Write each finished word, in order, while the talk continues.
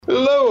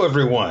Hello,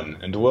 everyone,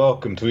 and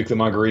welcome to Weekly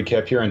Manga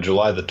Recap here on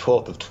July the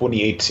 12th of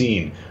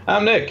 2018.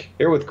 I'm Nick,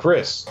 here with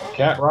Chris.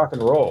 Cat rock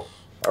and roll.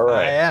 All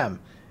right. I am.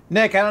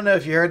 Nick, I don't know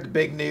if you heard the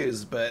big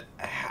news, but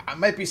I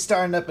might be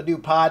starting up a new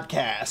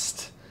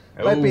podcast.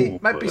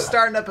 Might be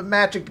starting up a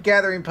Magic the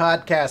Gathering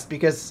podcast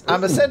because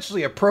I'm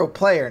essentially a pro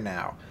player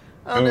now.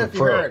 I don't know if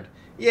you heard.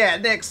 Yeah,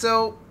 Nick,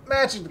 so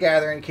Magic the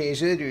Gathering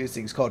occasionally do these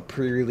things called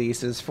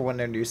pre-releases for when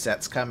their new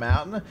sets come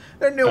out. And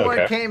their new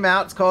one came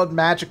out. It's called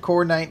Magic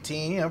Core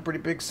 19. You know, pretty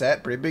big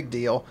set, pretty big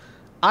deal.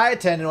 I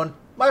attended one.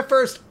 My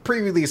first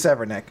pre-release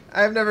ever, Nick.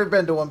 I've never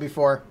been to one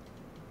before.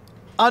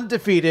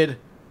 Undefeated.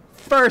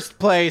 First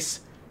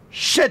place.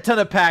 Shit ton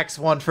of packs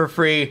won for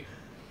free.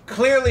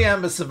 Clearly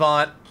I'm a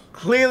savant.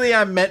 Clearly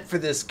I'm meant for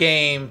this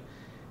game.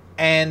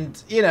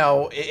 And, you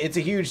know, it's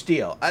a huge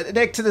deal.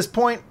 Nick, to this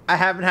point, I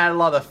haven't had a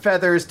lot of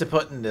feathers to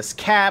put in this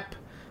cap.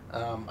 I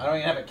don't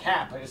even have a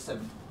cap. I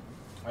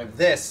have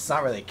this. It's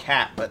not really a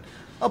cap, but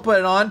I'll put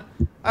it on.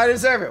 I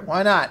deserve it.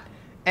 Why not?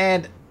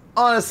 And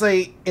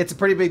honestly, it's a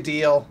pretty big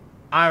deal.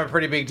 I'm a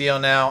pretty big deal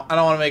now. I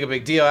don't want to make a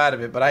big deal out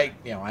of it, but I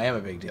am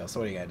a big deal. So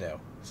what are you gonna do?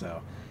 So,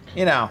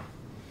 you know.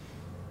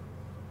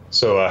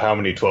 So how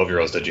many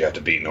 12-year-olds did you have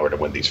to beat in order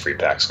to win these free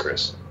packs,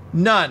 Chris?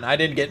 None. I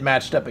didn't get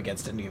matched up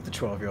against any of the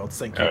 12-year-olds.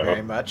 Thank you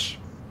very much.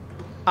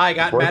 I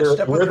got matched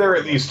up with... Were there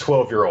at least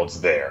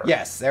 12-year-olds there?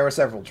 Yes, there were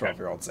several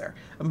 12-year-olds there.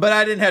 But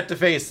I didn't have to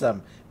face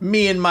them.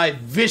 Me and my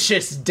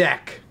vicious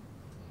deck.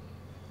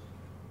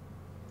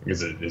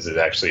 Is it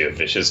actually a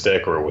vicious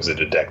deck, or was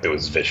it a deck that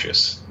was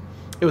vicious?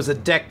 It was a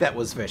deck that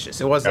was vicious.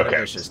 It wasn't a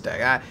vicious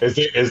deck.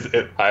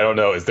 I don't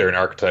know. Is there an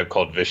archetype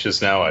called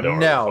vicious now? I don't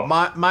know.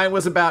 No, mine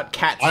was about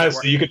cats.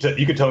 Honestly, you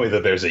could tell me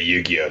that there's a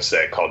Yu-Gi-Oh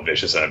set called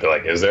vicious, and I'd be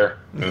like, is there?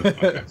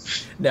 Okay.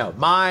 No,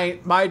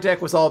 my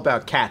deck was all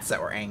about cats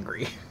that were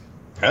angry.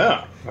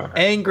 Oh. Right.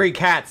 Angry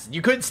cats.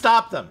 You couldn't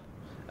stop them.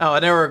 Oh,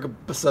 and there were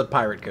some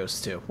pirate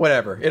ghosts too.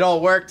 Whatever. It all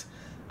worked.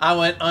 I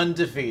went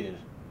undefeated.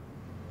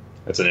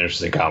 That's an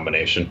interesting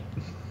combination.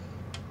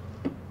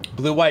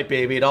 Blue-white,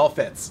 baby. It all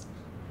fits.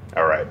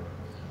 All right.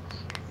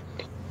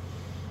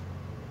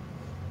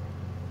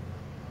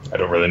 I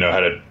don't really know how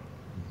to.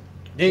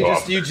 You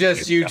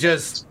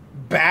just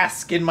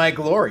bask in my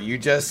glory. You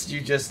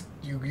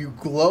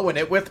glow in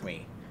it with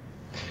me.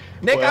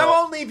 Nick, I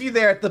won't leave you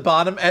there at the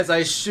bottom as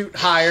I shoot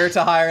higher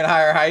to higher and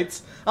higher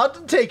heights. I'll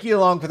take you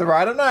along for the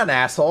ride. I'm not an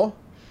asshole.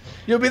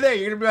 You'll be there.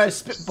 You're going to be my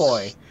spit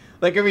boy.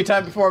 Like every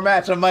time before a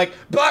match, I'm like,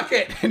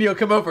 bucket! And you'll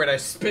come over and I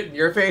spit in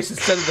your face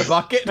instead of the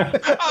bucket.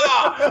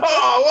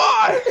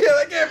 Why? You're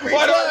like, every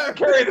why time. do I have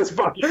to carry this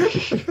bucket?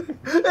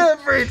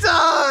 Every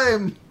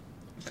time!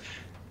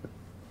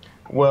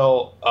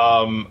 Well,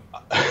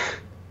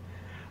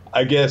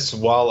 I guess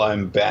while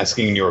I'm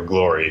basking in your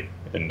glory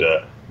and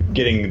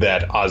getting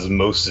that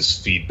osmosis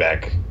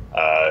feedback,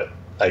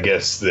 I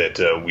guess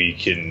that we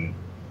can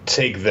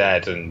take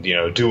that and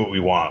do what we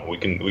want. We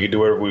can do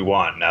whatever we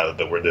want now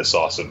that we're this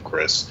awesome,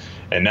 Chris.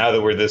 And now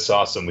that we're this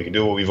awesome, we can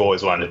do what we've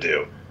always wanted to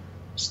do: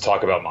 just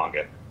talk about manga.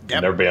 Yep.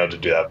 I've never been able to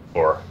do that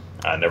before.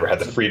 I never had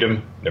the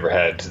freedom, never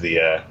had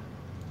the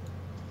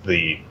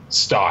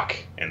stock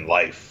and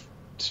life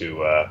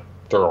to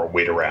throw our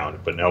weight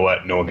around. But you know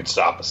what? No one can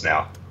stop us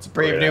now. It's a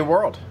brave new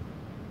world.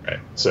 Right.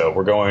 So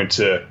we're going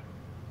to,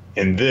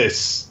 in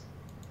this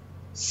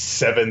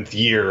 7th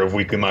year of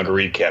Weekly Manga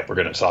Recap, we're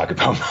going to talk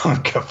about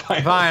manga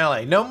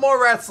Finally. No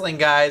more wrestling,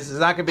 guys.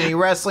 There's not going to be any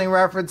wrestling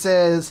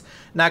references.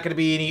 Not going to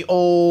be any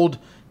old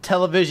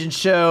television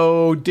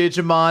show,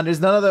 Digimon.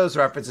 There's none of those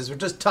references. We're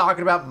just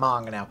talking about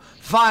manga now.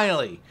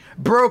 Finally.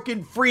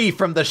 Broken free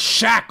from the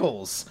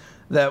shackles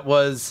that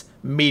was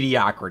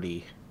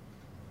mediocrity.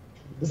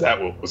 Is that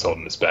what was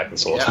holding us back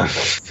this whole time?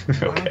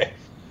 Okay.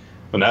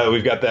 Well, now that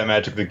we've got that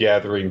Magic the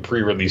Gathering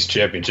pre-release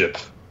championship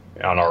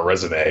on our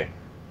resume,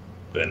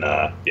 then,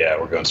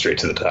 we're going straight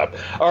to the top.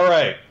 All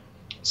right.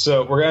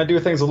 So we're going to do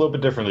things a little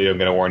bit differently. I'm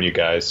going to warn you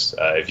guys.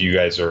 If you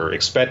guys are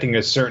expecting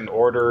a certain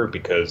order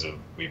because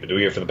we've been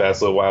doing it for the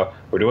past little while,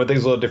 we're doing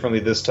things a little differently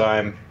this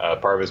time.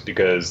 Part of it's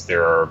because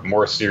there are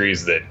more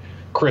series that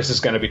Chris is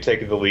going to be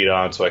taking the lead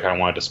on, so I kind of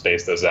wanted to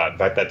space those out. In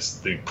fact, that's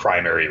the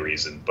primary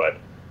reason, but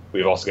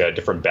we've also got a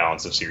different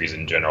balance of series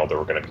in general that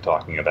we're going to be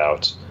talking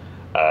about.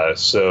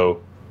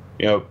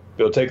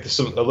 It'll take this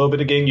a little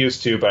bit of getting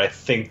used to, but I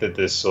think that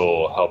this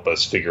will help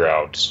us figure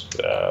out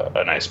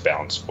a nice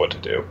balance of what to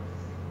do.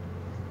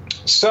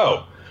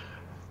 So,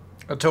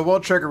 until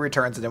World Trigger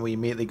returns, and then we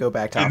immediately go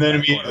back to. And then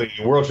immediately,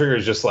 World Trigger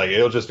is just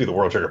it'll just be the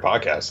World Trigger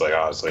podcast. Like,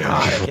 honestly,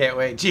 God, I can't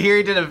wait. Did you hear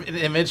he did an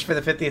image for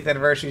the 50th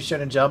anniversary of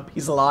Shonen Jump?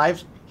 He's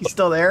alive. He's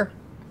still there.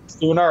 He's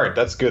doing art.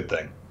 That's a good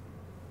thing.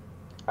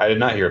 I did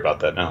not hear about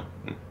that. No,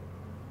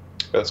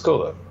 that's cool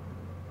though.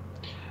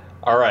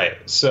 All right,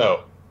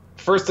 so.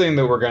 First thing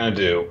that we're going to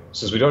do,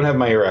 since we don't have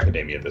My Hero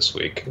Academia this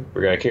week,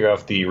 we're going to kick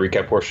off the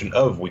recap portion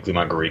of Weekly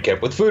Manga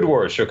Recap with Food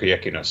Wars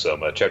Shokugeki no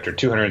Soma, Chapter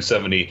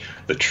 270,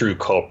 The True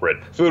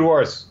Culprit. Food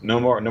Wars, no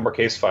more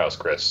case files,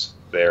 Chris.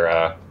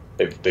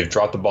 They've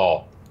dropped the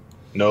ball.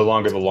 No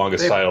longer the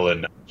longest title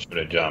in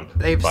Shonen Jump.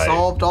 They've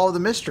solved all the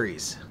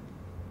mysteries.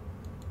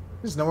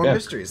 There's no more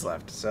mysteries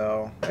left,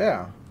 so,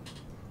 yeah.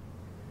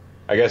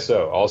 I guess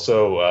so.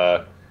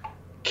 Also,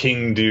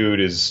 King Dude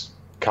is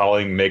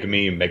calling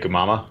Megami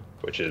Megamama,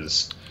 which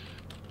is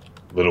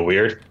a little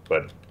weird,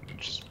 but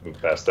just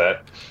move past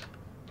that.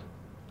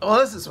 Well,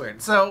 this is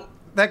weird. So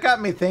that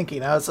got me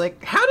thinking. I was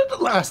like, how did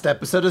the last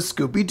episode of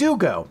Scooby-Doo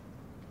go?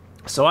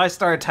 So I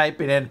started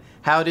typing in,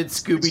 how did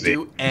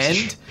Scooby-Doo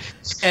end?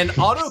 And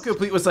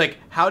autocomplete was like,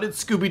 how did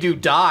Scooby-Doo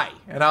die?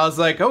 And I was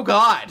like, oh,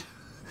 God.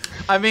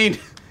 I mean,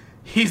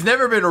 he's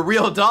never been a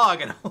real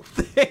dog, I don't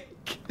think.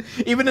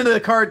 Even in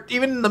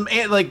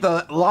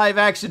the live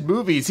action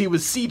movies, he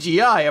was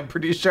CGI. I'm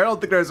pretty sure. I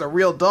don't think there's a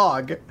real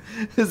dog.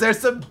 Is there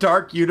some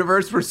dark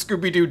universe where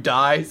Scooby-Doo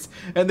dies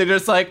and they're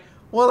just like,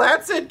 well,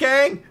 that's it,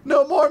 gang.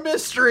 No more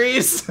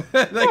mysteries.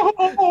 They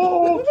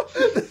were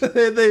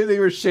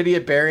shitty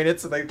at burying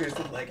it, so they're just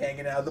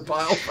hanging out of the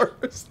pile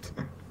first.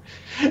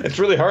 It's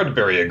really hard to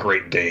bury a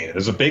Great Dane.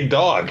 It's a big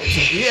dog.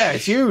 Yeah,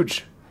 it's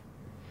huge.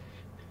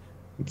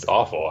 It's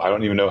awful. I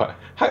don't even know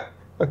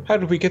how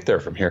did we get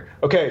there from here?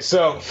 Okay,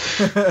 so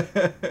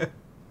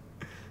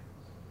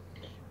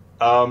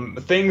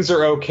things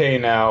are okay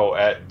now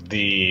at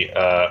the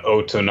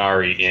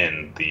Otonari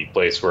Inn, the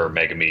place where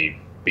Megami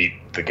beat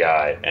the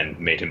guy and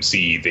made him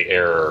see the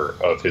error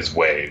of his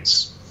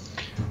ways.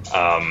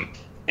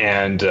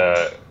 And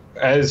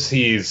as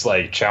he's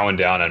like chowing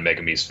down on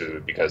Megami's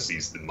food because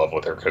he's in love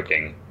with her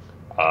cooking,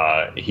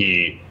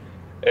 he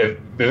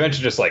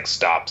eventually just like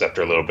stops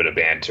after a little bit of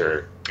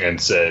banter and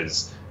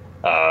says,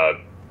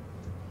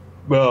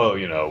 well,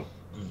 you know,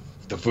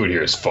 the food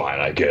here is fine,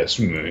 I guess.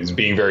 He's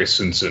being very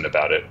sun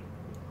about it.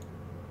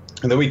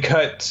 And then we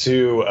cut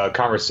to a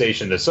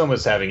conversation that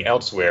someone's having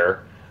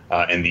elsewhere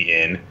in the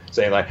inn,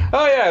 saying like,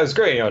 oh yeah, it was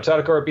great, you know,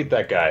 Tanaka beat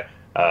that guy.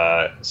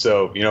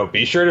 So, you know,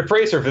 be sure to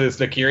praise her for this,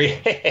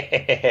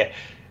 Nakiri.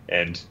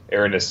 And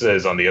Erina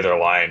says on the other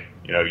line,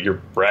 you know,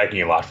 you're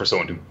bragging a lot for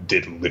someone who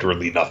did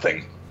literally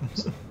nothing.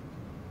 So,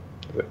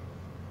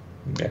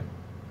 yeah,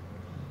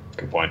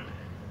 good point.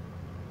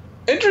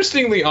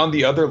 Interestingly, on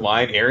the other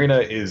line, Erina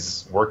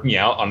is working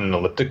out on an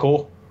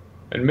elliptical,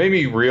 and made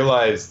me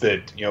realize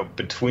that, you know,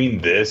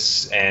 between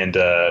this and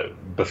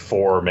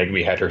before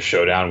Megami had her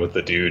showdown with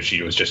the dude,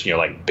 she was just, you know,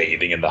 like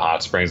bathing in the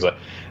hot springs.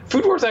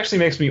 Food Wars actually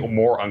makes me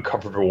more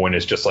uncomfortable when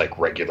it's just like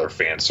regular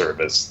fan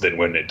service than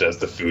when it does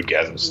the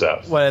foodgasm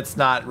stuff. When it's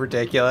not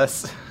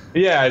ridiculous.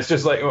 Yeah, it's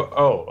just like,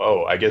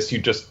 oh, I guess you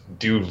just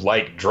do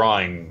like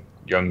drawing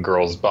young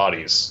girls'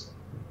 bodies.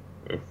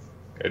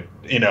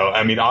 You know,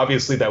 I mean,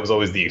 obviously that was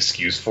always the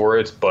excuse for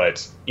it,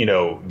 but, you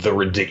know, the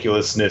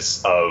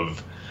ridiculousness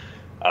of,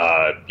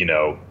 you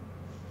know,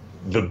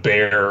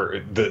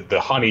 the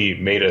honey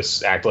made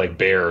us act like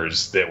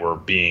bears that were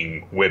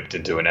being whipped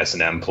into an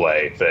S&M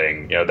play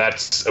thing. You know,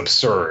 that's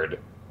absurd.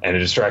 And it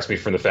distracts me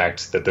from the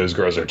fact that those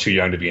girls are too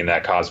young to be in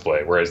that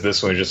cosplay. Whereas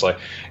this one is just like,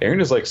 Erin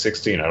is like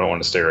 16. I don't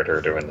want to stare at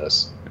her doing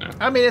this. You know?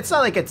 I mean, it's not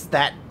like it's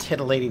that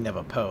titillating of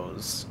a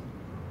pose.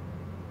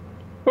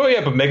 Well,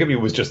 yeah, but Megami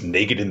was just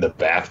naked in the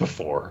bath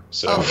before.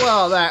 So. Oh,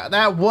 well,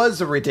 that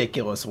was a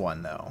ridiculous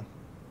one, though.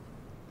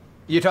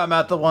 You're talking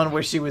about the one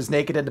where she was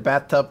naked in the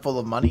bathtub full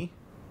of money?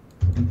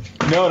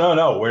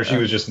 No, where she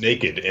was just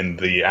naked in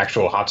the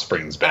actual hot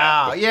springs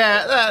bath. Oh,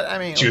 yeah, I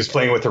mean... She was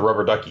playing with her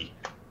rubber ducky.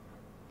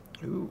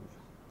 Ooh,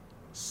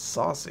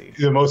 saucy.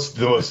 The most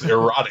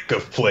erotic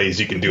of plays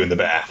you can do in the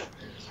bath.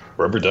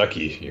 Rubber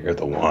ducky, you're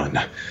the one.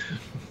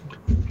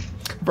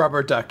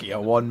 Rubber ducky, a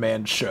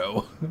one-man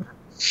show.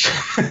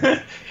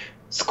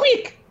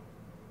 Squeak!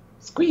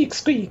 Squeak,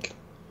 squeak.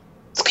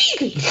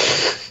 Squeaky!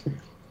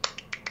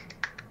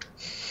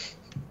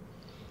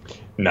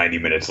 90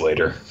 minutes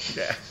later.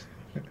 Yeah.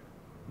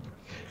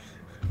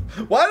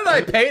 Why did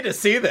I pay to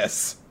see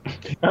this?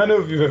 I don't know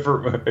if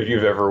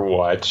you've ever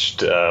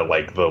watched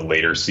like the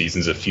later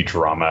seasons of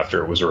Futurama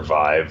after it was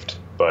revived,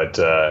 but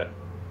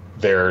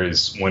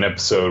there's one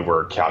episode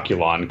where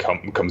Calculon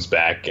comes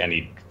back and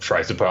he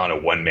tries to put on a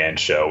one-man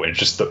show, and it's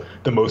just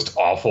the most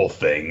awful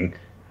thing.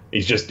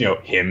 He's just, you know,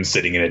 him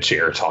sitting in a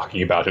chair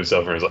talking about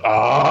himself, and he's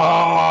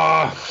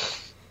like,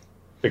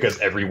 because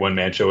every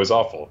one-man show is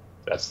awful.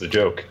 That's the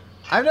joke.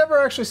 I've never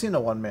actually seen a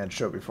one-man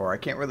show before. I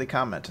can't really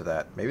comment to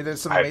that. Maybe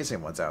there's some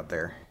amazing ones out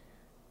there.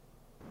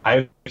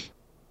 And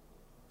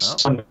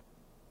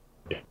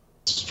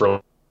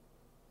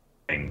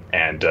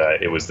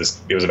it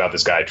was about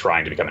this guy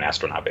trying to become an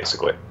astronaut,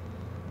 basically.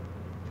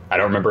 I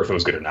don't remember if it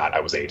was good or not.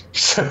 I was 8.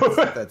 So.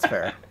 That's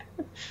fair.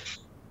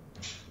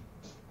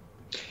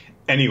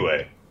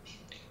 Anyway,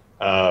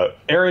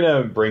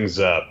 Erina brings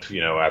up,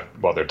 you know,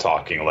 while they're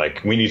talking,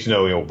 like, we need to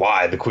know,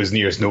 why the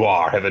Cuisiniers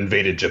Noir have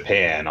invaded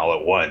Japan all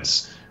at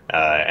once,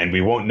 and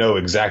we won't know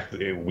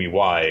exactly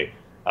why,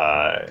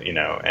 you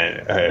know,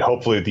 and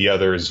hopefully the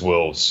others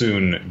will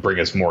soon bring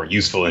us more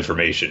useful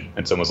information.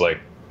 And someone's like,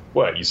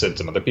 what, you sent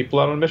some other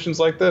people out on missions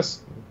like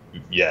this?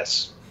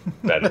 Yes,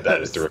 that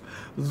is true.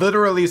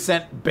 Literally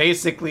sent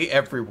basically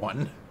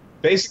everyone.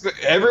 Basically,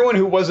 everyone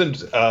who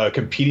wasn't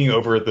competing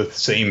over the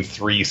same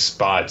 3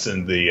 spots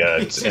in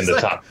the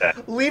top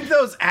 10. Leave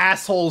those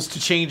assholes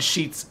to change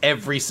sheets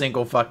every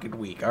single fucking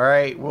week. All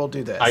right, we'll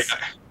do this.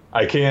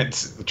 I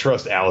can't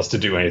trust Alice to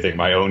do anything.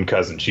 My own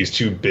cousin, she's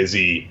too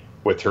busy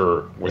with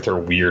her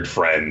weird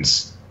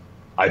friends.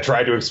 I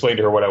tried to explain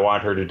to her what I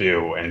want her to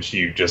do, and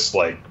she just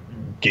like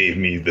gave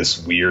me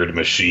this weird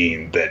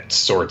machine that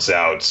sorts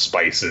out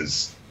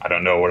spices. I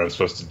don't know what I'm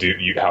supposed to do,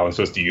 how I'm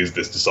supposed to use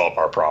this to solve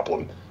our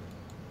problem.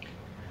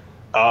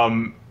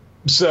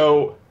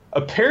 So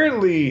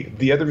apparently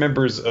the other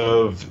members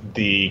of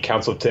the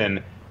Council of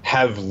 10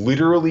 have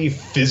literally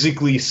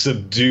physically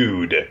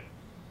subdued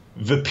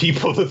the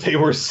people that they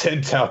were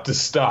sent out to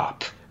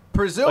stop.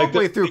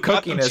 Presumably through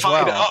cooking as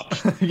well.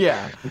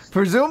 Yeah.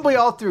 Presumably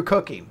all through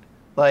cooking.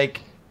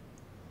 Like,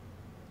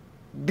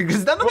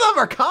 because none of them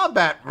are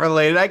combat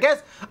related.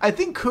 I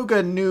think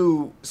Kuga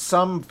knew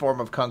some form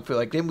of kung fu.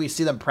 Like, didn't we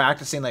see them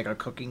practicing like a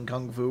cooking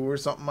kung fu or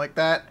something like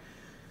that?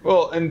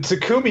 Well, and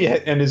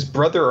Takumi and his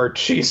brother are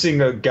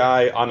chasing a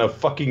guy on a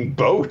fucking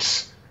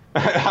boat.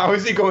 How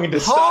is he going to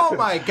stop him?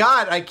 Oh my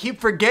god, I keep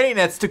forgetting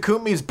that's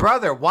Takumi's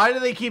brother. Why do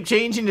they keep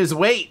changing his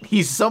weight?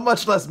 He's so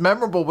much less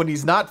memorable when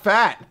he's not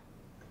fat.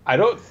 I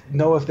don't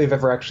know if they've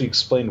ever actually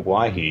explained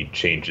why he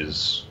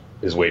changes,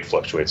 his weight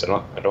fluctuates.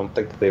 I don't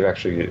think that they've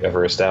actually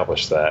ever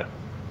established that.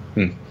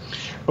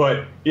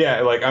 But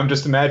yeah, like I'm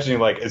just imagining,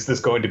 like, is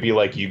this going to be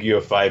like Yu-Gi-Oh!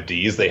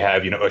 5Ds? They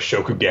have, a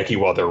Shokugeki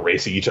while they're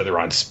racing each other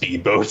on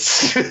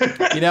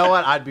speedboats. You know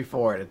what? I'd be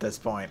for it at this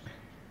point.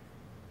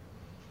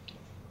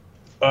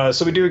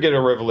 So we do get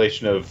a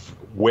revelation of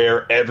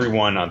where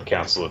everyone on the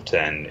Council of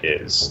 10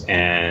 is,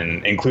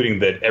 and including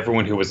that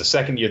everyone who was the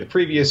second year the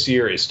previous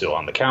year is still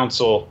on the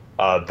council.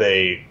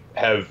 They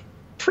have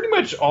pretty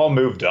much all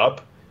moved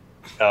up,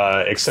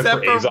 except for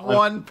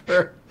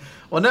Azon.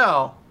 Well,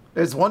 no.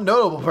 There's one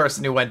notable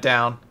person who went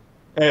down.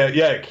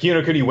 Yeah,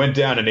 Kinokuni went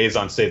down and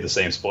Azon stayed the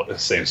same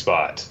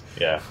spot.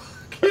 Yeah.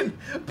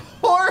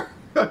 Poor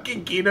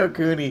fucking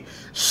Kinokuni.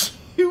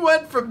 He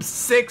went from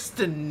 6th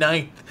to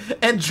 9th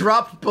and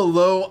dropped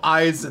below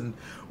Aizen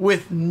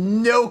with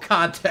no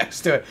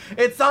context to it.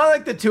 It's not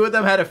like the two of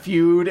them had a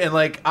feud and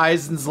like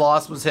Aizen's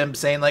loss was him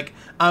saying like,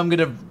 I'm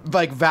gonna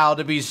like vow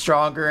to be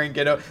stronger and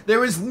get over. There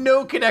was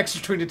no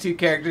connection between the two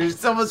characters.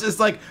 It's almost just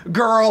like,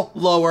 girl,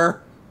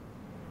 lower.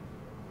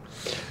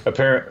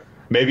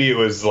 Maybe it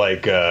was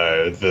like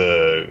Alice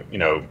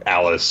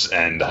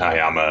and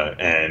Hayama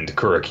and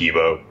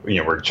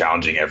Kurakibo, were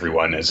challenging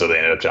everyone, and so they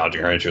ended up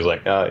challenging her, and she was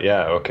like,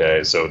 yeah,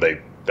 okay. So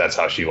that's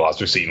how she lost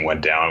her seat and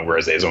went down,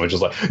 whereas Azon was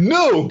just like,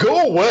 no,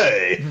 go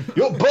away!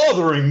 You're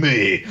bothering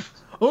me!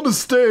 I want to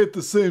stay at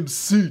the same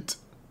seat.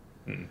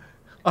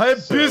 I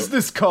have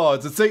business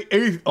cards that say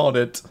 8th on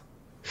it.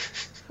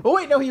 Oh,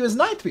 wait, no, he was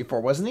 9th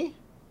before, wasn't he?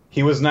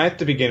 He was 9th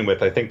to begin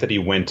with. I think that he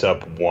went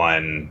up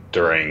 1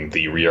 during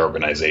the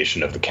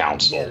reorganization of the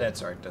council. Yeah,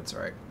 that's right.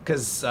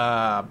 Because,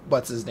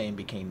 what's his name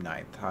became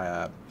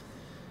 9th?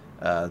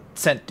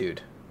 Scent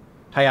dude.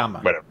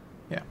 Hayama. Whatever.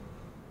 Yeah.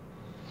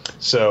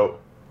 So,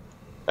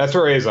 that's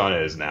where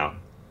Azon is now.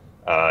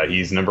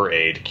 He's number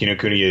 8.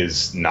 Kinokuni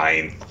is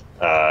 9th.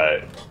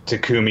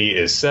 Takumi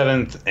is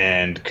 7th.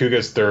 And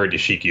Kuga's 3rd.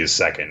 Ishiki is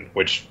 2nd.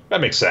 Which,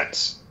 that makes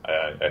sense.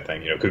 I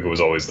think, Kuga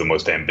was always the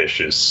most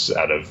ambitious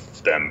out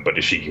of them, but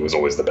Ishiki was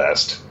always the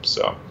best,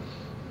 so.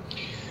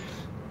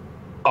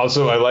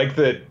 Also, I like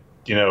that,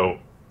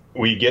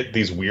 we get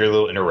these weird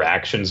little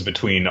interactions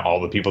between all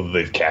the people that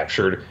they've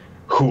captured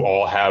who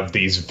all have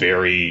these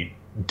very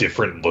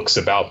different looks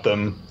about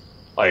them.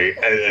 Like,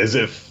 as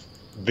if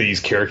these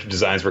character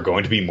designs were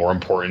going to be more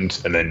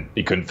important, and then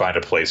he couldn't find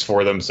a place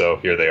for them, so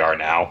here they are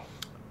now.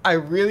 I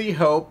really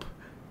hope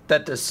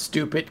that the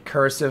stupid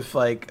cursive,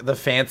 like the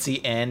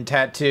fancy N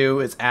tattoo,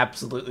 is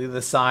absolutely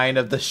the sign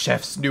of the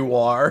chef's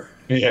noir.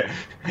 Yeah,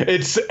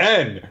 it's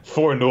N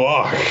for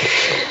noir.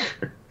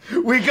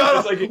 We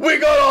got a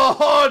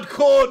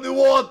hardcore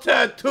noir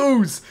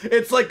tattoos.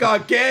 It's like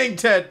a gang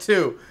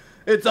tattoo.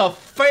 It's a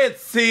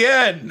fancy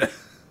N.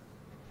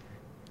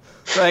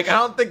 Like, I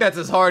don't think that's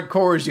as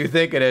hardcore as you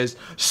think it is.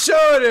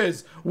 Sure it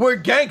is. We're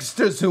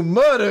gangsters who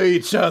murder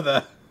each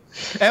other,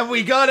 and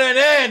we got an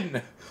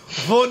N.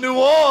 For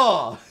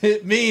noir,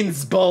 it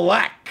means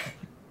black.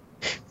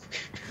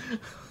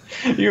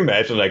 Can you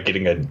imagine, like,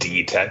 getting a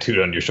D tattooed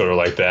on your shoulder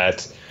like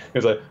that?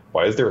 It's like,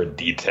 why is there a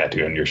D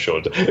tattooed on your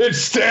shoulder? It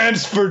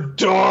stands for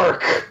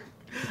dark!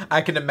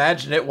 I can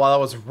imagine it while I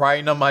was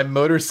riding on my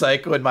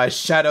motorcycle in my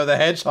Shadow the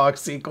Hedgehog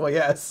sequel,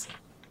 yes.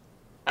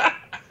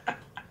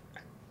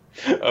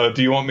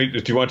 Do you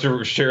want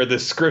to share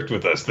this script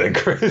with us then,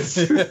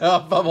 Chris?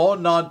 I'm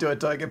holding on to it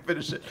until I can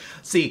finish it.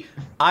 See,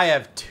 I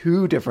have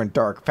 2 different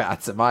dark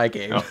paths in my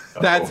game. Oh.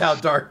 That's how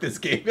dark this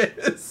game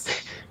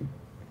is.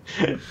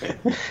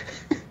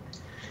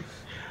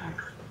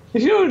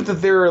 You know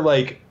that there are,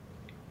 like,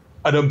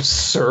 an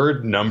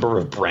absurd number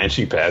of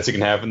branching paths you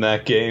can have in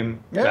that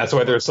game? Yeah. That's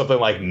why there's something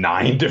like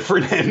 9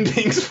 different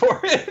endings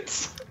for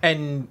it.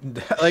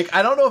 And, like,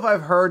 I don't know if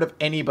I've heard of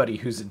anybody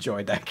who's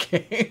enjoyed that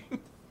game.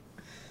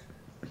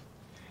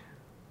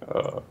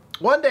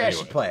 One day anyway. I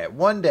should play it.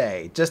 One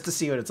day, just to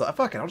see what it's like.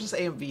 Fuck it, I'll just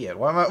AMV it.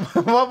 Why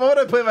would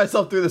I put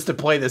myself through this to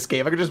play this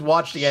game? I could just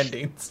watch the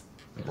endings.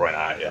 Why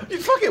not, yeah.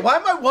 Fuck it, why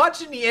am I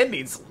watching the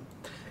endings?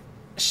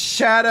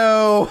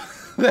 Shadow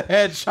the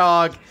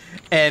Hedgehog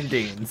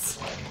endings.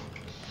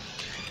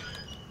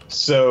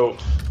 So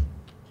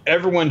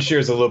everyone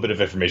shares a little bit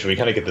of information. We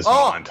kind of get this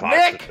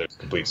montage.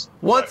 Nick!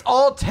 Once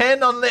all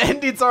 10 on the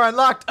endings are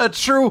unlocked, a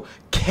true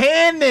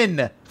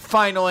canon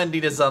final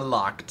ending is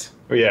unlocked.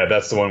 Yeah,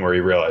 that's the one where he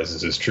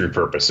realizes his true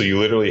purpose. So you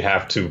literally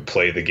have to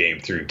play the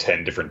game through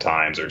 10 different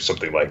times or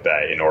something like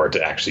that in order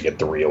to actually get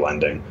the real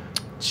ending.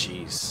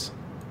 Jeez.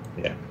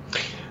 Yeah.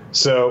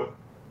 So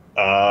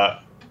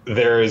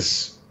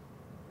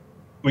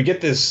we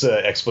get this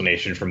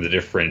explanation from the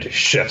different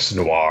chefs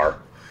noir.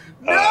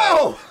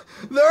 No!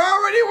 There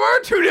already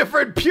were 2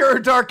 different pure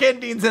dark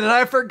endings in it.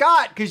 I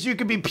forgot, because you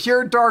could be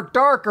pure dark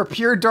or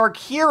pure dark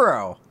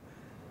hero.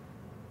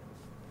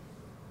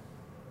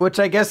 Which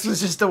I guess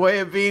was just a way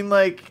of being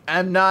like,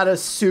 I'm not a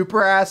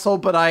super asshole,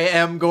 but I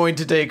am going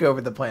to take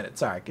over the planet.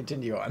 Sorry,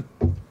 continue on.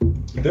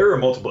 There are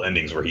multiple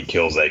endings where he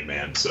kills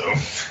Eggman, so...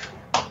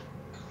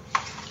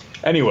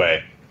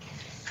 Anyway,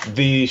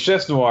 the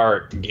Chefs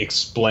Noir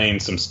explain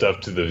some stuff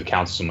to the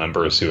council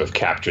members who have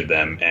captured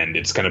them, and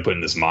it's kind of put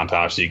in this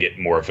montage so you get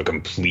more of a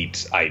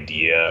complete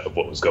idea of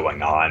what was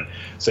going on.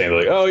 Saying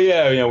like, oh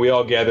yeah, we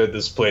all gathered at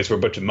this place where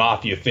a bunch of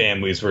mafia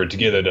families were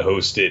together to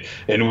host it,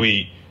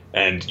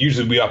 and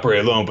usually we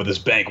operate alone, but this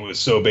banquet was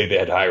so big they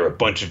had to hire a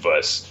bunch of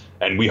us.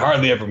 And we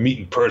hardly ever meet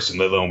in person,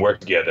 let alone work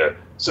together.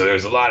 So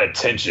there's a lot of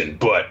tension,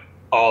 but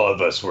all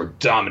of us were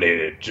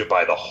dominated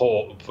by the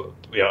whole...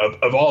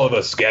 of all of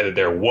us gathered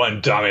there,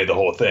 one dominated the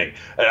whole thing.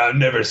 And I've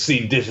never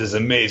seen dishes as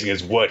amazing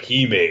as what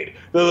he made.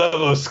 The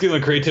level of skill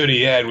and creativity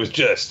he had was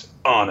just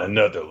on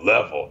another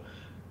level.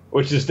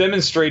 Which is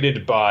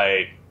demonstrated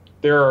by...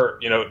 There are,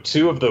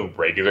 2 of the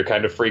regular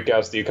kind of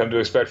freakouts that you come to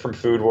expect from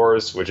Food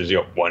Wars, which is,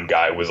 one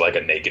guy was like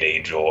a naked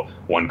angel,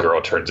 one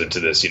girl turns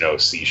into this,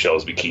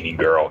 seashells bikini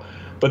girl.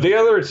 But the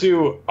other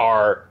 2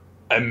 are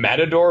a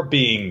matador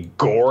being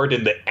gored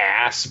in the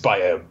ass by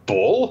a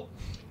bull,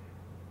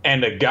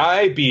 and a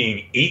guy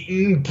being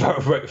eaten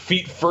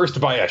feet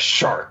first by a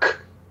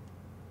shark.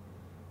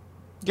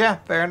 Yeah,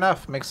 fair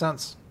enough. Makes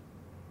sense.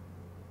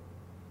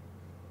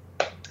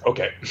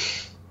 Okay.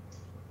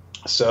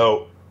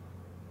 So...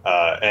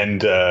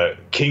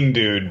 King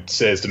Dude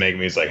says to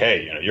Magma, he's like,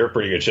 hey, you're a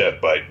pretty good chef,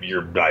 but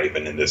you're not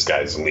even in this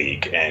guy's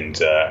league. And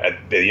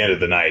at the end of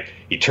the night,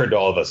 he turned to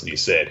all of us and he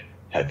said,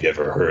 have you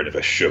ever heard of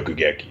a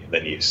shokugeki? And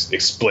then he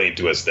explained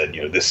to us that,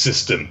 this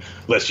system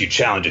lets you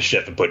challenge a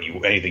chef and put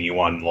anything you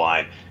want in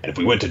line. And if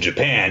we went to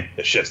Japan,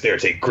 the chefs there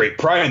take great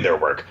pride in their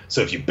work.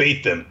 So if you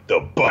bait them,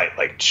 they'll bite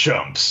like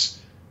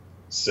chumps.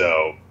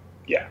 So,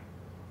 yeah.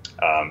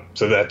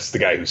 So that's the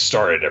guy who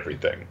started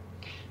everything.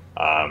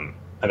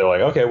 And they're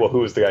like, okay, well, who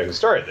was the guy who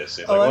started this?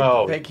 He's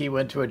I think he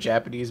went to a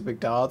Japanese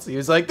McDonald's. He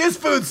was like, this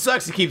food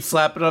sucks. He keeps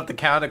slapping it off the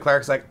counter.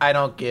 Clark's like, I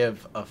don't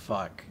give a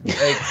fuck.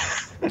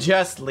 Like,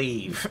 just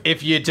leave.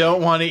 If you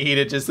don't want to eat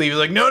it, just leave. He's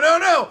like, no.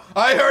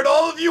 I heard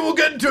all of you will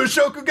get into a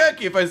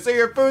shokugeki if I say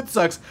your food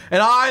sucks.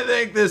 And I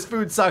think this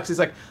food sucks. He's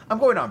like, I'm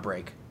going on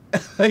break.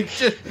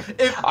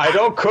 I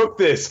don't cook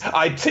this.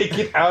 I take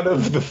it out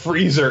of the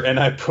freezer and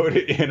I put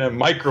it in a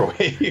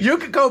microwave. You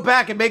could go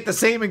back and make the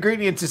same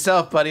ingredients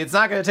yourself, buddy. It's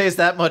not going to taste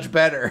that much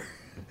better.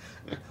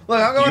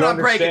 Look, I'm going on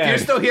break. If you're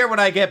still here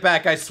when I get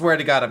back, I swear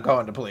to God, I'm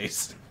going to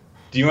police.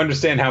 Do you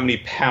understand how many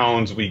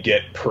pounds we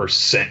get per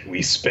cent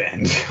we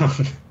spend?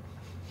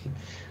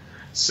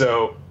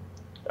 So,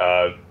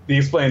 he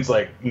explains,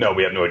 like, no,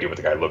 we have no idea what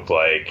the guy looked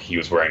like. He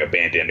was wearing a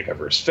bandana to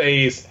cover his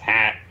face,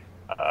 hat.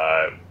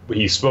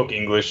 He spoke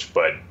English,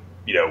 but,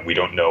 we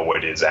don't know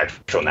what his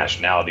actual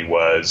nationality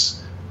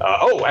was.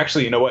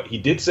 Actually, you know what? He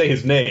did say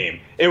his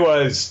name. It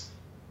was...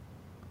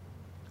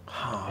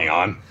 Hang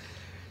on.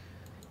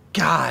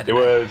 God. It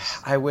was...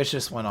 I wish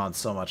this went on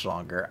so much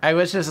longer. I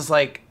wish this was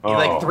like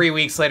 3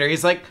 weeks later.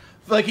 He's like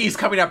he's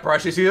coming up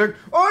brushes. He's like,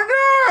 oh,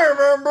 no,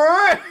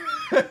 I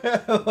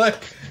remember.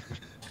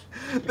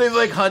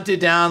 They've hunted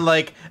down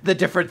the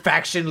different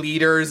faction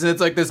leaders, and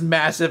it's this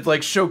massive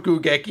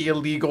shokugeki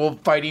illegal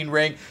fighting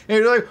ring. And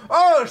you're like,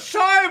 oh,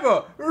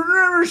 Shaiba,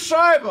 remember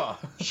Shaiba?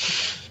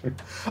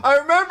 I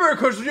remember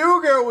because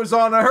Yu-Gi-Oh was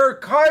on. I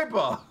heard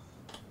Kaiba.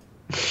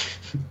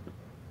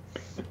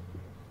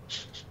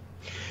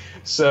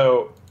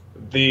 So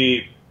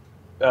the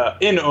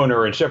inn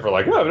owner and chef are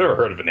like, I've never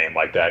heard of a name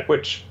like that.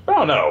 Which I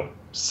don't know,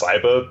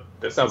 Saiba.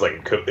 That sounds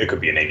like it could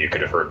be a name you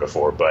could have heard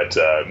before, but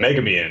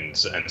Megami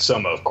and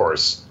Soma, of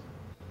course,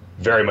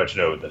 very much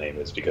know what the name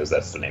is because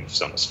that's the name of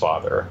Soma's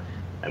father.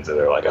 And so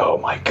they're like, oh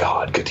my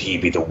God, could he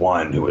be the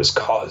one who has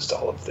caused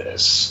all of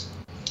this?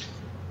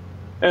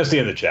 And it's the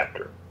end of the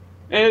chapter.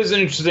 And it's an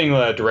interesting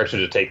direction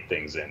to take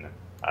things in.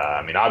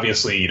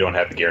 Obviously, you don't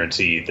have the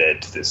guarantee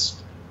that this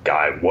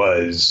guy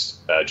was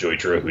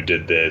Joichiro who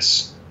did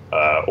this.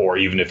 Or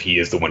even if he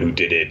is the one who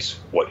did it,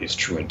 what his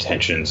true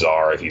intentions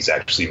are, if he's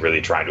actually really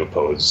trying to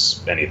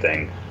oppose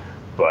anything.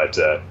 But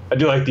I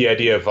do like the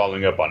idea of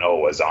following up on,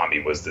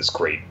 Azami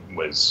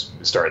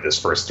started this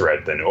first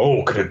thread, then,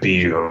 could it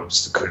be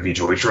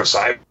Joichiro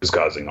Sai who's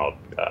causing all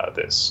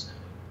this?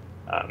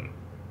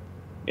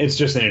 It's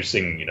just an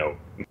interesting,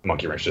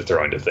 monkey wrench to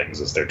throw into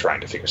things as they're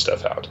trying to figure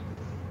stuff out.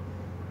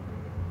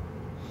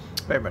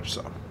 Very much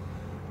so.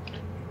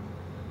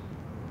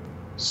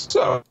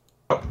 So,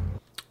 all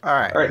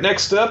right.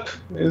 Next up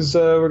is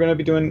we're going to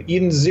be doing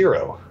Eden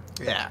Zero.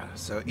 Yeah,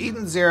 so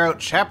Eden Zero,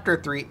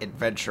 Chapter 3,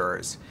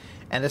 Adventurers.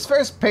 And this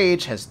first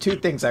page has two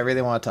things I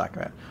really want to talk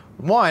about.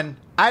 One,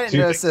 I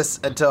didn't notice this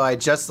until I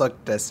just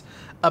looked at this.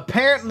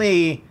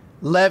 Apparently,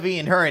 Levi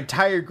and her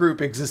entire group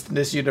exist in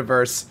this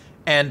universe,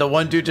 and the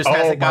one dude just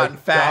hasn't gotten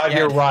fat God, yet.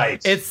 You're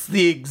right. It's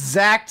the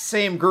exact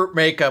same group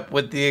makeup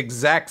with the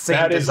exact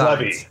same designs.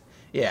 That is Levi.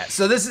 Yeah,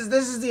 so this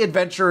is the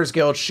Adventurers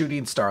Guild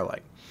shooting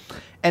Starlight.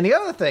 And the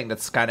other thing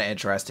that's kind of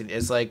interesting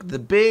is, like, the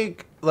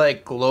big,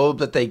 like, globe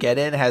that they get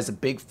in has a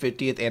big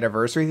 50th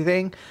anniversary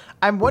thing.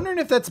 I'm wondering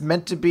if that's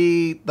meant to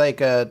be,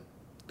 like, a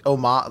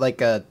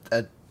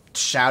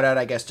shout-out,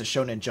 I guess, to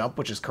Shonen Jump,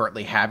 which is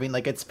currently having,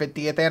 like, its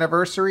 50th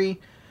anniversary.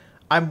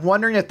 I'm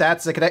wondering if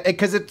that's, like,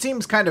 because it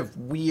seems kind of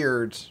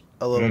weird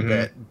a little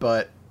bit,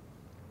 but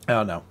I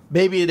don't know.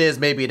 Maybe it is,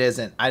 maybe it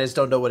isn't. I just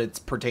don't know what it's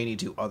pertaining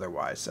to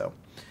otherwise, so...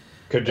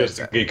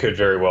 It could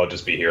very well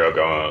just be Hero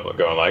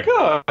going like,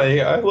 oh,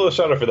 a little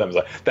shout out for them. It's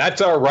like, that's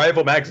our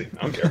rival magazine.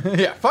 I don't care.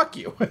 Yeah, fuck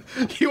you.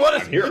 You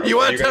want to? What do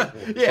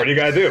you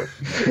gotta do?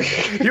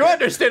 You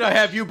understand? I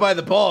have you by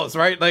the balls,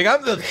 right? Like,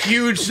 I'm the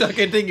huge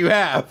fucking thing you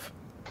have.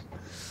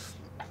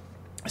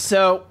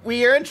 So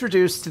we are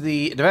introduced to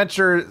the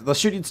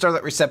shooting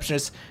Starlight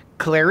receptionist,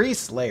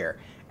 Clarice Lair.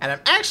 And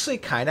I'm actually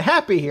kind of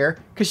happy here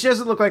because she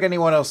doesn't look like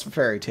anyone else from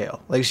Fairy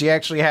Tail. Like, she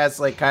actually has,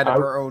 like, kind of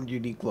her own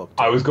unique look.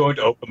 I was going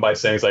to open by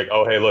saying, it's like,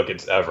 oh, hey, look,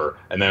 it's Ever.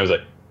 And then I was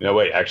like, no,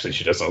 wait, actually,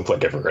 she doesn't look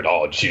like Ever at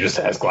all. She just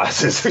has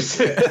glasses.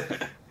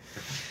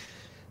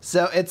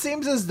 So it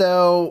seems as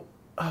though...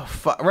 Oh,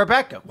 fuck.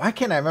 Rebecca. Why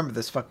can't I remember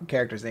this fucking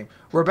character's name?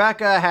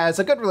 Rebecca has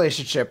a good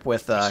relationship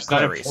with She's Clarice.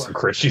 not important,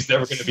 Chris. She's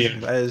never going to be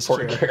an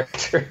important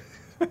character.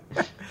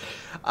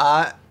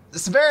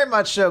 It's very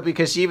much so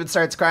because she even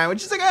starts crying when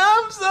she's like,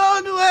 I'm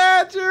so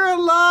glad you're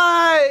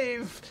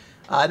alive.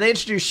 They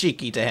introduce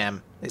Shiki to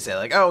him. They say,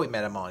 like, oh, we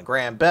met him on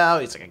Grand Bell.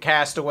 He's like a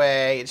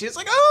castaway. And she's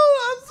like,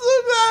 oh, I'm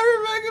so glad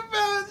Rebecca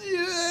found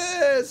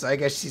you. So I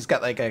guess she's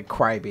got, like, a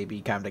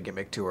crybaby kind of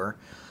gimmick to her.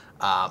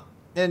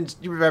 And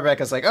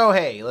Rebecca's like, oh,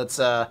 hey, let's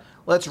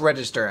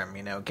register him.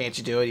 You know, can't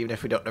you do it even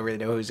if we don't really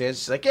know who he is?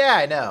 She's like, yeah,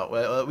 I know.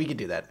 Well, we can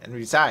do that. And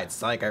besides,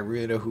 it's not like I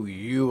really know who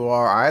you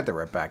are either,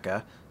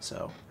 Rebecca.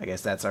 So I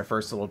guess that's our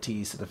first little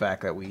tease to the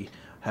fact that we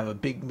have a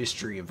big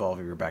mystery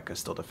involving Rebecca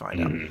still to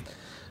find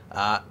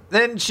out.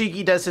 Then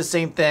Shiki does his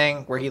same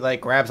thing where he,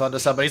 like, grabs onto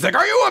somebody. He's like,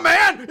 are you a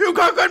man? You've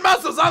got good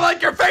muscles. I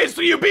like your face.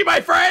 Will you be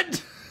my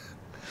friend?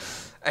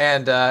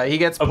 And he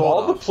gets pulled Of all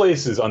off. the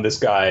places on this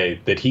guy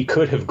that he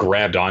could have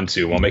grabbed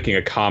onto while making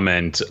a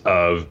comment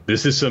of,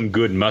 this is some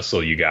good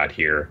muscle you got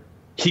here,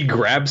 he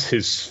grabs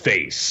his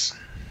face.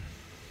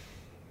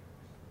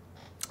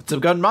 It's a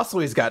good muscle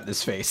he's got in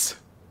his face.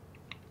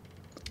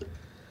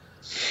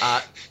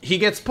 He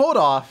gets pulled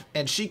off,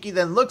 and Shiki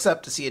then looks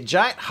up to see a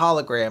giant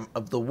hologram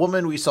of the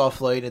woman we saw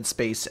floating in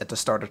space at the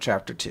start of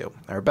Chapter 2.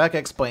 And Rebecca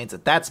explains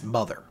that that's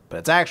Mother, but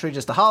it's actually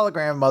just a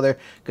hologram of Mother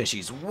because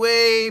she's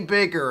way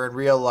bigger in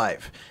real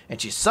life.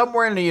 And she's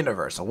somewhere in the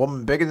universe, a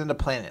woman bigger than the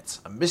planets,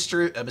 a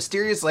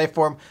mysterious life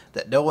form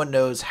that no one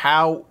knows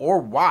how or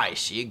why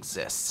she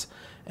exists.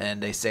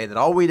 And they say that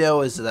all we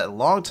know is that a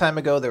long time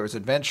ago there was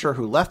an adventurer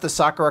who left the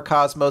Sakura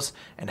cosmos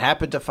and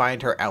happened to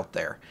find her out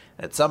there.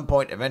 And at some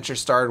point, adventurers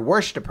started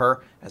worshiping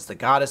her as the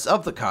goddess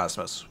of the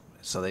cosmos.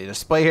 So they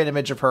display an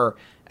image of her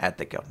at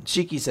the guild.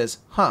 Shiki says,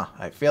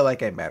 I feel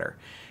like I met her.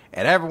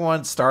 And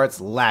everyone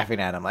starts laughing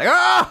at him like,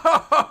 oh,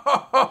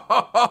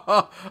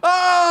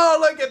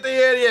 look at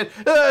the idiot.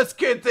 This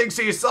kid thinks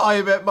he saw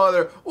him at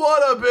Mother.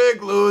 What a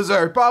big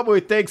loser. Probably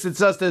thinks it's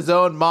just his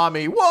own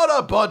mommy. What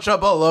a bunch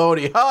of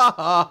baloney. Ha,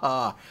 ha,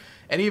 ha.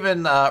 And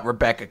even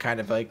Rebecca kind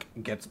of, like,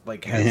 gets,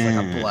 like, has,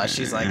 like, a blush.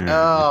 She's like,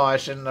 oh, I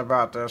shouldn't have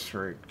brought this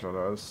freak to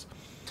this.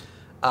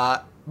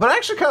 But I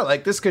actually kind of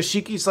like this because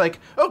Shiki's like,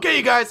 okay,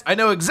 you guys, I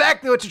know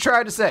exactly what you're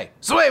trying to say.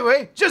 So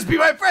wait, just be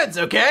my friends,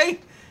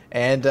 okay?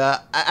 And I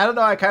don't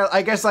know,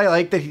 I guess I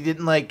like that he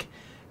didn't, like,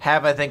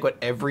 have, I think, what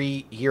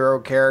every hero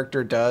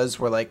character does,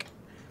 where, like,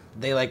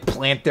 they, like,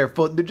 plant their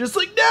foot and they're just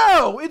like,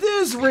 no, it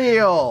is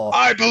real.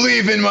 I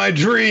believe in my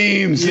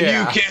dreams, and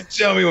you can't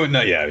tell me what.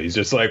 No, yeah, he's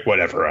just like,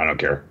 whatever, I don't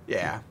care.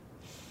 Yeah.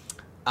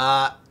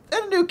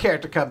 Then a new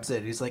character comes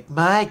in. He's like,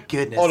 my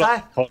goodness. Hold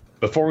on.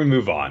 Before we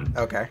move on.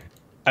 Okay.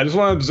 I just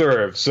want to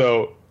observe,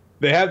 so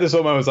they had this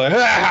whole moment, it was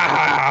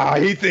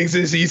like, he thinks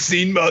he's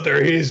seen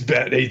Mother, he's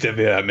bet, he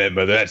definitely not met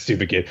Mother, that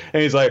stupid kid.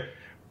 And he's like,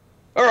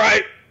 all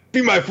right,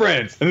 be my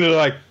friends. And they're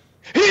like,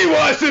 he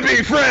wants to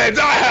be friends!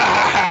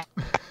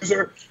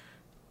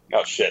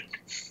 Oh, shit.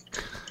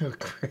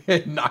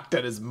 Knocked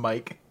at his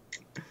mic.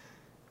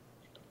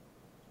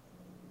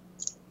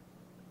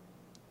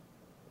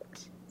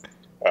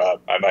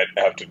 I might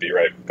have to be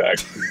right back.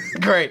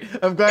 Great.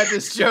 I'm glad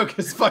this joke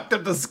has fucked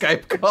up the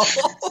Skype call.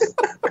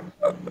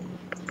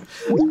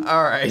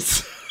 All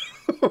right.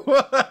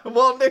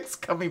 Well, Nick's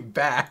coming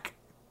back.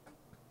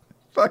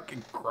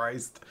 Fucking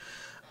Christ.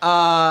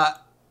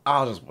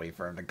 I'll just wait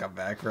for him to come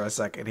back for a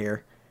second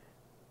here.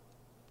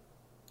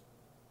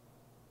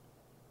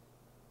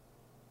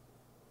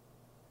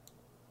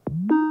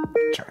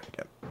 Try it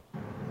again.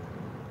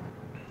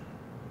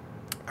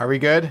 Are we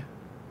good?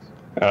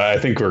 I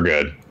think we're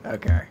good.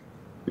 Okay.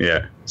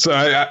 Yeah. So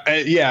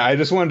I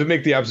just wanted to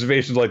make the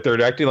observation, like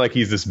they're acting like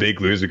he's this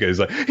big loser because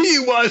like he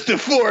wants to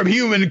form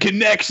human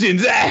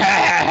connections.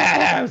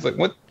 I was like,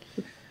 what?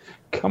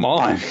 Come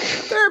on.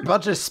 They're a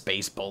bunch of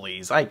space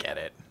bullies. I get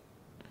it.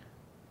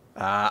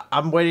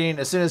 I'm waiting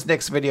as soon as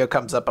Nick's video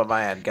comes up on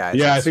my end, guys.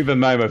 Yeah, I think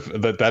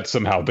that's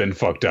somehow been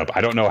fucked up.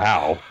 I don't know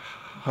how.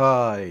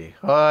 Hi.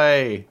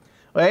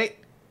 Wait.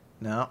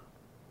 No.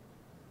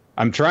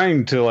 I'm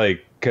trying to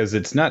because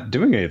it's not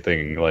doing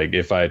anything. Like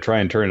if I try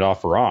and turn it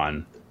off or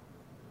on.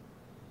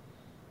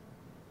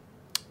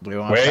 Do we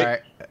want to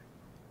try?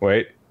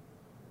 Wait.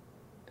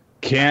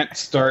 Can't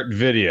start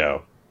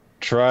video.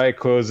 Try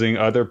closing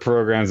other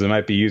programs that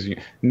might be using.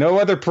 No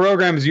other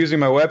program is using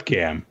my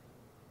webcam.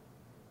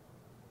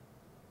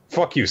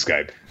 Fuck you,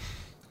 Skype.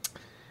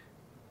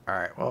 All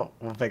right. Well,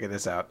 we'll figure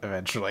this out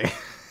eventually.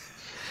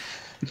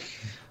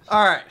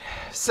 All right.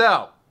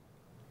 So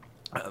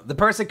the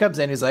person comes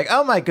in who's like,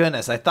 oh my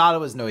goodness, I thought it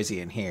was noisy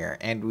in here.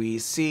 And we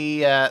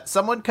see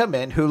someone come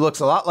in who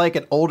looks a lot like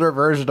an older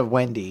version of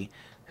Wendy,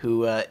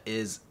 who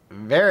is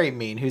very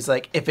mean, who's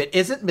like, if it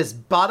isn't Miss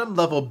Bottom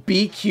Level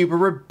Beekeeper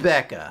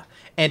Rebecca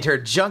and her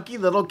junky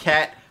little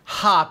cat,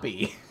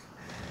 Hoppy.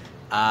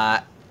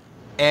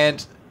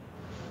 And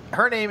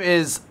her name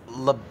is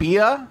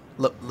Labilia?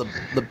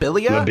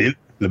 Labilia.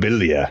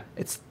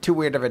 It's too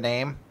weird of a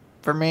name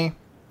for me.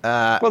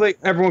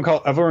 Everyone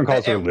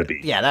calls her Libby.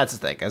 Yeah, that's the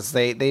thing. Cause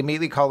they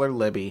immediately call her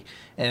Libby,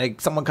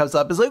 and someone comes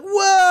up and is like,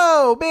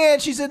 "Whoa, man,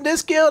 she's in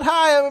this guild.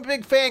 Hi, I'm a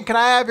big fan. Can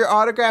I have your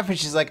autograph?" And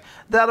she's like,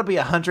 "That'll be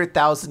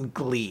 100,000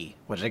 glee,"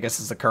 which I guess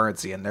is the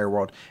currency in their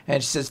world.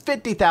 And she says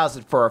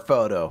 50,000 for a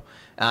photo.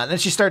 And then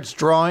she starts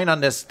drawing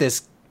on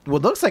this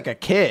what looks like a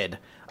kid.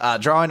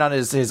 Drawing on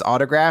his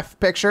autograph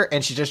picture,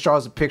 and she just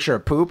draws a picture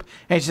of poop,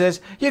 and she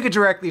says, "You could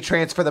directly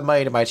transfer the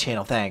money to my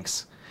channel,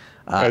 thanks."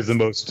 As the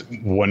most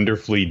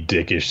wonderfully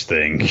dickish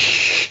thing.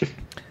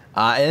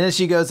 And then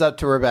she goes up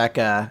to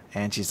Rebecca,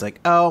 and she's like,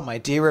 "Oh, my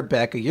dear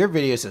Rebecca, your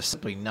videos have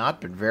simply not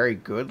been very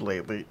good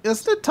lately.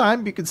 Isn't it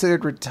time you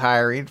considered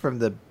retiring from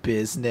the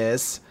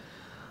business?"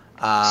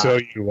 So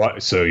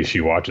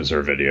she watches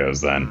her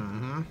videos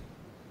then.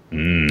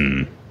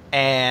 Mm-hmm.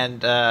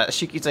 And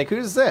Shiki's like,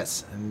 "Who's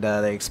this?" And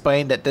they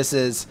explain that this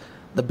is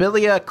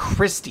Labilia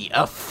Christie,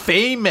 a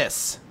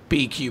famous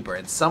beekeeper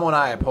and someone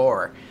I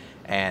abhor.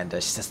 And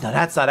she says, "No,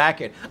 that's not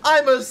accurate.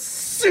 I'm a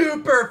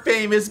super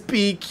famous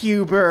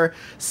beekeeper.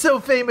 So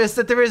famous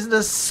that there isn't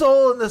a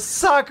soul in the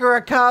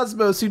Sakura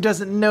cosmos who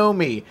doesn't know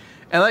me."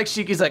 And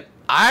Shiki's like,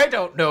 "I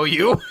don't know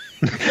you."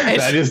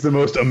 That is the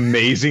most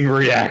amazing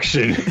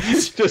reaction.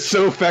 It's just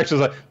so factual.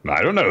 Like,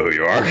 I don't know who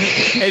you are.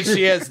 And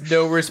she has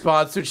no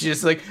response to it.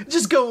 She's just like,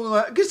 just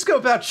go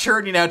about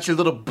churning out your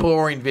little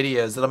boring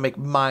videos. That'll make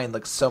mine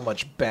look so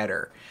much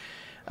better.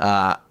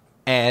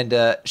 And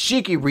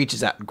Shiki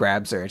reaches out and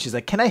grabs her, and she's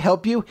like, "Can I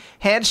help you?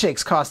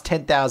 Handshakes cost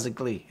 10,000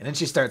 glee." And then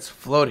she starts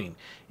floating,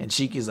 and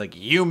Shiki's like,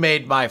 "You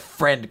made my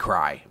friend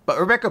cry." But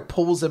Rebecca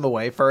pulls him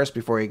away first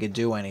before he can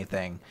do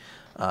anything.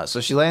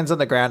 So she lands on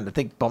the ground and I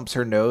think bumps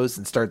her nose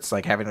and starts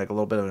having a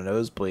little bit of a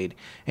nosebleed.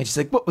 And she's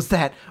like, "What was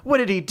that? What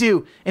did he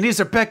do?" And he's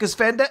Rebecca's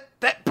friend.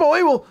 That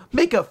boy will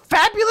make a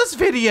fabulous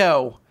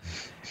video.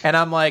 And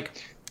I'm like,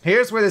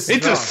 here's where this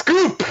is wrong. It's a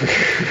scoop.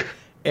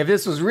 If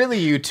this was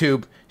really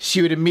YouTube,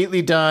 she would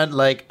immediately done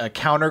a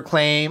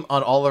counterclaim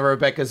on all of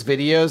Rebecca's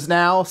videos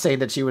now, saying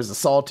that she was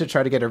assaulted,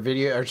 try to get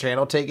her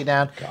channel taken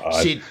down.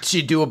 God.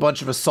 She'd do a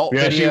bunch of assault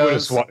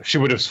videos. She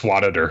would have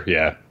swatted her.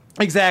 Yeah.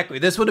 Exactly.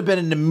 This would have been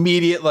an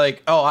immediate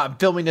 "Oh, I'm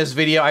filming this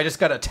video. I just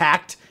got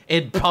attacked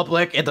in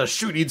public at the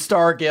Shooting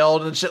Star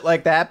Guild and shit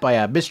like that by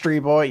a mystery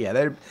boy." Yeah,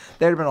 there'd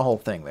have been a whole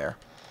thing there.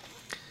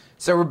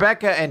 So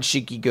Rebecca and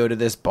Shiki go to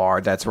this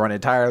bar that's run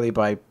entirely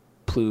by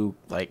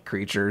Plu-like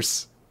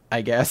creatures,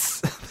 I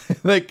guess.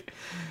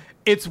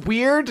 It's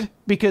weird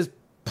because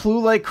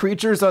Plu-like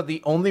creatures are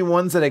the only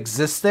ones that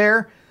exist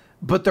there,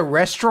 but the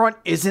restaurant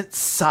isn't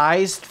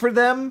sized for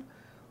them.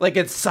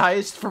 It's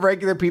sized for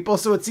regular people,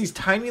 so it's these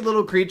tiny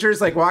little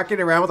creatures walking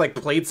around with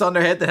plates on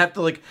their head that have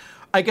to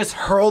I guess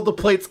hurl the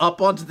plates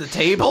up onto the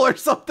table or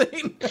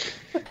something.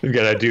 You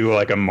gotta do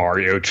a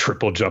Mario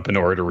triple jump in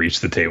order to reach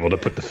the table to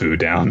put the food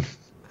down.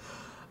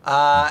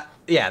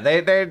 Yeah,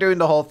 they're doing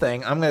the whole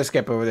thing. I'm gonna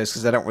skip over this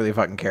because I don't really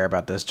fucking care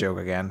about this joke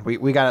again.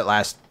 We got it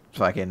last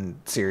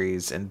fucking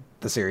series and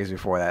the series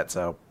before that,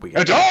 so we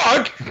got a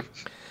dog.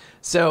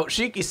 So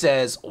Shiki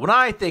says, "When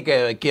I think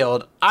of a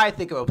guild, I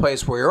think of a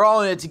place where you're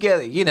all in it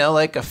together,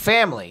 like a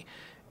family."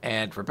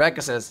 And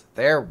Rebecca says,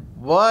 "There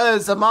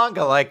was a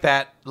manga like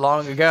that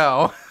long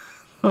ago."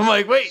 I'm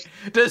like, wait,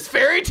 does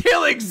Fairy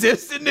Tail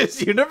exist in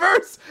this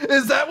universe?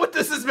 Is that what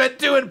this is meant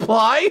to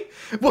imply?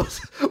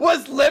 Was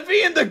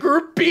Livy and the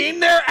group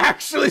being there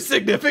actually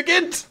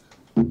significant?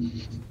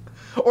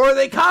 Or are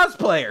they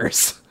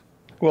cosplayers?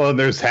 Well,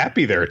 there's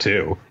Happy there,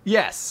 too.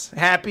 Yes,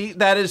 Happy.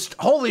 That is...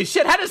 Holy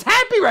shit, how does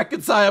Happy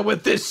reconcile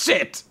with this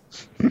shit?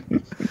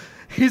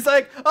 He's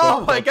like,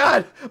 oh my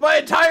god, my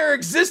entire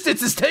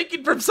existence is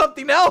taken from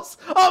something else.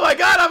 Oh my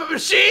god, I'm a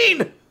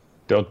machine.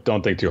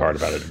 Don't think too hard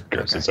about it,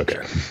 Chris. It's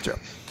okay. Sure.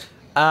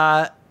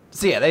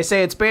 So yeah, they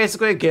say it's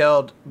basically a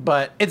guild,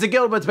 but it's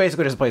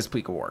basically just a place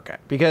people work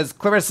at. Because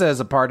Clarissa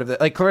is a part of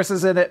it. Like,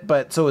 Clarissa's in it,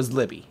 but so is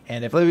Libby.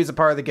 And if Libby's a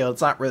part of the guild,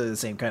 it's not really the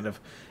same kind of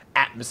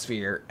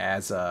atmosphere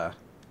as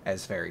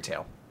Fairy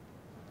Tail.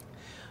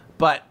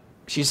 But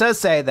she does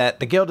say that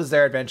the guild is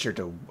their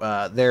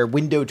their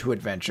window to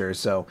adventure.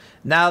 So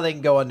now they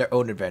can go on their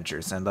own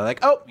adventures. And they're like,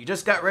 oh, you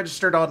just got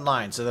registered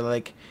online.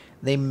 So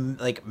they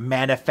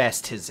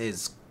manifest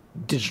his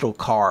digital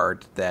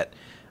card that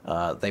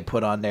they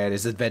put on there,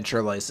 his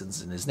adventure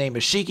license, and his name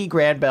is Shiki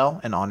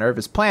Granbell in honor of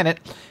his planet,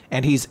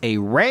 and he's a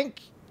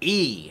rank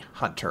E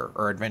hunter,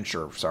 or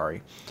adventurer,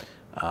 sorry.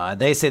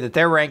 They say that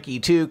they're rank E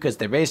too, because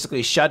they're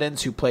basically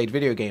shut-ins who played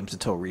video games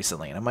until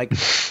recently. And I'm like,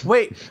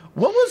 wait,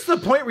 what was the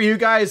point where you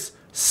guys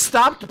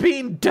stopped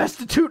being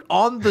destitute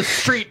on the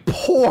street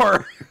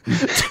poor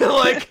to,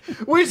 like,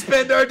 we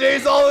spend our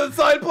days all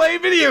inside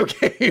playing video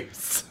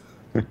games?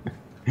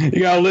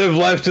 You gotta live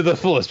life to the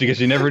fullest, because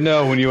you never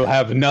know when you'll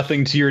have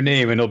nothing to your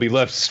name and you'll be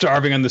left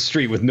starving on the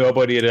street with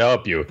nobody to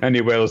help you.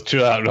 Anyway, let's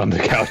chill out on the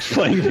couch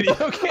playing video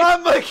games.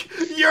 I'm like,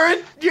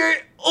 your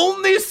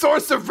only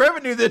source of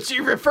revenue that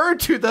you refer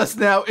to thus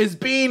now is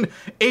being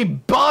a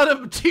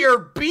bottom tier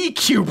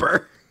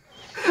B-cuber.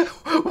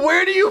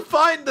 Where do you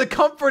find the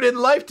comfort in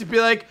life to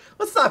be like,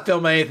 let's not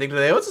film anything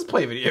today, let's just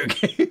play video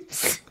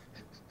games?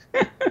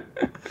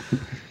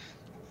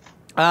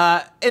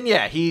 And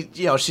yeah,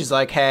 she's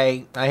like,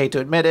 hey, I hate to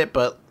admit it,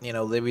 but,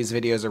 Libby's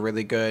videos are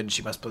really good.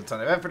 She must put a ton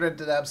of effort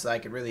into them, so I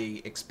can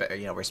really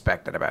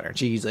respect that about her. And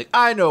she's like,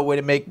 I know a way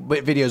to make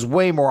videos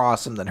way more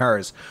awesome than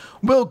hers.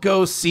 We'll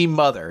go see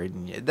Mother.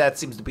 And that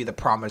seems to be the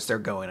promise they're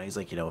going. And he's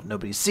like, if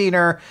nobody's seen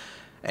her,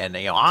 and,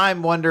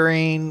 I'm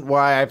wondering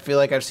why I feel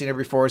like I've seen her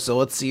before, so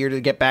let's see her to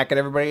get back at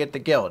everybody at the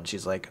guild. And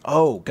she's like,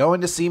 oh,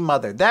 going to see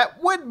Mother.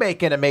 That would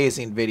make an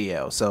amazing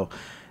video. So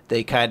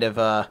they kind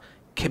of,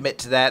 commit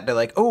to that. They're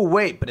like, oh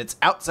wait, but it's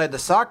outside the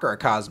Sakura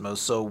cosmos,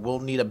 so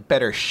we'll need a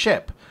better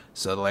ship.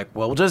 So they're like,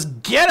 well, we'll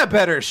just get a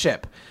better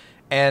ship.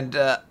 And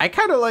I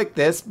kind of like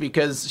this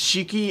because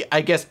Shiki, I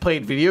guess,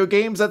 played video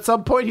games at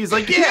some point. He's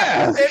like,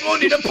 yeah, and we'll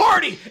need a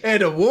party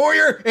and a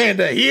warrior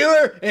and a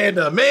healer and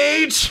a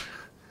mage.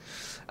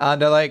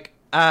 And they're like,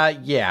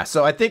 yeah,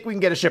 so I think we can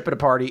get a ship and a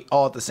party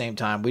all at the same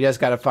time. We just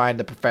got to find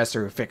the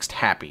professor who fixed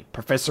Happy.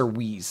 Professor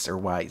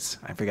Wise.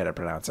 I forget how to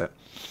pronounce it.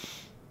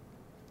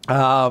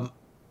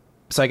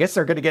 So I guess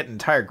they're going to get an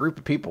entire group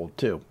of people,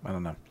 too. I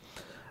don't know.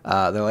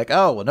 They're like,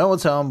 oh, well, no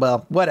one's home.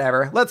 Well,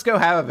 whatever. Let's go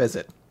have a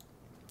visit.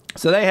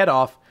 So they head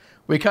off.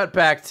 We cut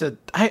back to...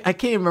 I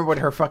can't even remember what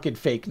her fucking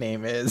fake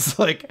name is.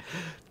 Like,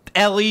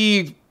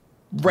 Ellie...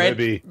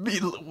 Libby.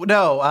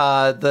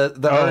 No, the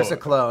Urza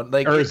clone.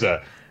 Like,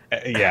 Urza.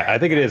 Yeah, I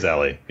think it is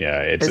Ellie.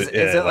 Yeah, is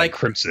it like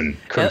Crimson?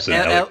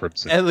 Ellie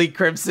Crimson. Ellie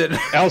Crimson.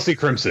 Elsie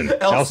Crimson.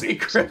 Elsie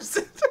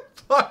Crimson.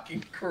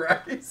 Fucking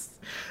Christ.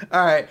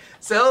 All right,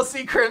 so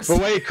Elsie Crimson.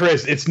 But wait,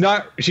 Chris,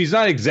 she's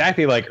not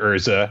exactly like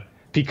Urza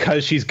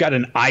because she's got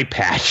an eye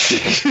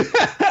patch.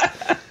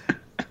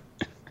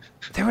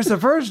 There was a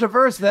version of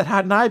Urza that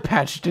had an eye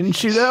patch, didn't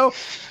she, though?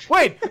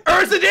 Wait,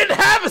 Urza didn't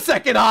have a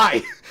second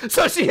eye,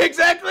 so she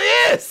exactly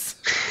is.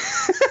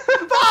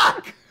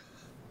 Fuck.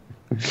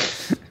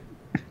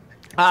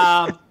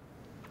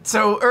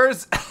 So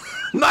Urza...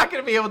 I'm not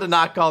going to be able to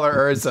not call her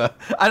Urza.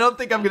 I don't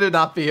think I'm going to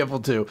not be able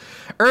to.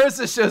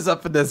 Urza shows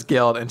up in this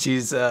guild, and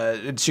she's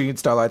shooting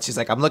Starlight. She's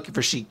like, I'm looking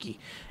for Shiki.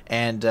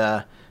 And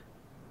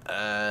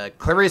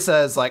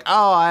Clarissa is like,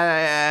 oh,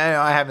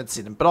 I haven't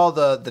seen him. But all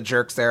the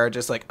jerks there are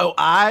just like, oh,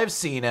 I've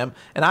seen him,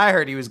 and I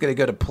heard he was going to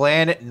go to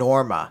Planet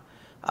Norma.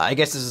 I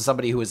guess this is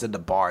somebody who was in the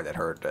bar that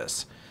heard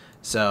this.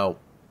 So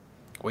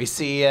we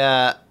see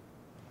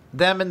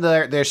them in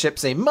their ship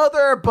say,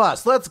 Mother or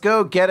bust, let's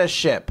go get a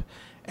ship.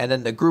 And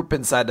then the group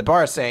inside the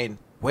bar saying,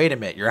 wait a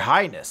minute, Your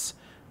Highness,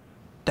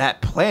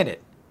 that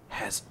planet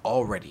has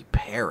already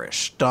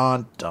perished.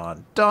 Dun,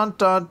 dun, dun,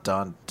 dun,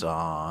 dun,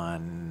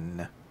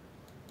 dun.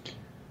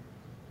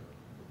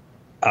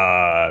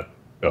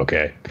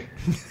 Okay.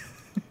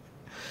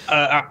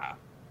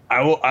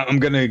 I'm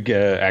gonna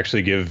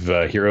actually give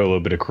Hero a little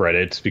bit of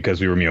credit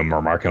because we were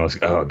remarking, I was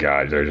like, oh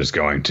god, they're just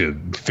going to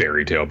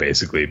Fairy Tail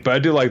basically. But I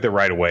do like that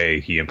right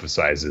away he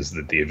emphasizes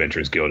that the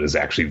Adventurers Guild is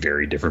actually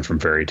very different from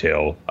Fairy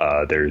Tail.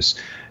 There's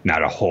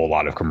not a whole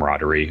lot of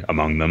camaraderie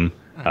among them,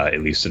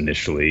 at least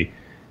initially.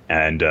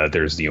 And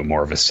there's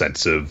more of a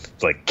sense of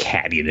like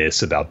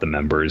cattiness about the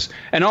members.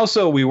 And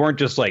also we weren't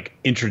just like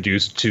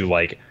introduced to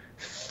like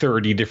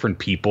 30 different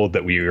people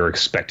that we were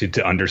expected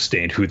to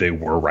understand who they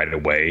were right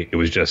away. It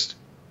was just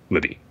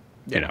Libby,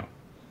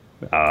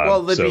 well,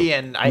 Libby,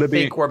 and I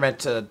think we're meant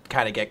to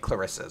kind of get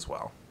Clarissa as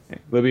well.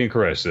 Libby and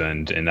Clarissa,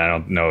 and I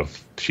don't know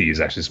if she's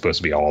actually supposed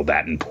to be all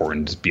that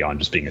important beyond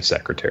just being a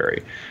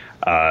secretary.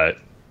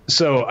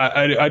 So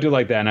I do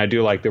like that, and I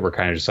do like that we're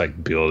kind of just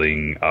like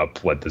building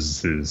up what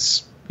this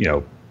is,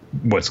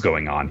 what's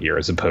going on here,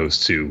 as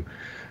opposed to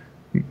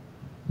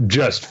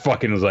just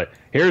fucking was like,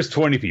 here's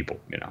 20 people,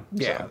 you know.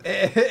 Yeah, so.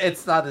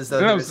 It's not as though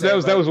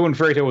that was when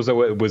Fairy Tail was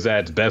at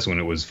its best, when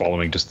it was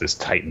following just this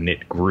tight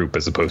knit group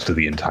as opposed to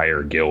the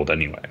entire guild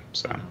anyway.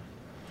 So,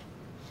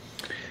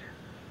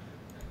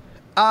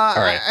 all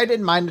right, I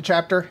didn't mind the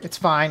chapter. It's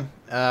fine.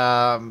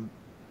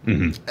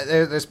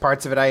 There's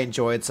parts of it I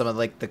enjoyed. Some of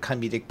like the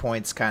comedic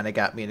points kind of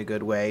got me in a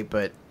good way,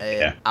 but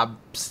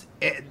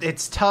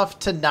it's tough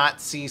to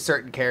not see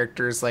certain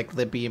characters like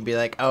Libby and be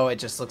like, oh, it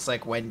just looks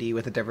like Wendy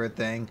with a different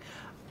thing.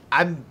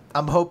 I'm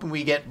hoping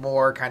we get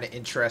more kind of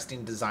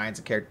interesting designs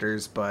of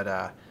characters, but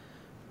I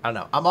don't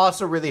know. I'm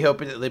also really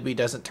hoping that Libby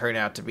doesn't turn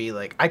out to be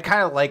like, I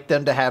kind of like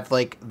them to have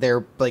like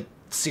their like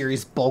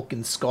series Bulk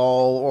and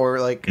Skull, or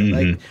like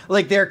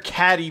their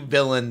catty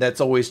villain that's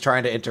always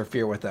trying to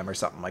interfere with them or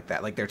something like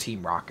that, like their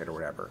Team Rocket or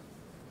whatever.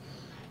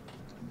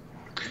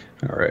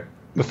 All right.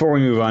 Before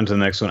we move on to the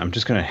next one, I'm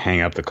just going to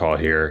hang up the call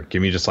here.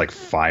 Give me just like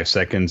 5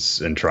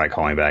 seconds and try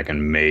calling back,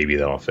 and maybe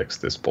that'll fix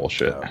this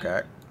bullshit.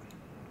 Okay.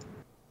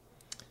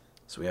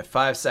 So we have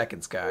 5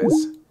 seconds, guys.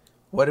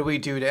 What do we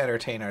do to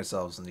entertain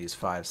ourselves in these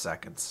 5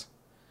 seconds?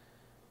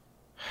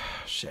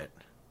 Shit.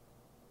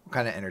 What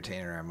kind of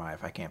entertainer am I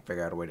if I can't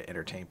figure out a way to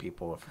entertain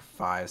people for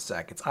 5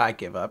 seconds? I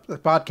give up. The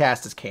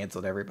podcast is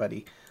canceled,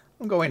 everybody.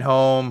 I'm going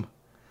home.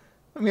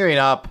 I'm giving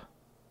up.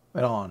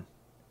 Wait on.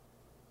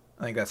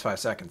 I think that's 5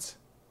 seconds.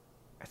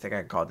 I think I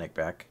can call Nick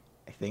back.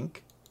 I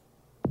think.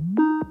 He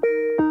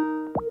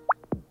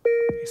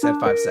said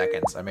 5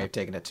 seconds. I may have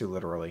taken it too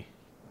literally.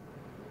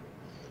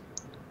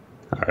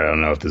 All right, I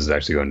don't know if this is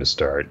actually going to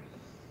start.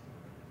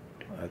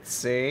 Let's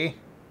see.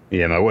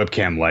 Yeah, my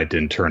webcam light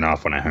didn't turn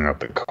off when I hung up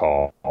the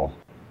call.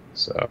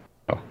 So,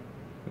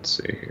 let's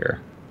see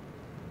here.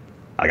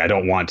 Like, I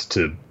don't want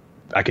to.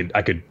 I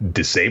could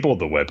disable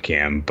the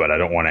webcam, but I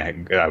don't want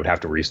to. I would have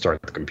to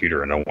restart the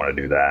computer, and I don't want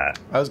to do that.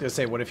 I was gonna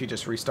say, what if you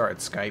just restarted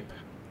Skype?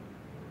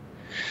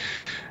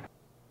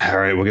 All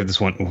right, we'll give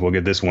this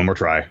one more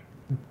try.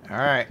 All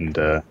right. And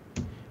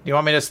you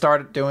want me to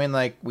start doing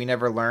like We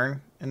Never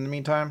Learn in the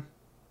meantime?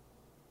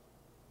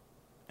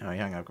 Oh, he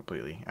hung up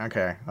completely.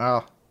 Okay.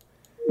 Well,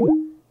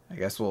 I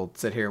guess we'll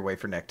sit here and wait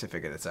for Nick to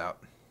figure this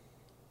out.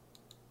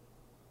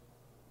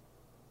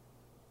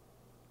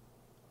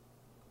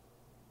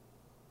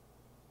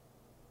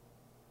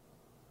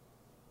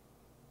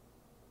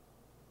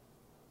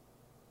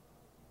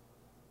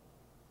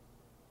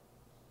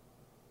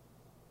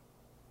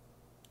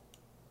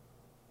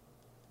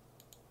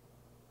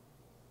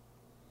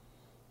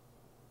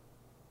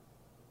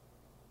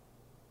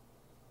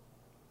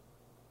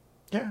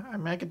 Yeah, I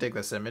mean, I could dig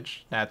this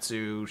image.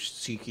 Natsu,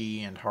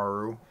 Shiki, and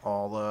Haru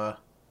all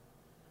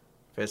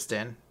fist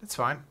in. It's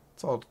fine.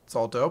 It's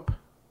all dope.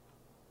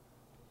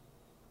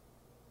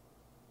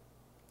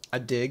 I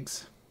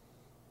digs.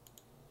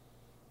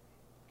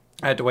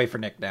 I had to wait for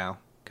Nick now,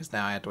 because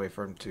now I have to wait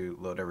for him to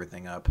load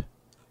everything up.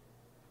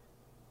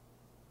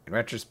 In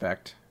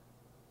retrospect,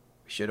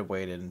 we should have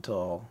waited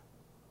until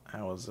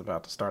I was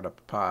about to start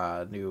up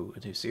a new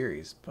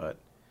series, but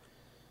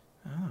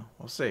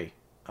we'll see.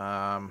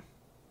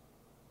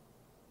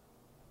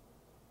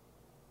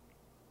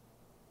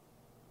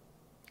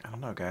 I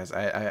don't know, guys.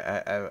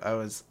 I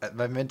was,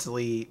 my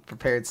mentally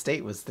prepared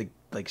state was to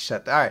like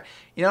shut. All right,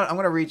 you know what? I'm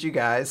gonna read you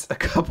guys a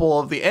couple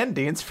of the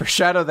endings for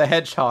Shadow the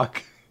Hedgehog.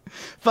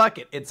 Fuck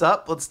it, it's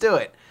up. Let's do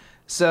it.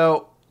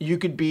 So you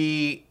could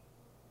be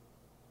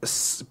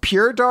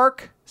pure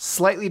dark,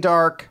 slightly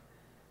dark,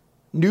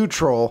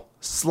 neutral,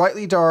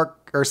 slightly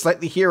dark, or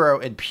slightly hero,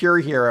 and pure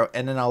hero,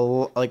 and then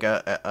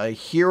a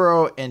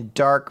hero and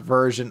dark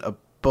version of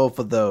both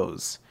of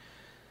those.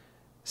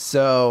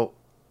 So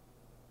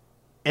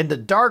in the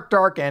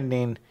dark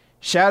ending,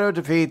 Shadow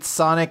defeats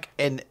Sonic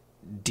and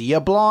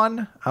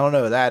Diablon, I don't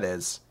know who that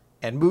is,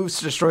 and moves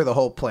to destroy the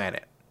whole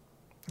planet.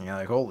 And you're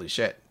like, holy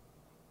shit.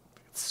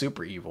 It's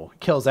super evil.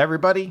 Kills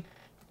everybody.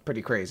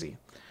 Pretty crazy.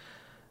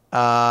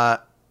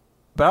 But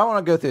I don't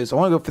want to go through this. I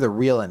want to go for the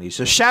real ending.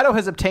 So Shadow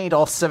has obtained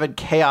all 7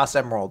 Chaos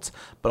Emeralds,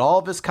 but all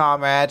of his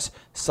comrades,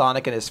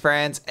 Sonic and his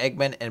friends,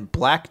 Eggman and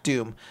Black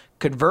Doom,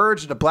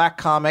 converge into Black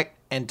Comet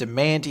and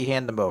demand he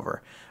hand them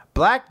over.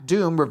 Black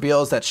Doom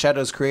reveals that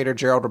Shadow's creator,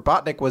 Gerald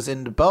Robotnik, was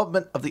in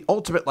development of the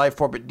ultimate life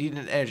form but needed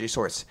an energy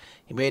source.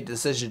 He made the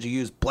decision to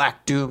use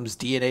Black Doom's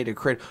DNA to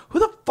create... Who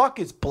the fuck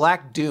is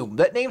Black Doom?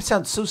 That name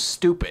sounds so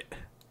stupid.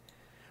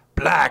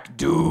 Black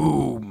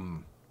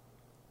Doom.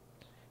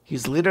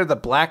 He's leader of the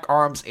Black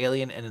Arms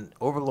alien and an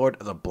overlord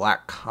of the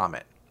Black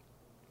Comet.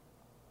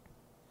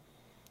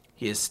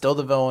 He is still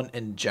the villain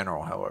in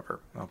general, however.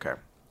 Okay.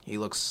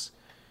 He's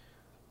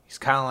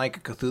kind of like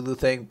a Cthulhu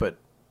thing, but...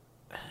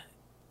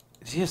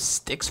 Does he have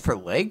sticks for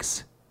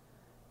legs?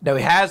 No,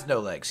 he has no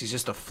legs. He's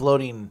just a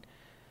floating...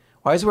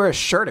 Why does he wear a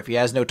shirt if he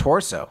has no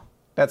torso?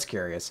 That's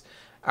curious.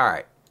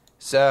 Alright.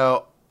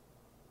 So,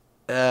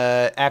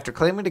 after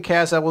claiming the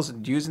Chaos Levels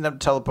and using them to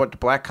teleport the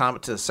Black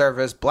Comet to the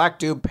surface, Black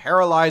Doom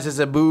paralyzes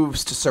and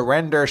moves to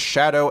surrender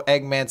Shadow,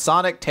 Eggman,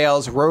 Sonic,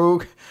 Tails,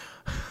 Rogue,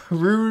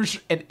 Rouge,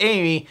 and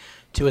Amy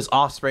to his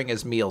offspring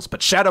as meals.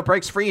 But Shadow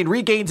breaks free and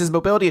regains his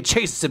mobility and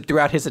chases him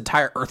throughout his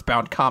entire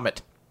Earthbound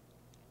comet.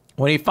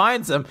 When he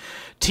finds them,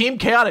 Team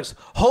Chaotix,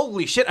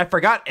 holy shit, I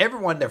forgot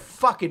everyone, their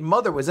fucking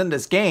mother was in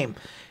this game.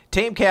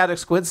 Team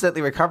Chaotix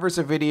coincidentally recovers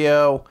a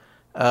video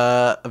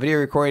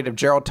recording of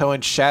Gerald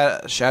telling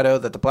Shadow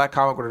that the Black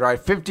Comet would have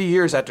died 50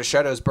 years after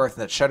Shadow's birth,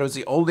 and that Shadow's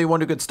the only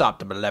one who could stop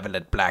the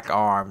malevolent Black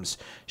Arms.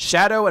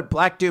 Shadow and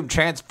Black Doom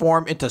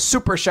transform into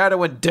Super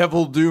Shadow and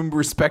Devil Doom,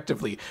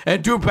 respectively,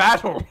 and do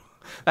battle.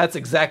 That's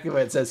exactly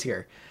what it says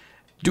here.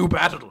 Do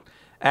battle.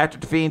 After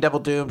defeating Devil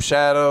Doom,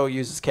 Shadow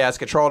uses Chaos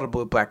Control to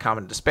blow Black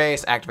Comet into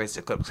tanks, activates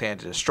the Eclipse Cannon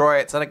to destroy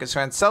it. Tanaka's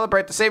fans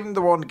celebrate the saving of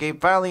the world, and the game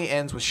finally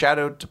ends with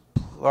Shadow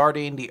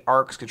departing the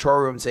Ark's control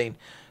room saying,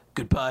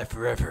 "Goodbye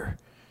forever,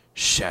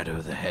 Shadow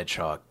the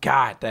Hedgehog."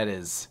 God, that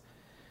is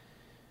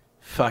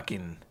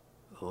fucking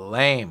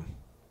lame.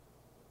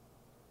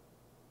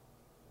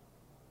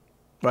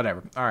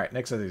 Whatever. Alright,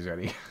 next one is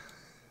ready.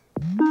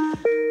 I'm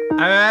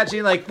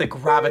imagining like the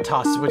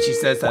gravitas when she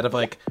says that of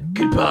like,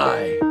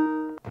 "Goodbye,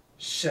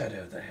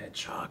 Shadow the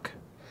Hedgehog."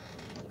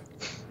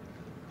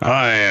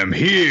 I am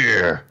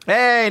here.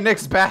 Hey,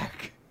 Nick's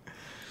back.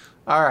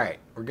 Alright,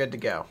 we're good to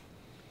go.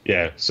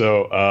 Yeah,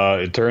 so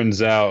it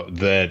turns out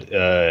that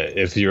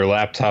if your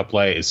laptop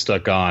light is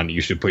stuck on,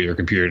 you should put your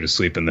computer to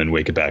sleep and then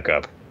wake it back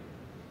up.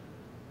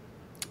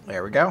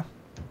 There we go.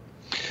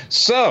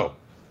 So,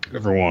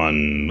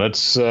 everyone,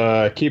 let's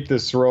keep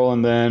this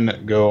rolling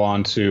then. Go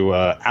on to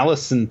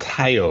Alice and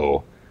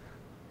Taiyo,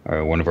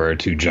 one of our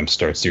 2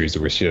 Jumpstart series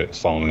that we're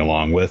following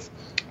along with.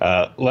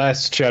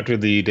 Last chapter,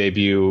 the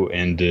debut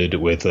ended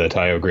with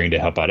Taiyo agreeing to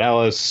help out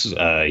Alice.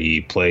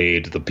 He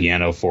played the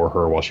piano for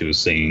her while she was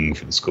singing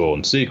for the school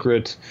in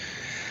secret.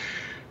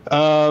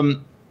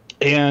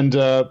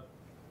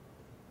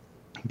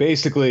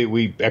 Basically,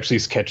 we actually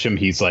catch him.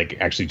 He's like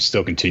actually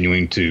still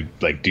continuing to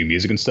like do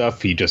music and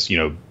stuff. He just,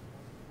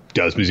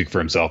 does music for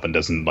himself and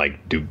doesn't like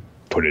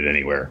put it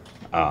anywhere,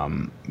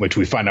 which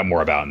we find out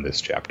more about in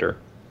this chapter.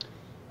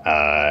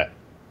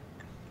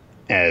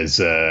 As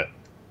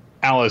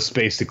Alice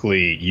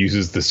basically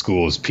uses the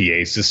school's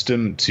PA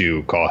system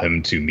to call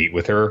him to meet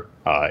with her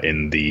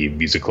in the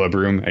music club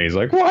room. And he's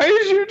like, "Why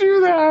did you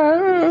do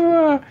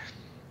that?"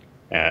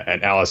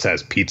 And Alice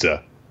has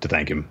pizza to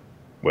thank him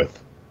with.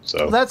 So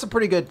well, that's a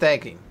pretty good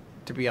thanking,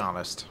 to be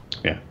honest.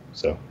 Yeah.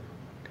 So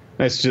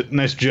nice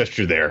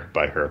gesture there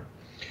by her.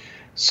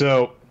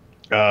 So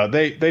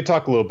they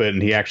talk a little bit,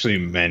 and he actually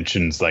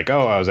mentions like,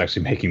 "Oh, I was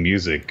actually making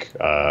music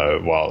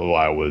while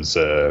I was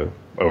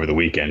over the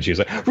weekend." She's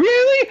like,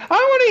 "Really? I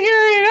want to hear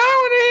it. I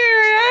want to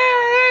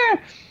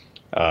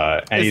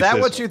hear it." Is that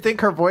what you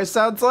think her voice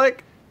sounds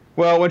like?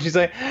 Well, when she's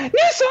like, "New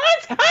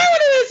songs, I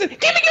want to listen.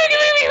 Give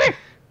me.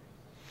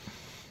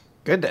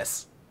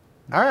 Goodness.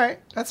 All right,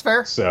 that's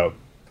fair. So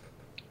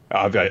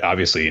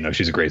obviously,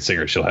 she's a great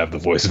singer. She'll have the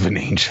voice of an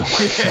angel.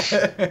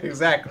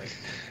 Exactly.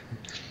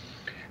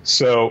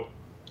 So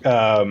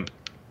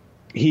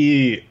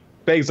he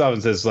begs off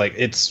and says, like,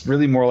 it's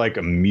really more like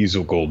a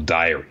musical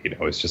diary.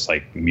 It's just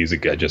like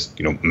music I just,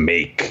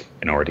 make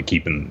in order to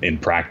keep in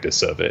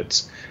practice of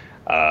it.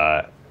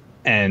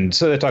 And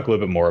so they talk a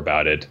little bit more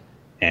about it.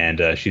 And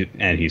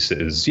he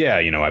says, "Yeah,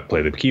 I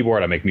play the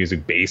keyboard. I make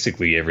music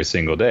basically every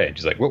single day." And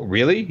she's like, "Well,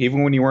 really?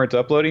 Even when you weren't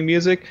uploading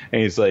music?"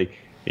 And he's like,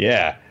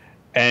 "Yeah."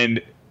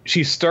 And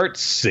she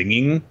starts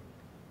singing,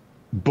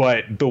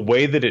 but the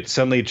way that it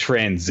suddenly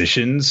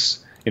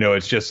transitions,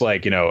 it's just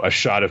like, a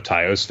shot of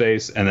Taiyo's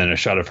face and then a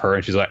shot of her.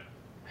 And she's like,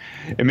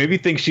 it made me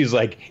think she's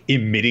like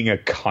emitting a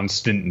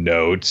constant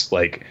note,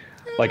 like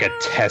a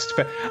test.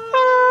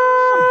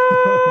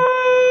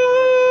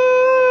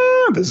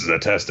 This is a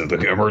test of the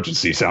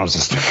emergency sound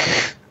system.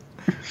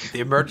 The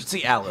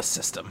emergency Alice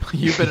system.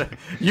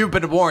 You've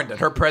been warned that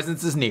her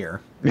presence is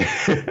near.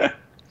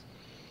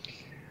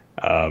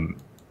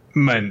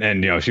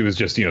 And she was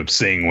just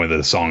singing one of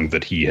the songs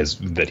that he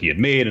had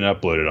made and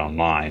uploaded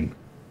online.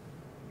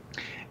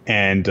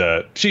 And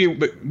she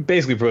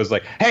basically proposed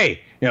like,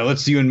 "Hey,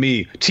 let's you and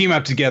me team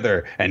up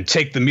together and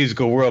take the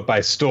musical world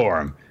by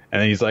storm."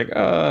 And then he's like,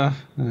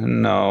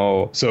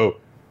 "No." So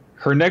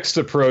her next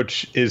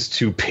approach is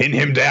to pin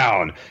him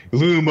down,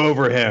 loom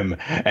over him,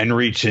 and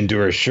reach into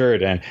her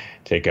shirt and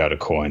take out a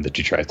coin that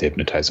she tries to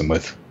hypnotize him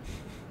with.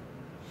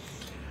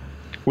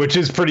 Which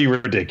is pretty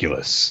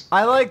ridiculous.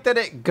 I like that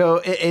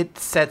it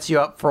sets you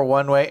up for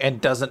one way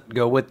and doesn't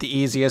go with the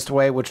easiest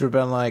way, which would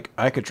have been like,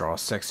 I could draw a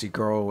sexy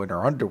girl in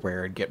her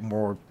underwear and get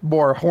more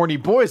horny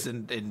boys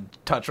in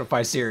touch with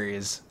my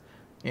series.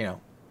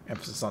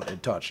 Emphasis on in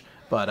touch.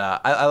 But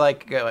I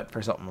like going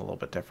for something a little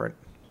bit different.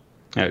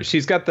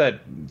 She's got that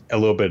a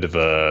little bit of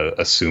a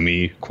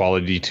Asumi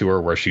quality to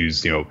her where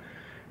she's,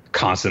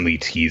 constantly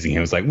teasing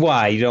him. It's like,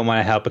 "Why? You don't want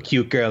to help a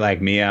cute girl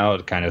like me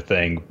out?" kind of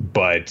thing.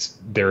 But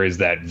there is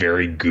that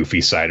very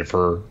goofy side of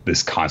her,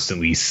 this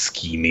constantly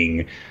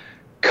scheming,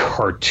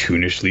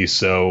 cartoonishly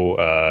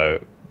so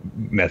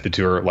method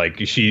to her. Like,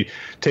 she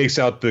takes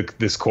out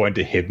this coin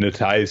to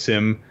hypnotize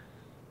him.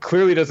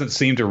 Clearly doesn't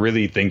seem to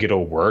really think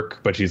it'll work,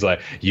 but she's like,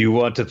 "You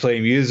want to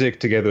play music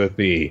together with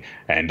me,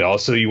 and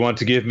also you want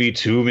to give me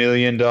 $2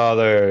 million.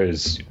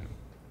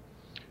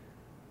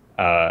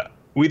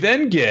 We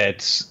then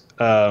get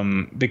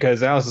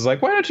because Alice is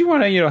like, why don't you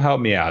want to, help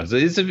me out?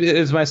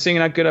 Is my singing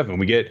not good enough? And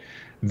we get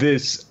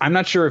this, I'm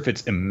not sure if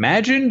it's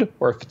imagined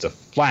or if it's a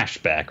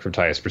flashback from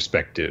Taiyo's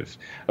perspective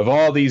of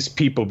all these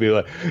people be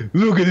like,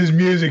 look at this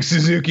music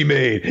Suzuki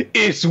made.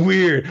 It's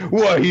weird.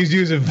 What, he's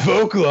using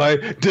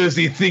Vocaloid? Does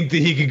he think that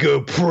he could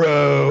go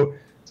pro?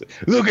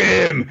 Look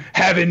at him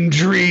having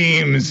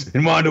dreams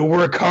and wanting to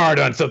work hard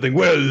on something.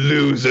 What a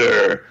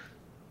loser.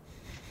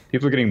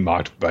 People are getting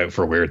mocked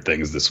for weird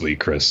things this week,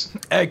 Chris.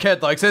 Hey,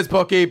 kid likes his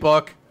book. This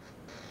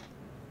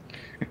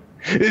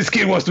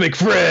kid wants to make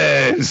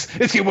friends.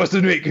 This kid wants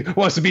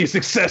to be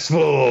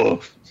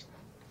successful.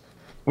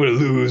 What a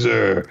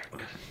loser.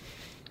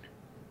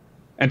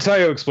 And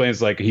Taiyo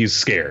explains, like, he's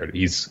scared.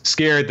 He's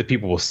scared that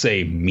people will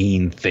say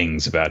mean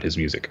things about his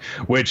music,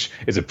 which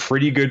is a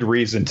pretty good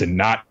reason to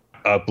not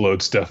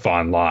upload stuff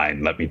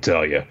online, let me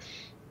tell you.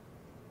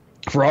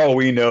 For all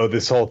we know,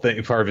 this whole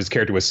thing, part of his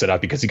character was set up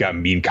because he got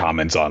mean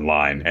comments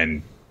online,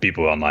 and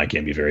people online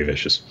can be very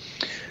vicious.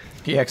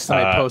 He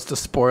accidentally posted a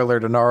spoiler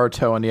to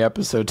Naruto in the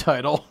episode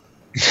title.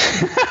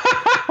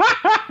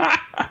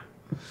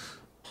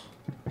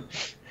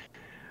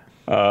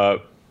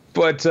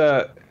 But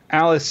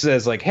Alice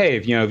says, like, hey,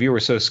 if you were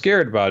so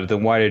scared about it,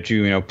 then why did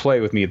you, play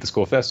with me at the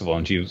school festival?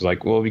 And she was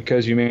like, well,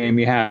 because you made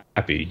me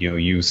happy.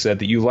 You said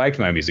that you liked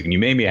my music and you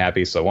made me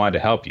happy, so I wanted to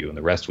help you. And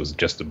the rest was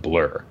just a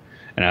blur.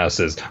 And Alice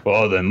says,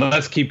 well, then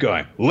let's keep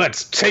going.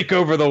 Let's take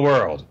over the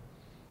world.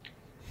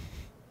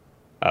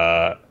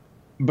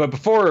 But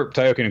before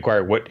Taiyo can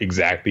inquire what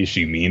exactly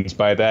she means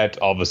by that,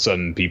 all of a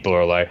sudden people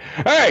are like,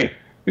 hey,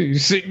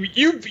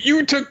 you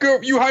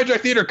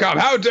hijacked the intercom.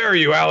 How dare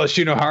you, Alice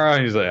Shinohara?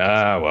 And he's like,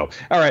 well,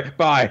 all right,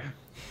 bye.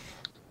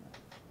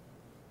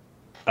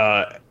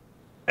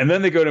 And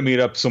then they go to meet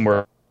up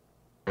somewhere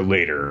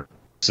later.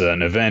 It's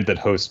an event that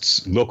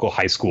hosts local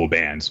high school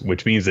bands,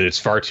 which means that it's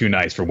far too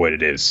nice for what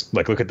it is.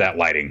 Like, look at that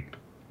lighting.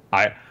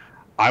 I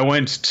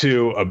went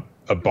to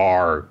a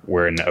bar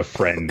where a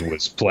friend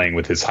was playing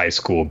with his high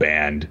school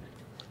band,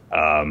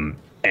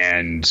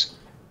 and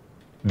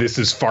this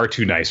is far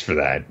too nice for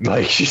that.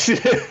 Like,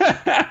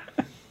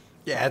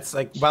 yeah, it's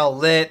like well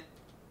lit.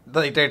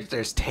 Like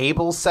there's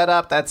tables set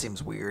up. That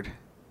seems weird.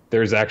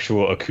 There's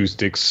actual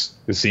acoustics,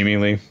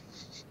 seemingly.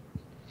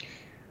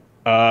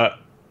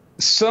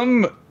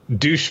 Some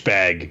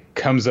douchebag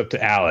comes up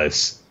to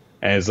Alice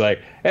and is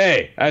like,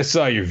 hey, I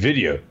saw your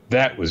video.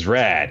 That was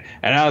rad.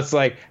 And Alice's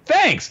like,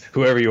 thanks,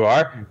 whoever you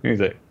are. And he's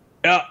like,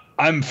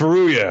 I'm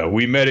Furuya.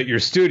 We met at your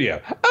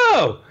studio.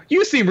 Oh,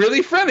 you seem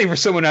really friendly for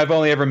someone I've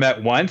only ever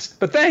met once,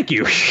 but thank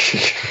you.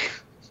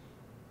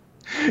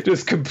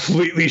 Just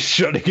completely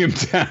shutting him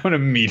down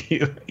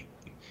immediately.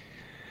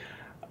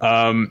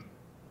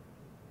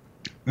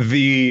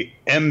 The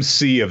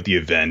MC of the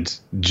event,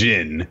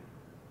 Jin,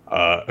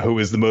 who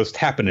is the most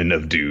happening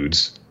of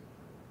dudes.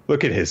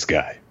 Look at his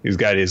guy. He's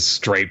got his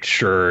striped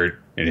shirt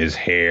and his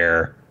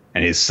hair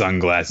and his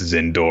sunglasses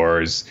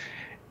indoors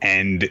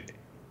and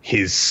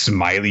his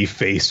smiley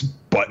face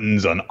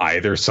buttons on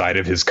either side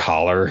of his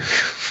collar.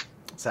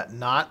 Is that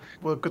not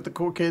what the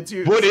cool kids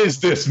use? What is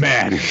this,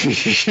 man?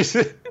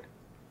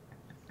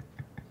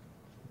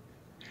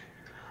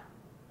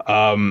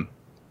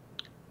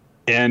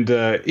 And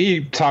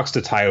he talks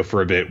to Taiyo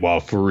for a bit while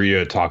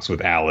Furuya talks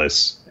with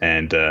Alice.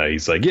 And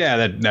he's like, yeah,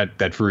 that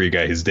Furuya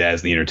guy, his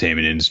dad's in the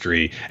entertainment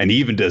industry, and he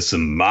even does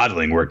some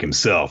modeling work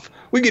himself.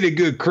 We get a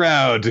good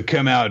crowd to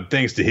come out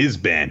thanks to his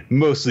band,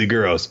 mostly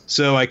girls,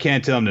 so I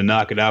can't tell him to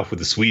knock it off with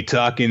the sweet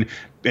talking,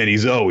 and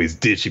he's always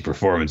ditchy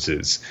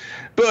performances.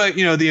 But,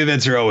 the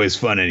events are always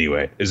fun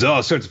anyway. There's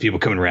all sorts of people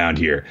coming around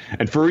here.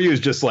 And Furuya is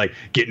just, like,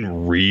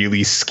 getting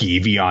really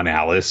skeevy on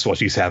Alice while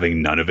she's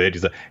having none of it.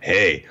 He's like,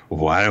 hey,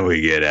 why don't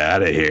we get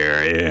out of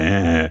here?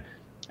 Yeah.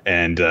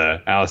 And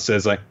Alice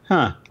says, like,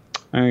 huh,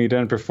 are you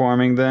done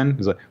performing then?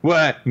 He's like,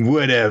 what?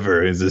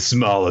 Whatever. It's a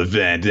small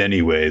event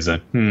anyways.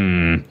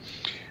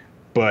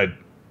 But,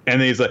 and then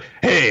he's like,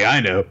 hey,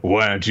 I know.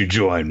 Why don't you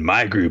join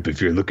my group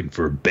if you're looking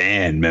for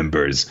band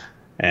members?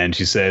 And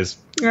she says,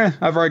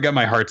 I've already got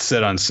my heart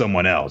set on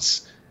someone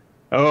else.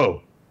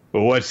 Oh,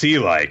 well, what's he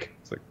like?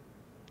 It's like,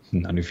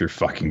 none of your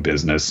fucking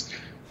business.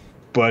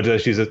 But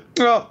she says,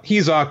 well,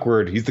 he's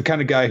awkward. He's the kind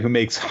of guy who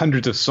makes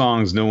hundreds of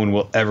songs no one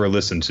will ever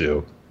listen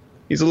to.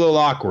 He's a little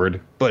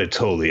awkward, but a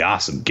totally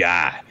awesome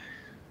guy.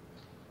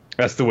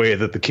 That's the way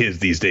that the kids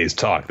these days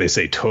talk. They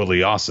say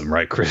totally awesome,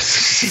 right,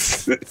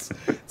 Chris?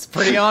 It's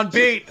pretty on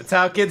beat. That's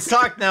how kids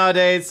talk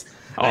nowadays.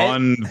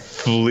 On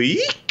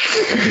fleek?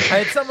 I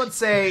had someone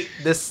say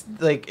this,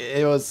 like,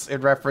 it was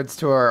in reference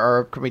to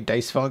our upcoming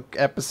Dice Funk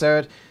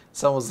episode.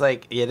 Someone was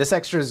like, yeah, this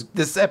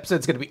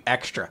episode's going to be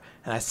extra.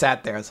 And I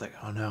sat there. I was like,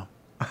 oh, no.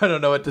 I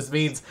don't know what this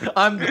means.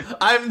 I'm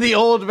the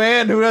old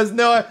man who has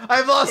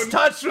I've lost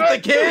touch with the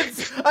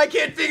kids. I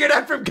can't figure it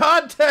out from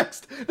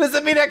context. Does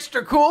it mean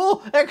extra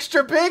cool?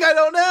 Extra big? I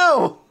don't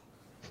know.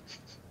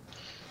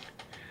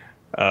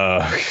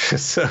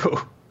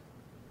 So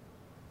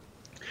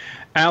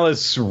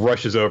Alice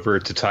rushes over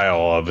to Taiyo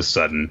all of a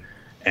sudden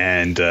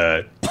and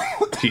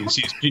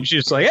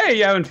She's like, hey,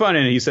 you having fun?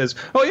 And he says,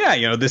 oh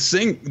yeah, the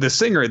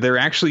singer, they're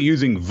actually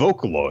using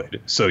Vocaloid.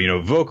 So,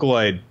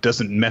 Vocaloid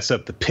doesn't mess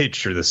up the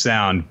pitch or the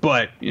sound,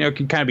 but, it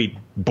can kind of be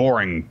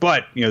boring.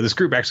 But, this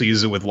group actually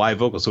uses it with live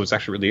vocals, so it's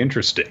actually really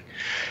interesting.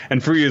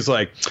 And Furuya's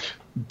like,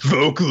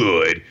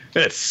 Vocaloid?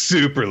 That's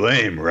super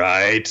lame,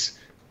 right?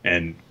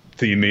 And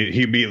he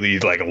immediately,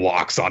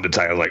 locks onto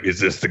Taiyo, like, is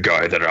this the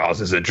guy that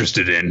Alice is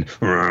interested in?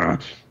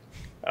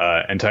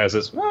 And Taiyo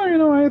says,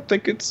 well, I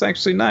think it's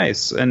actually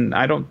nice, and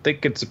I don't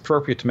think it's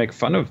appropriate to make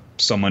fun of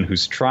someone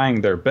who's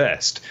trying their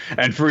best.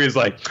 And Furuya's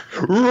like,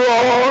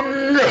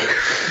 wrong!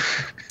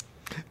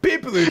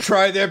 People who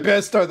try their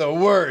best are the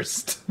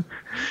worst.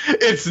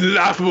 It's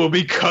laughable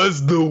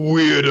because the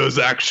weirdo's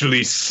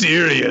actually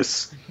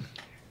serious.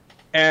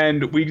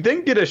 And we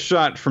then get a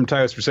shot from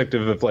Taiyo's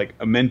perspective of,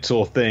 a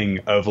mental thing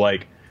of,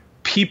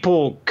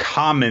 people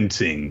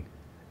commenting.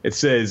 It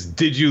says,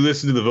 did you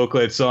listen to the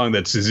Vocaloid song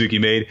that Suzuki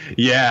made?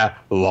 Yeah,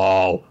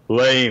 lol.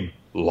 Lame,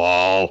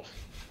 lol.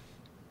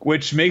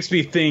 Which makes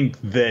me think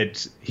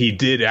that he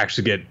did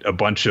actually get a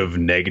bunch of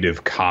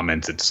negative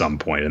comments at some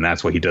point, and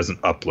that's why he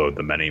doesn't upload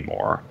them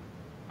anymore.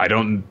 I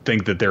don't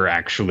think that they're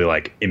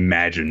actually,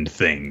 imagined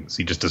things.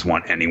 He just doesn't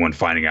want anyone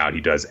finding out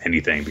he does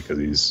anything because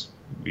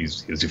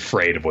he's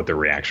afraid of what their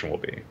reaction will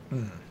be.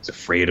 He's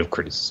afraid of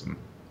criticism.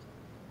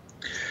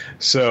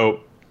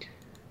 So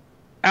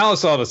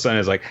Alice all of a sudden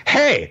is like,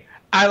 hey,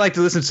 I like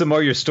to listen to some more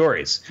of your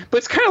stories, but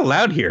it's kind of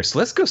loud here, so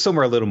let's go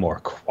somewhere a little more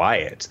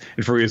quiet.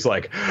 And Furuya's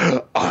like,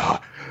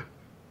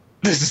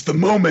 this is the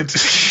moment.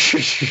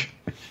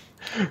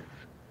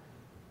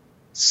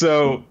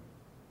 So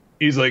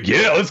he's like,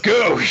 yeah, let's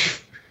go.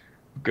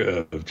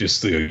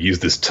 Just use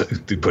this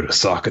to put a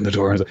sock in the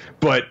door.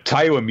 But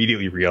Taiyo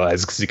immediately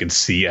realizes, because you can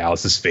see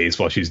Alice's face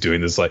while she's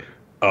doing this,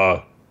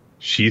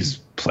 she's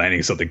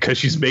planning something, because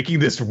she's making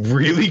this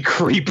really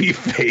creepy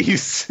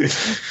face.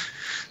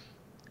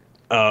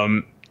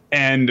 And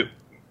a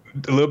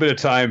little bit of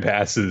time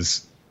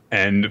passes,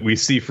 and we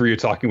see Furuya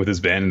talking with his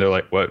band, and they're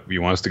like, what,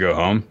 you want us to go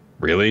home?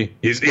 Really?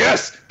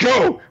 Yes,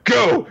 go!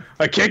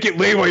 I can't get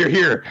laid while you're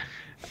here.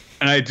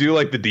 And I do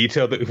like the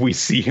detail that we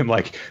see him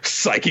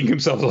psyching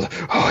himself.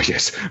 Oh,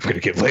 yes, I'm going to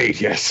get laid,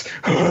 yes.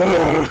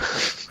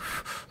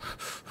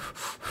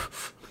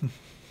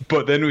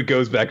 But then it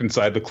goes back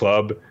inside the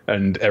club,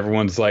 and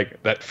everyone's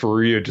like, that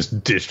Furuya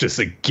just ditched us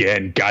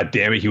again. God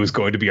damn it, he was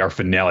going to be our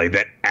finale.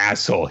 That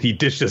asshole, he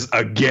ditched us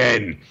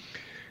again.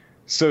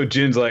 So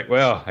Jin's like,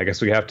 well, I guess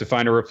we have to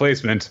find a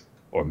replacement.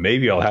 Or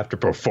maybe I'll have to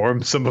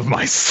perform some of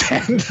my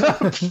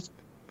stand-up.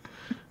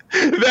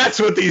 That's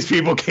what these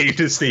people came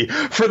to see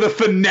for the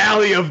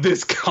finale of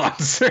this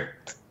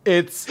concert.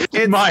 It's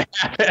my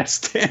ass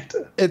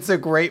stand-up. It's a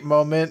great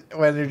moment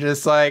when they're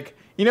just like,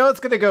 what's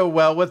going to go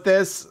well with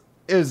this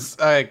is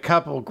a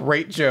couple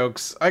great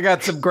jokes. I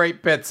got some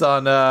great bits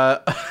on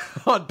on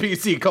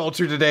PC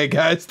culture today,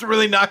 guys, to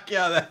really knock you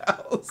out of the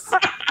house.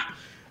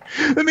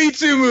 The Me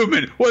Too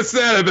movement. What's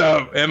that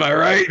about? Am I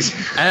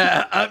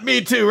right? Me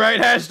too, right?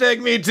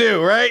 Hashtag Me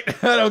Too, right?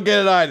 I don't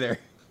get it either.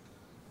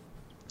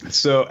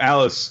 So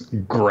Alice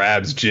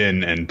grabs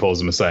Jin and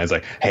pulls him aside. It's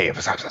like, hey,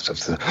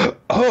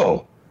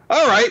 oh,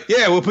 all right,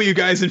 yeah, we'll put you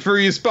guys in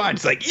Furuya's spot.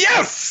 She's like,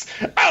 yes,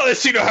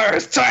 Alice,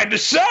 it's time to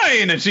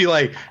shine. And she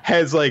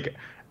has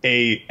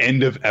a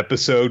end of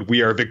episode,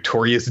 we are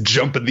victorious,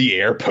 jump in the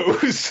air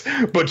pose,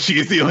 but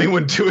she's the only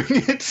one doing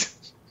it.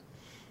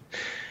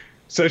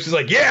 So she's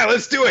like, yeah,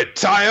 let's do it,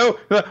 Taiyo.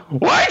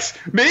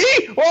 What? Me?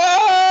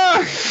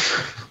 Whoa!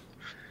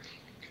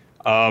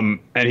 And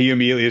he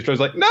immediately is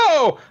like,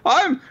 no,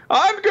 I'm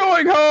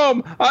going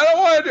home. I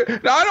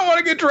don't want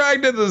to get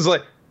dragged into this.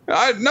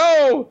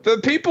 No, the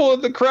people in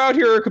the crowd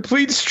here are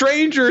complete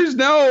strangers.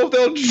 No,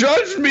 they'll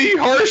judge me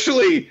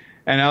harshly.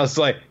 And I was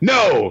like,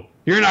 no,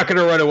 you're not going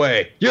to run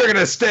away. You're going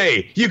to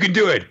stay. You can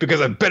do it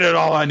because I bet it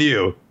all on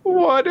you.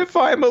 What if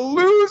I'm a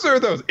loser,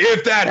 though?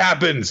 If that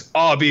happens,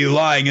 I'll be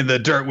lying in the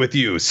dirt with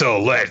you.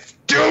 So let's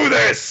do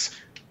this.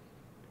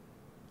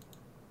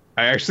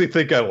 I actually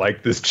think I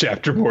like this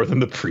chapter more than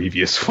the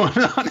previous one,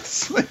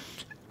 honestly.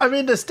 I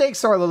mean, the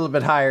stakes are a little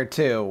bit higher,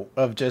 too,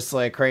 of just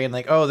Crane,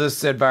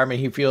 this environment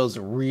he feels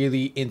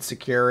really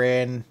insecure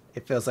in.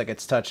 It feels like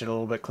it's touching a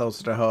little bit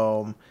closer to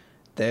home.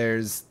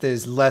 There's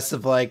less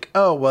of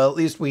oh, well, at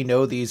least we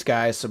know these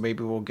guys, so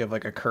maybe we'll give a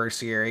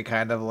cursory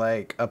kind of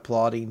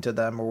applauding to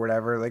them or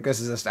whatever.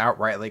 This is just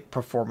outright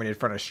performing in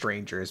front of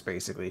strangers,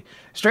 basically.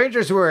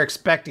 Strangers who are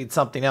expecting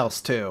something else,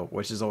 too,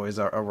 which is always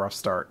a rough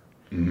start.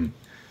 Mm-hmm.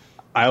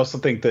 I also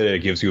think that it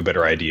gives you a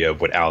better idea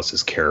of what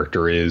Alice's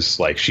character is.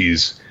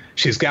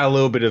 She's got a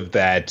little bit of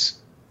that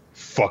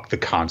fuck the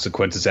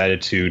consequences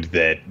attitude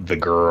that the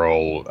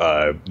girl,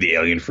 the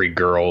alien freak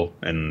girl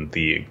in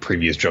the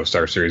previous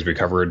Joestar series we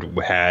covered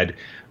had.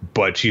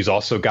 But she's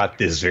also got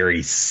this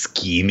very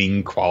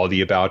scheming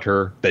quality about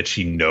her that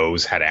she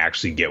knows how to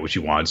actually get what she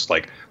wants.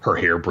 Her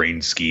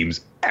harebrained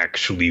schemes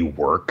actually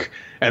work.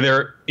 And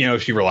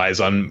she relies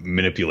on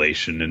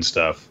manipulation and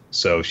stuff.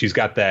 So she's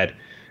got that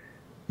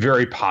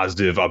very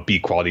positive,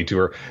 upbeat quality to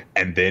her,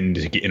 and then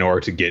in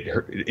order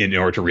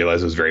to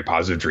realize those very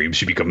positive dreams,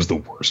 she becomes the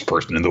worst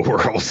person in the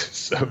world.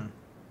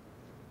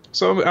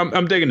 So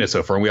I'm digging it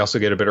so far, and we also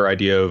get a better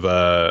idea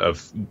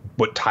of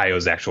what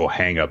Taiyo's actual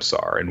hangups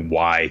are and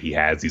why he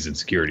has these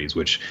insecurities,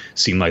 which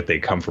seem like they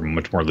come from a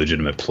much more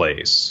legitimate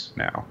place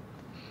now.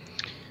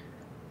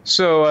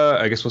 So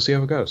I guess we'll see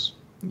how it goes.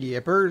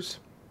 Yippers.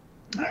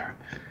 All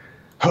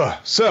right.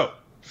 So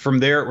from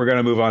there, we're going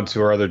to move on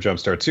to our other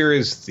Jumpstart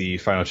series, the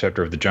final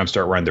chapter of the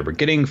Jumpstart run they're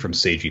beginning from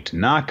Seiji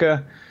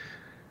Tanaka.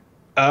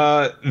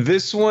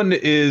 This one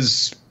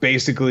is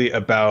basically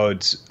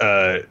about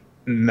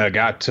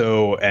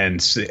Nagato and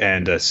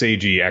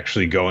Seiji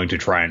actually going to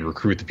try and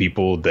recruit the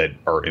people that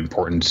are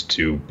important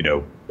to,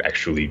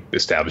 actually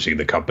establishing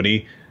the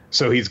company.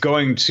 So he's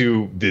going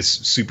to this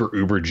super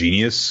uber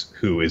genius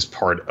who is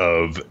part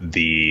of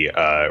the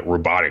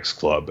robotics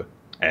club.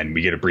 And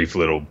we get a brief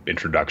little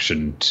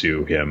introduction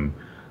to him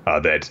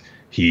that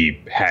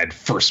he had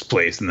first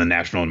place in the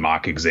national and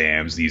mock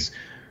exams. He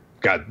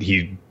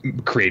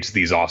creates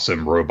these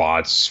awesome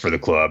robots for the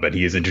club, and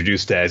he is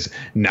introduced as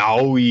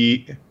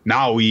Naoi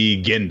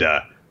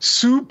Genda,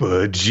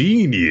 super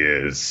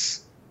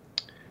genius.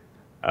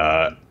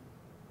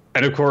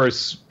 And of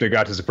course,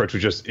 Nagato's approach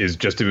is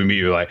just to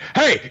immediately like,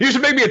 hey, you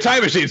should make me a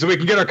time machine so we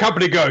can get our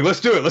company going. Let's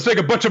do it. Let's make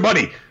a bunch of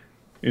money.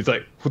 He's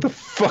like, what the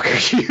fuck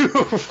are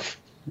you?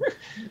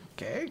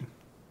 Okay.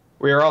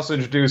 We are also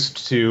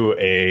introduced to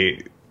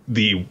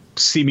the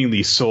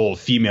seemingly sole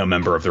female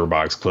member of the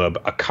robotics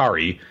club,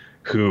 Akari,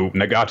 who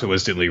Nagato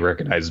instantly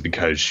recognizes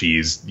because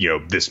she's,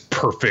 this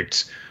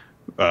perfect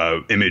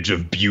image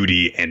of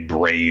beauty and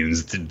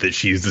brains, that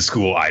she's the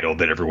school idol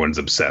that everyone's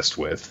obsessed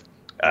with.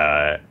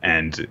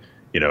 And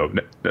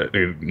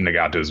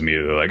Nagato's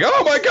immediately like,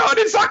 oh my god,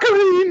 it's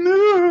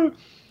Akari!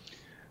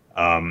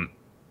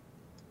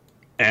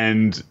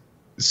 And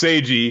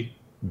Seiji,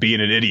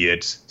 being an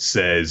idiot,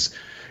 says,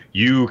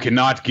 you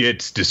cannot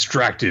get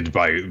distracted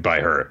by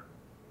her.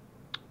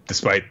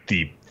 Despite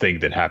the thing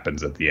that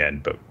happens at the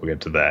end, but we'll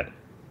get to that.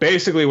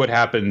 Basically what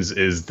happens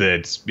is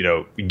that,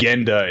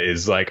 Genda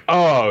is like,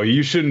 oh,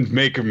 you shouldn't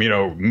make,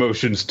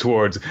 motions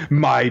towards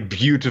my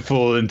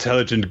beautiful,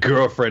 intelligent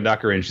girlfriend,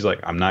 Akari. And she's like,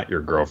 I'm not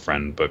your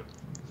girlfriend, but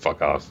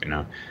fuck off,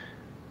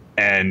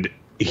 And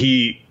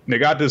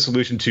Nagato's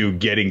solution to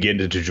getting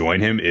Genda to join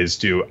him is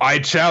to, I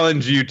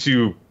challenge you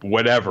to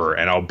whatever,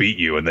 and I'll beat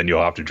you, and then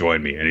you'll have to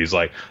join me. And he's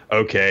like,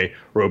 okay,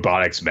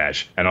 robotics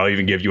mesh, and I'll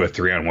even give you a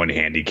 3-on-1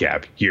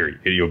 handicap. Here,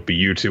 you'll be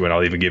you two, and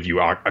I'll even give you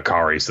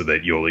Akari so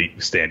that you'll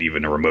stand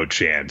even a remote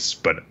chance,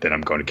 but then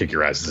I'm going to kick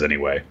your asses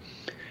anyway.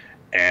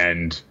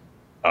 And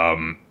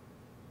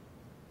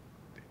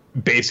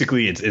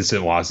basically, it's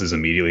instant losses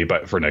immediately,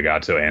 but for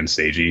Nagato and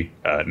Seiji.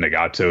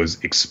 Nagato's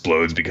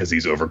explodes because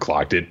he's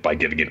overclocked it by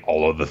giving it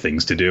all of the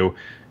things to do,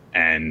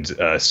 and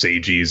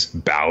Seiji's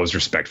bows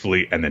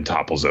respectfully and then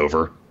topples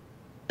over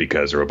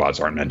because robots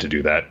aren't meant to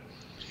do that.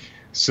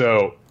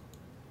 So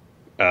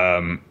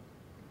then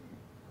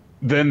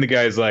the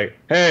guy's like,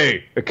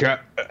 hey,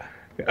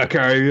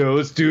 Akari,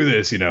 let's do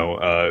this.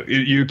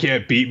 You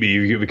can't beat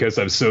me because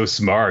I'm so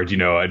smart.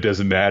 It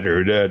doesn't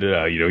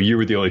matter. You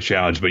were the only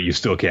challenge, but you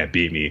still can't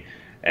beat me.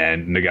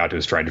 And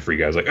Nagato's trying to freak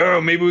out. He's like, oh,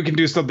 maybe we can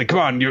do something. Come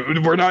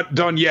on, we're not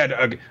done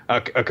yet,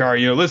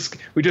 Akari.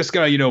 We just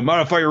gotta,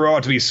 modify your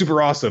robot to be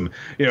super awesome.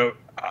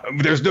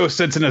 There's no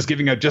sense in us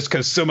giving up just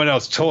because someone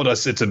else told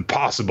us it's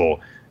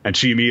impossible. And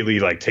she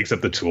immediately takes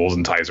up the tools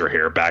and ties her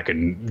hair back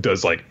and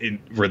does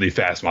really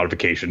fast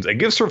modifications and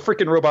gives her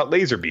freaking robot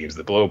laser beams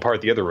that blow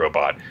apart the other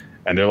robot.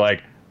 And they're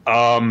like,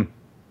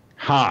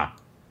 huh.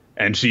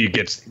 And she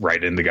gets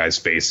right in the guy's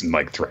face and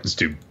threatens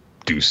to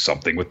do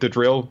something with the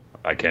drill.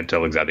 I can't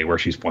tell exactly where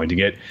she's pointing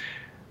it.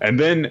 And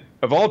then,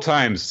 of all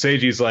times,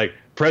 Seiji's like,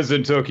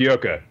 President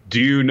Tokioka, do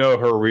you know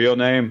her real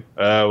name?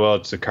 Well,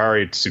 it's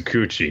Akari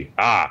Tsukuchi.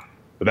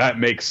 That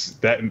makes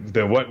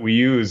then what we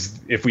use,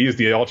 if we use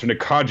the alternate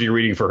kanji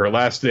reading for her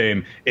last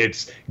name,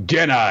 it's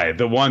Genai,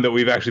 the one that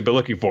we've actually been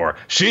looking for.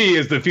 She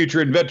is the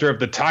future inventor of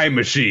the time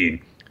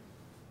machine.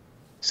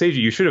 Seiji,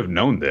 you should have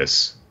known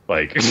this.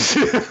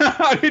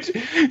 How did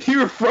you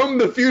were from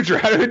the future.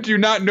 How did you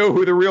not know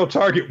who the real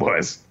target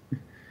was?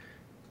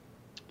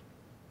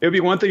 It would be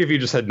one thing if he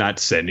just had not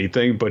said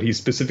anything, but he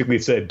specifically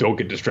said, don't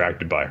get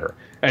distracted by her.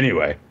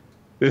 Anyway.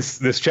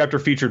 This chapter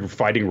featured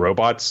fighting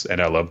robots,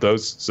 and I love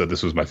those, so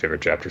this was my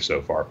favorite chapter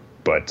so far.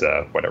 But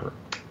whatever.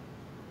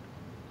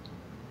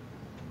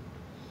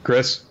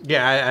 Chris?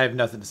 Yeah, I have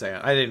nothing to say.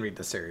 I didn't read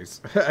the series.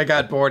 I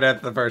got bored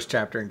after the first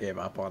chapter and gave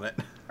up on it.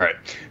 All right.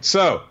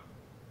 So,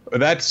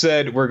 with that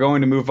said, we're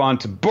going to move on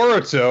to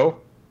Boruto,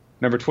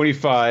 number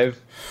 25,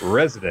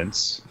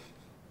 Residence.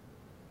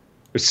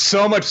 There's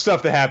so much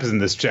stuff that happens in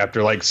this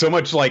chapter, so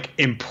much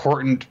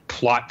important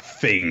plot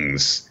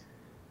things.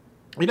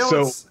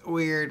 What's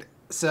weird?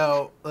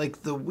 So,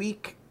 the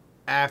week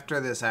after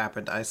this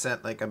happened, I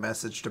sent, a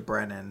message to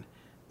Brennan,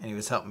 and he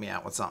was helping me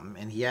out with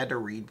something, and he had to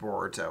read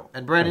Boruto.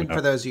 And Brennan,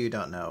 for those of you who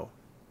don't know,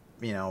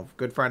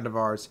 good friend of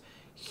ours,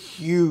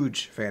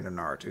 huge fan of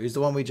Naruto. He's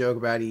the one we joke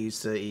about.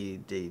 He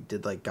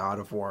did like God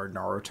of War,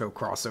 Naruto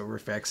crossover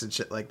effects and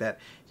shit like that.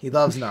 He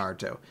loves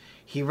Naruto.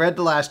 He read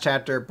the last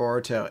chapter of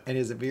Boruto, and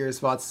his immediate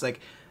response is like,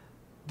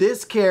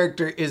 this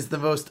character is the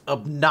most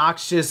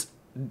obnoxious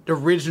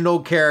original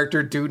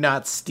character do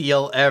not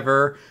steal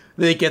ever.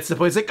 Then it gets to the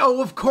point, it's like,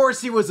 oh, of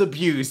course he was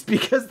abused,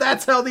 because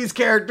that's how these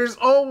characters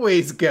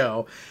always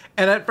go.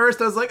 And at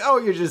first I was like, oh,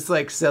 you're just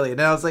like silly. And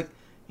then I was like,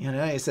 you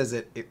know, he says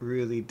it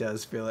really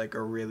does feel like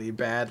a really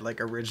bad,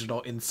 like,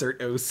 original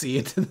insert OC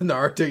into the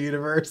Naruto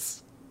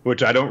universe.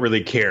 Which I don't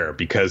really care,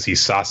 because he's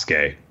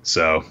Sasuke,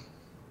 so.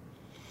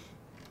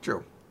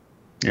 True.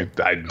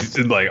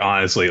 Like,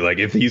 honestly, like,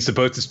 if he's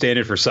supposed to stand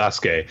in for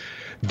Sasuke,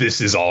 this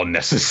is all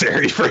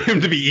necessary for him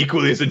to be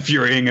equally as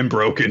infuriating and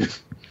broken.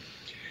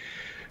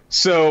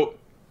 So,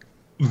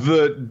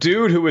 the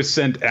dude who was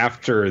sent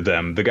after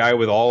them, the guy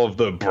with all of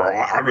the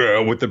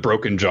with the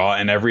broken jaw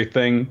and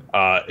everything,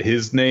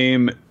 his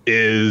name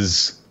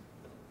is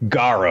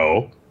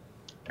Garo,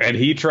 and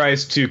he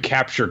tries to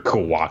capture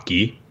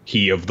Kawaki,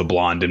 he of the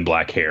blonde and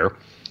black hair.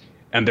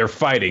 And they're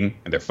fighting,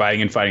 and they're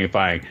fighting and fighting and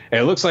fighting.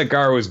 And it looks like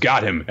Garo's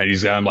got him, and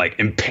he's got him, like,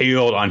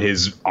 impaled on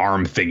his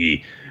arm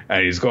thingy.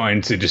 And he's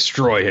going to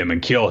destroy him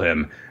and kill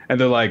him. And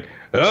they're like,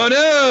 oh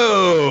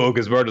no!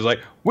 Because Boruto's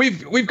like,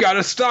 we've got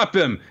to stop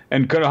him.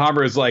 And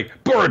Konohamaru is like,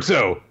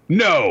 Boruto,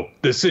 no!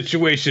 The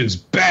situation's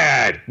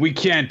bad! We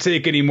can't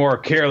take any more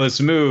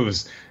careless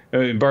moves.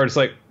 And Boruto's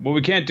like, well,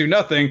 we can't do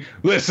nothing.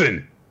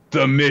 Listen,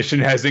 the mission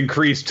has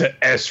increased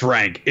to S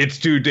rank. It's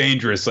too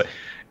dangerous.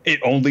 It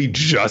only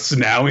just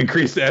now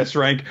increased to S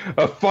rank.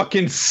 A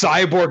fucking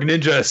cyborg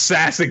ninja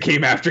assassin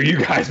came after you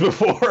guys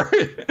before.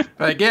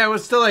 Like, yeah, it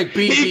was still like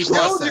B+. He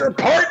killed your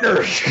partner.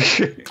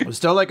 It was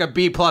still like a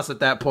B+ at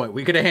that point.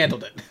 We could have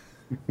handled it.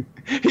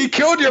 He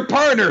killed your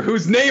partner,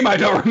 whose name I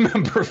don't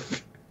remember.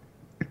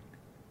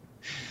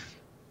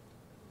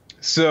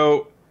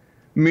 So,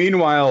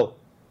 meanwhile,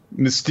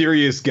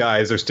 mysterious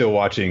guys are still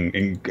watching,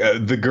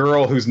 and the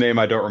girl whose name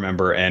I don't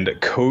remember, and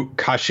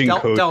Kashin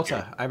Koji.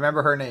 Delta. I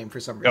remember her name for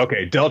some reason.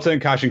 Okay, Delta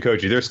and Kashin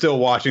Koji. They're still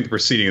watching the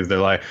proceedings. They're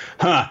like,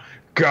 huh,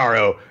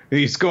 Garo,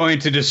 he's going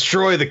to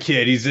destroy the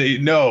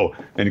kid. No.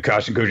 And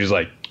Kashin Koji's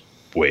like,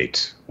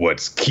 wait,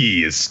 what's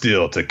key is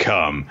still to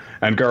come.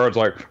 And Garo's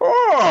like,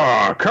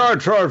 I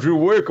can't have you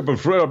wake up and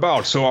flail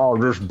about, so I'll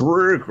just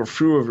break a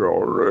few of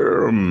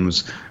your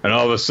limbs. And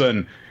all of a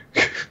sudden,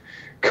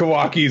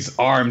 Kawaki's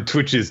arm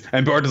twitches,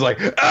 and Boruto's like,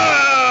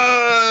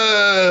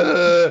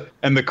 ah!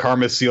 And the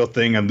Karma Seal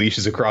thing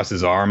unleashes across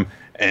his arm,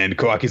 and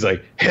Kawaki's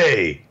like,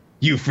 hey,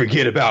 you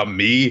forget about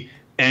me?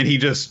 And he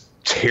just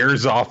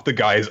tears off the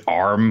guy's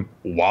arm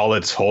while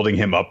it's holding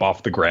him up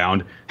off the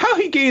ground. How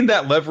he gained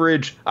that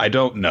leverage, I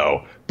don't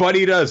know. But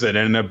he does it,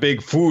 and a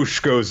big whoosh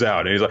goes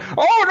out, and he's like,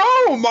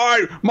 oh no,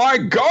 my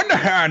gun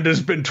hand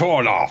has been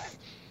torn off.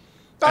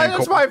 That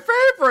is my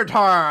favorite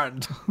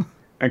hand.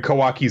 And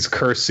Kawaki's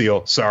curse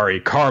seal,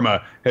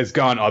 karma, has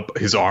gone up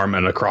his arm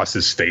and across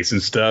his face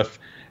and stuff.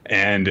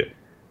 And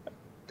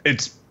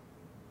it's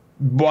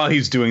while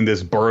he's doing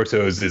this,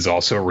 Boruto is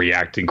also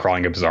reacting,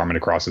 crawling up his arm and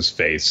across his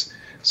face.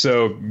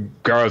 So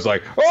Garo's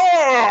like,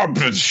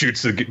 oh,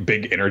 shoots a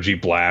big energy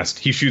blast.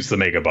 He shoots the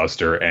Mega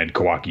Buster, and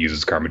Kawaki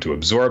uses karma to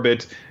absorb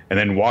it, and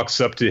then walks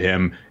up to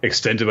him,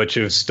 extends a bunch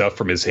of stuff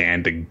from his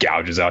hand that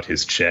gouges out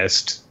his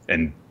chest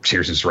and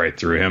pierces right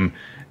through him.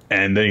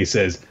 And then he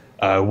says,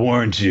 I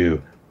warned you.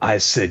 I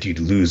said you'd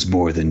lose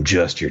more than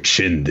just your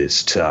chin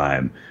this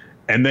time.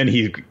 And then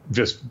he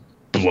just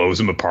blows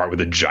him apart with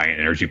a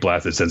giant energy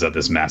blast that sends out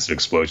this massive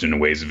explosion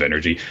and waves of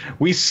energy.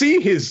 We see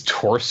his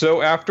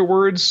torso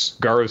afterwards,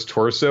 Garo's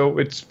torso.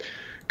 It's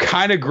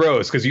kind of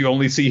gross because you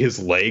only see his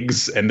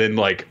legs and then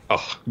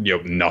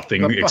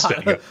nothing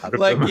extending out of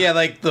them. Yeah,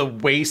 like the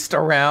waist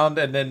around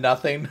and then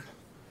nothing.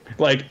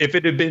 Like if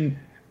it had been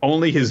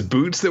only his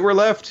boots that were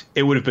left,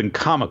 it would have been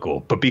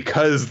comical. But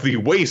because the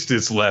waist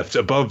is left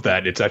above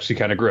that, it's actually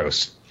kind of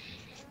gross.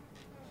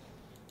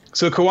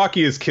 So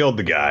Kawaki has killed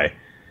the guy.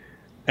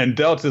 And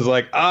Delta's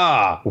like,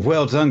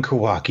 well done,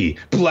 Kawaki.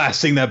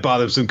 Blasting that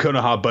bothersome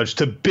Konoha bunch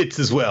to bits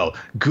as well.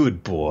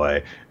 Good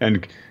boy.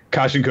 And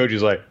Kashin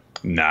Koji's like,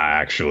 nah,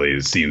 actually,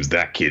 it seems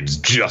that kid's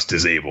just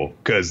as able.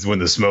 Because when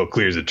the smoke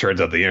clears, it turns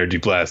out the energy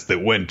blast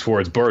that went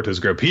towards Boruto's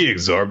group, he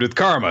absorbed with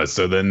karma.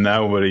 So then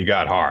nobody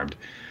got harmed.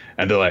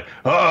 And they're like,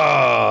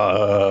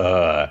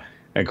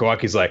 And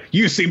Kawaki's like,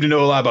 you seem to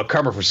know a lot about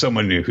karma for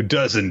someone who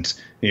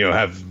doesn't,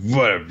 have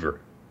whatever.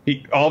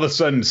 All of a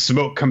sudden,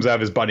 smoke comes out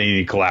of his body and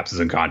he collapses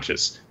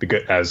unconscious.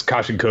 Because as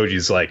Kashin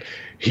Koji's like,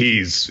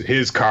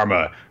 his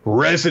karma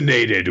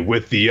resonated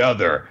with the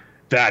other.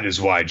 That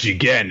is why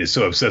Jigen is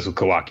so obsessed with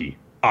Kawaki.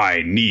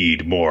 I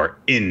need more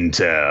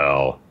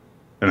intel.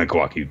 And then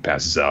Kawaki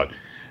passes out.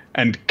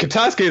 And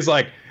Katasuke is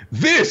like,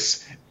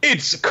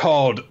 it's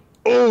called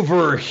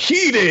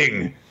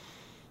overheating.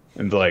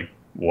 And they're like,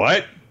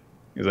 what?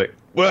 He's like,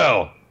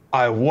 well,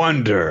 I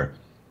wonder.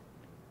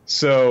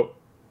 So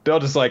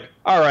Delta's like,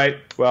 all right,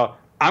 well,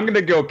 I'm going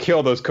to go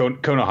kill those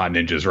Konoha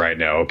ninjas right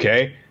now,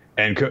 okay?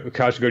 And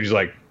Kashin Koji's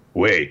like,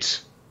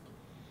 wait,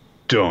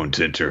 don't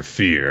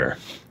interfere.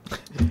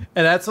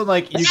 And that's when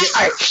like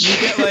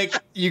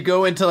you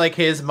go into like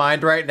his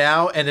mind right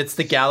now, and it's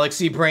the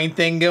galaxy brain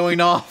thing going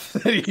off.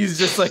 And he's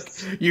just like,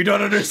 you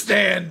don't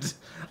understand.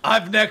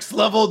 I've next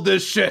leveled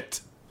this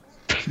shit.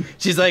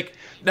 She's like,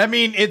 I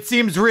mean, it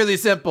seems really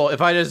simple.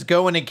 If I just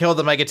go in and kill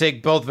them, I could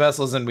take both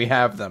vessels and we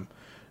have them.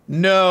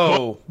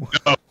 No.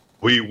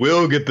 We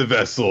will get the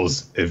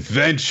vessels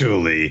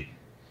eventually,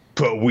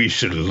 but we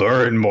should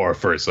learn more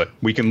first. Like,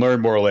 we can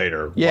learn more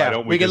later. Yeah, why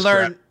don't we can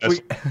learn.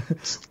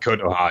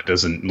 Konoha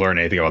doesn't learn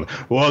anything about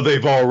them. Well,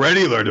 they've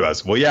already learned to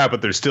us. Well, yeah,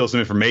 but there's still some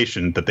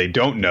information that they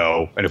don't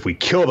know. And if we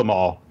kill them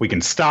all, we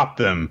can stop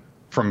them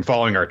from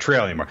following our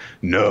trail anymore.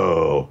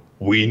 No,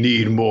 we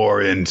need more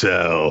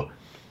intel.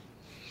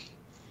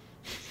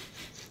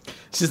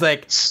 She's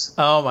like,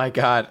 oh my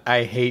god,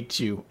 I hate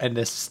you and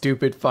this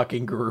stupid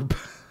fucking group.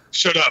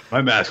 Shut up,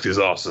 my mask is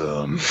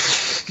awesome.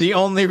 The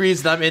only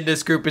reason I'm in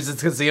this group is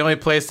it's because the only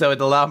place that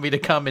would allow me to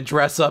come and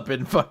dress up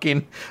in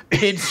fucking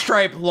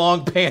pinstripe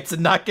long pants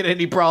and not get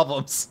any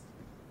problems.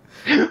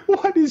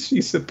 What is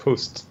she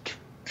supposed to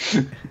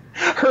do?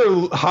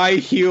 Her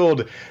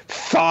high-heeled,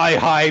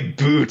 thigh-high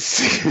boots.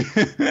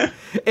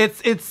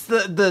 It's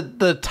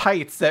the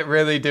tights that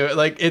really do it.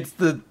 Like, it's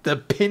the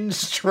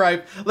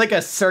pinstripe, like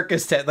a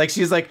circus tent. Like,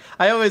 she's like,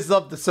 I always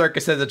loved the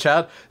circus as a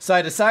child, so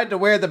I decided to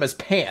wear them as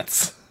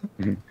pants.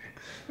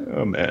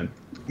 Oh, man.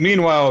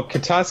 Meanwhile,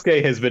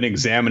 Katasuke has been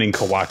examining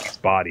Kawaki's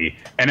body,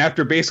 and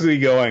after basically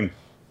going,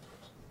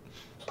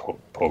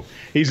 poke,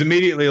 he's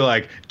immediately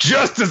like,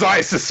 just as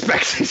I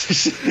suspected,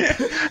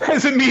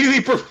 has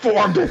immediately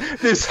performed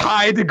this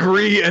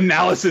high-degree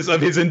analysis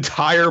of his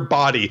entire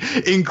body,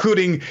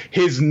 including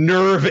his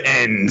nerve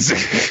ends.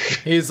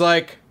 He's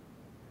like,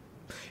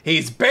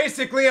 he's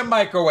basically a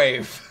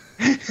microwave.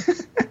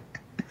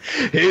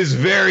 His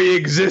very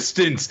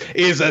existence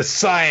is a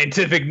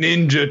scientific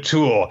ninja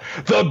tool.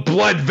 The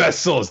blood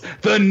vessels,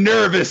 the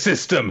nervous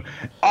system,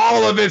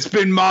 all of it's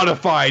been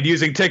modified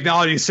using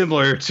technology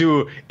similar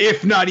to,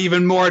 if not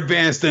even more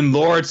advanced than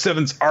Lord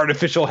Seven's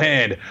artificial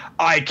hand.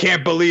 I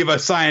can't believe a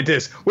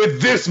scientist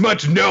with this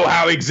much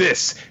know-how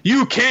exists.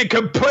 You can't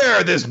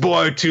compare this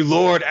boy to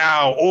Lord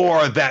Ao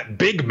or that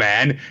big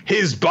man.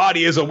 His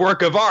body is a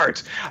work of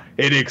art.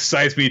 It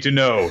excites me to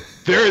know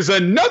there is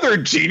another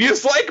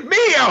genius like me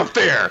out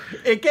there.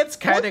 It gets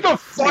kind of What the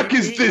fuck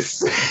is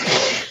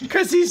this?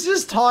 Because he's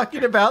just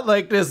talking about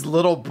like this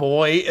little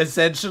boy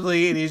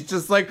essentially, and he's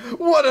just like,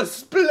 what a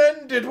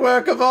splendid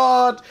work of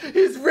art.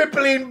 His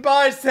rippling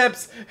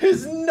biceps,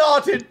 his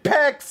knotted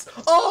pecs,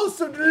 all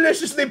so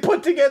deliciously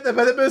put together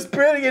by the most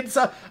brilliant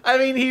I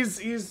mean,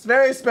 he's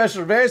very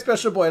special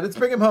boy. Let's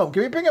bring him home.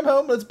 Can we bring him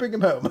home? Let's bring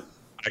him home.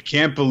 I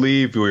can't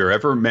believe we were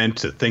ever meant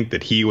to think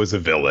that he was a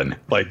villain.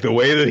 Like, the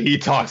way that he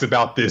talks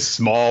about this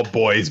small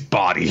boy's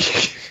body.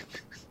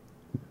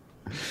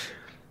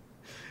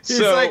 He's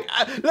like,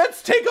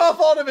 let's take off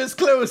all of his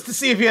clothes to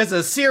see if he has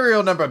a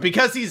serial number,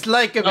 because he's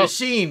like a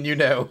machine, you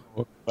know.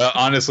 Well,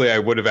 honestly, I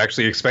would have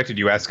actually expected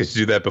you ask us to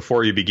do that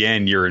before you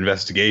began your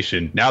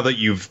investigation. Now that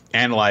you've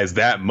analyzed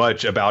that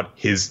much about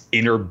his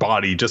inner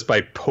body just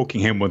by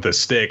poking him with a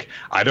stick,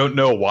 I don't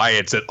know why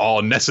it's at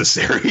all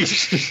necessary.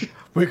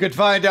 We could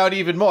find out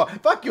even more.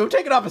 Fuck you, I'm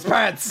taking off his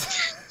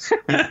pants.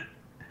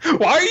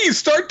 Why do you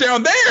start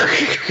down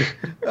there?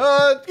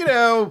 You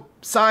know,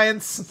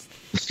 science.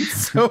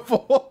 So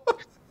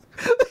forth.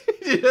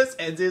 He just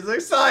ends. He's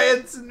like,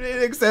 science,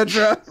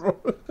 etc.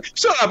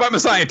 Shut up! I'm a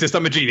scientist.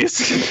 I'm a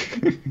genius.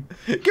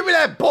 Give me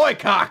that boy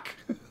cock.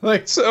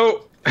 Like,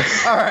 so.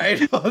 All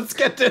right, let's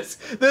get this.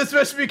 This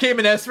mission became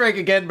an S rank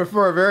again, but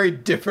for a very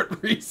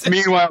different reason.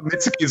 Meanwhile,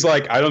 Mitsuki's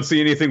like, I don't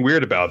see anything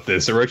weird about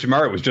this.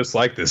 Orochimaru was just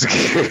like this.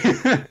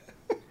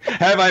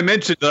 Have I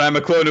mentioned that I'm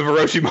a clone of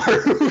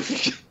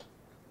Orochimaru?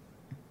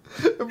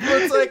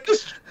 It's like,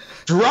 just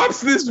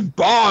drops this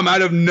bomb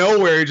out of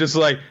nowhere, just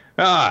like,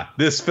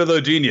 this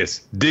fellow genius.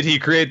 Did he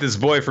create this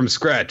boy from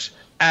scratch?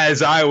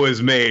 As I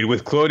was made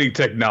with cloning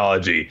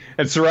technology.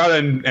 And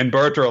Sarada and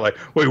Boruto are like,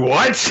 wait,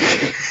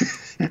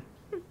 what?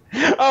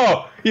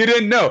 Oh, you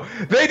didn't know.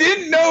 They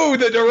didn't know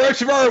that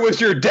Orochimaru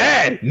was your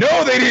dad.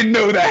 No, they didn't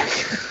know that.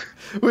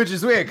 Which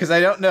is weird, because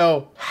I don't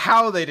know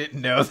how they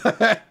didn't know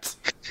that.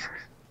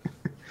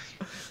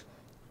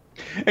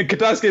 And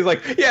Katasuke's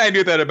like, yeah, I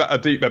knew that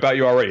about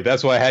you already.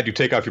 That's why I had you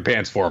take off your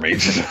pants for me.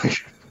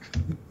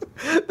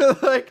 They're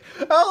like,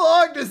 how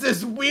long does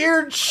this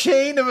weird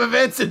chain of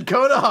events in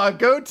Konoha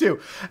go to?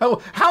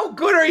 How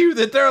good are you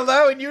that they're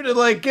allowing you to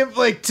like give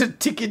like to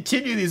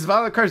continue these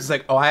violent cards? It's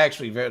like, oh, I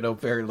actually know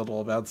very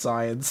little about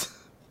science.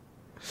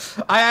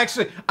 I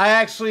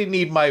actually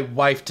need my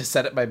wife to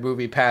set up my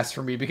movie pass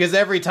for me, because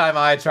every time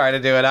I try to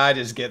do it, I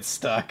just get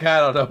stuck. I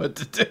don't know what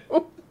to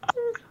do.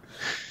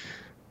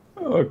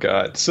 Oh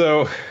God.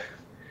 So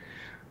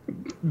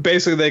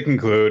basically, they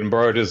conclude, and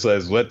Boruto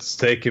says, let's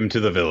take him to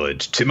the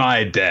village, to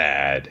my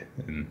dad.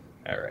 And,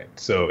 all right.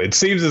 So it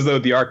seems as though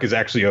the arc is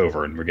actually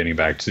over, and we're getting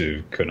back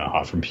to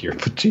Konoha from here.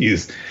 But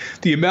geez,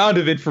 the amount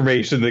of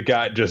information that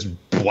got just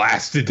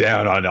blasted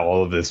down on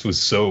all of this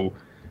was so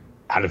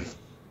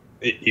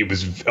it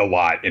was a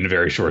lot in a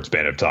very short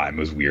span of time. It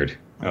was weird.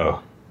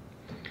 Oh.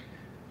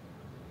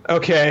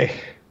 Okay.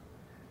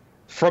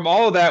 From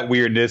all of that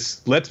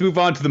weirdness, let's move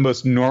on to the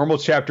most normal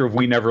chapter of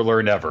We Never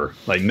Learn Ever.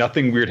 Like,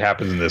 nothing weird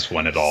happens in this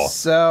one at all.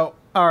 So,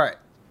 all right.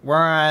 We're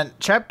on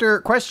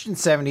question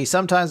 70.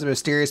 Sometimes a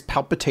mysterious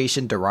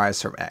palpitation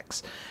derives from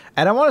X.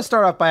 And I want to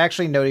start off by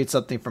actually noting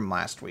something from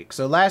last week.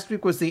 So last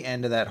week was the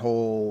end of that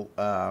whole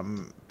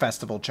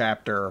festival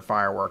chapter,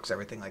 fireworks,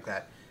 everything like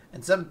that.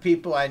 And some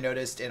people I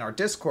noticed in our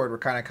Discord were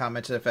kind of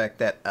commenting to the fact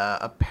that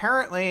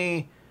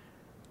apparently,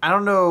 I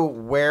don't know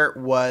where it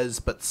was,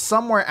 but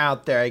somewhere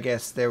out there, I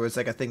guess there was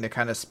like a thing that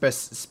kind of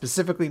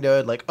specifically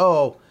noted like,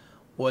 oh,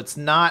 well, it's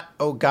not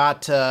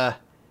Ogata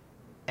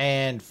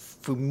and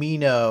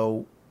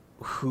Fumino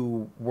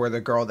who were the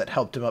girl that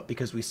helped him up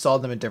because we saw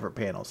them in different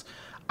panels.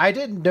 I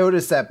didn't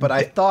notice that, but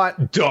I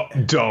thought...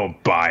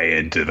 Don't buy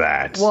into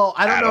that. Well,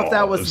 I don't know if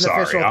that was an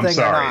official thing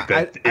or not.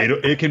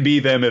 It can be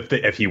them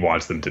if he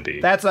wants them to be.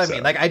 That's what I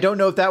mean. Like, I don't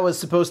know if that was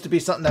supposed to be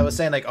something that was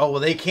saying, like, oh,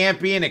 well, they can't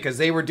be in it because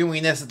they were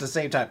doing this at the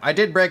same time. I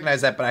did recognize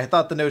that, but I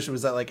thought the notion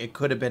was that, like, it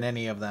could have been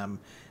any of them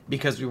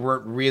because we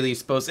weren't really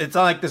supposed... It's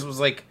not like this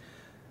was, like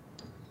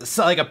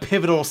a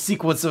pivotal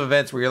sequence of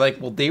events where you're like,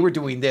 well, they were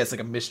doing this, like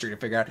a mystery to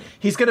figure out.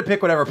 He's going to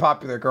pick whatever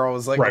popular girl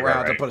is like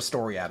around to put a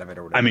story out of it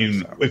or whatever. I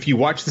mean, if you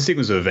watch the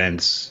sequence of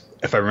events,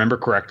 if I remember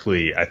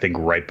correctly, I think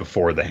right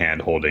before the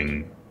hand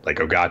holding, like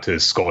Ogata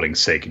is scolding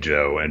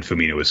Seikijo and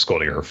Fumino is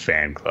scolding her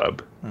fan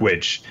club,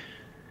 which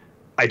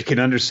I can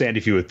understand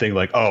if you would think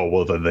like, oh,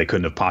 well, then they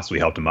couldn't have possibly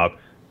helped him up.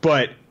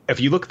 But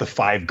if you look at the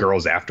 5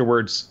 girls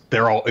afterwards,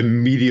 they're all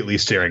immediately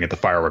staring at the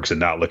fireworks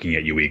and not looking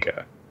at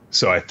Yuika.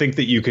 So I think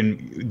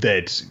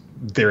that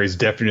there is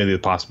definitely the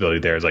possibility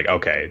there is like,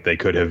 okay, they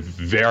could have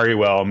very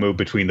well moved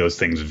between those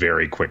things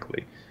very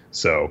quickly.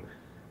 So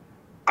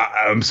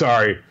I'm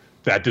sorry,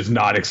 that does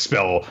not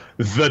expel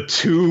the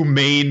 2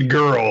 main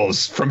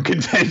girls from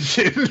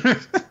contention.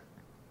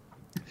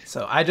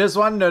 So I just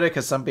want to note it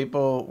because some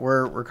people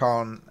were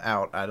calling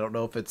out. I don't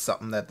know if it's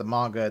something that the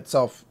manga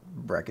itself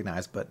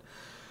recognized, but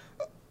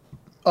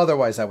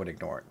otherwise I would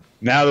ignore it.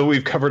 Now that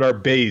we've covered our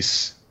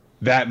base,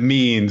 that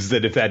means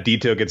that if that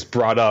detail gets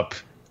brought up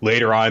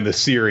later on in the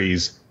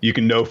series, you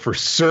can know for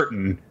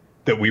certain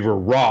that we were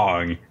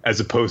wrong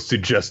as opposed to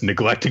just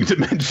neglecting to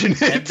mention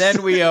it. And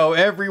then we owe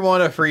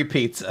everyone a free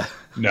pizza.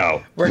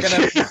 No.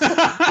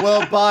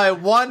 We'll buy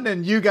one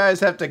and you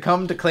guys have to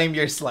come to claim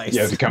your slice.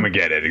 You have to come and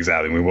get it,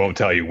 exactly. We won't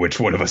tell you which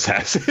one of us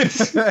has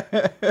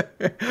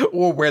it.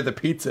 Or where the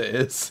pizza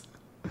is.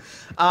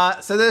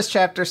 So this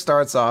chapter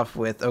starts off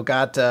with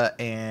Ogata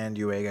and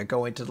Yuiga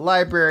going to the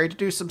library to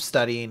do some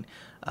studying.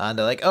 And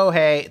they're like, oh,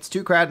 hey, it's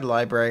too crowded in the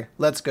library.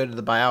 Let's go to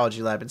the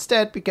biology lab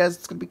instead because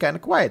it's going to be kind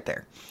of quiet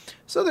there.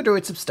 So they're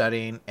doing some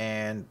studying,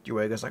 and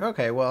Yuiga's like,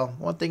 okay, well,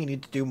 one thing you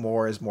need to do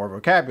more is more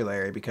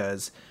vocabulary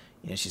because,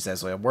 she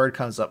says, when a word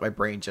comes up, my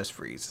brain just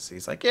freezes.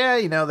 He's like, yeah,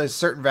 there's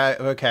certain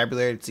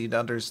vocabulary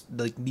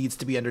that needs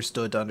to be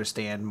understood to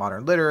understand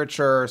modern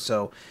literature.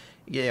 So,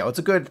 it's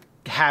a good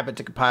habit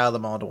to compile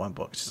them all into one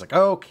book. She's like,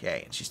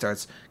 okay. And she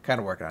starts kind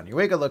of working on it.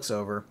 Yuiga looks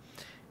over,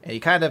 and he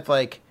kind of,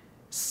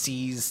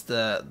 sees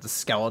the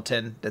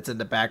skeleton that's in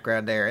the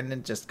background there and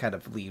then just kind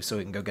of leaves so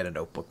he can go get a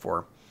notebook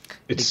for her.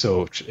 It's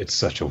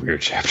such a weird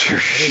chapter.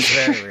 It is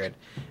very weird.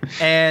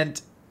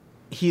 And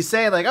he's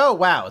saying oh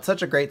wow, it's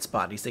such a great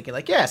spot. He's thinking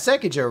yeah,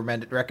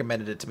 Seikijo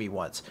recommended it to me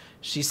once.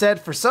 She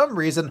said for some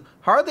reason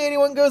hardly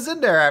anyone goes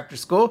in there after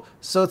school,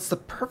 so it's the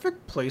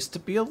perfect place to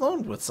be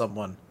alone with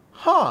someone.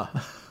 Huh.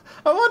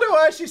 I wonder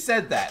why she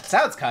said that.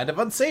 Sounds kind of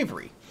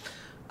unsavory.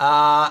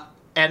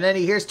 And then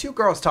he hears 2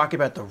 girls talking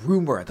about the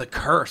rumor, the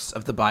curse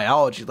of the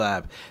biology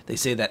lab. They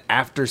say that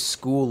after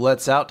school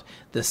lets out,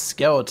 the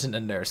skeleton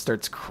in there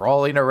starts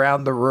crawling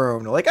around the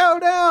room. They're like, oh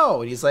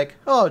no! And he's like,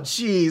 oh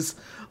geez,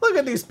 look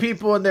at these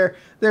people and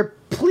their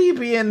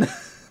plebeian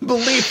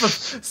belief of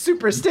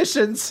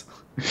superstitions.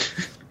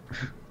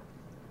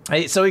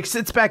 So he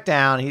sits back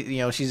down.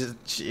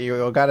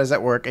 Ogata's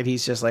at work, and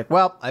he's just like,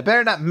 well, I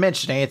better not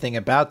mention anything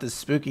about this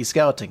spooky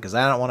skeleton because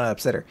I don't want to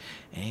upset her.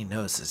 And he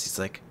notices, he's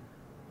like,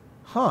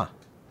 huh.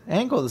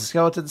 Angle of the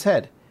skeleton's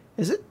head.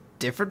 Is it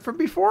different from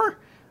before?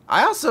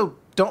 I also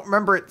don't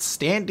remember it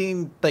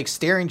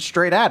staring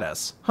straight at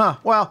us. Huh,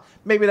 well,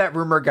 maybe that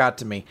rumor got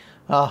to me.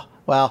 Oh,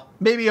 well,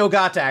 maybe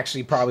Ogata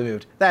actually probably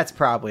moved. That's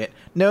probably it.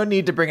 No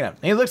need to bring it up.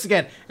 And he looks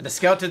again, and the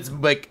skeleton's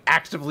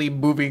actively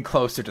moving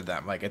closer to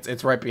them.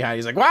 It's right behind.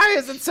 He's like, why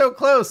is it so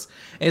close?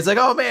 And he's like,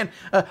 oh man,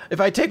 if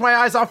I take my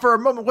eyes off for a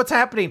moment, what's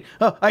happening?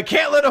 Oh, I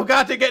can't let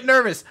Ogata get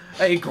nervous.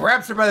 He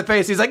grabs her by the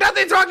face. He's like,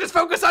 nothing's wrong, just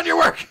focus on your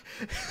work.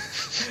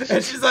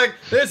 And she's like,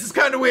 this is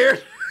kind of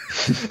weird.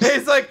 And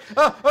he's like,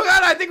 oh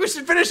God, I think we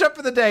should finish up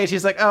for the day. And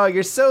she's like, oh,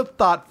 you're so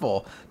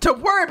thoughtful.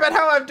 Don't worry about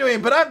how I'm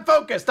doing, but I'm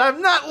focused.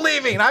 I'm not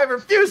leaving. I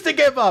refuse to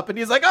give up. And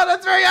he's like, oh,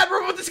 that's very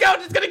admirable, but the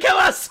skeleton's going to kill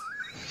us.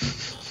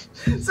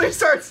 So he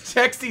starts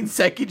texting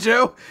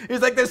Seikijo.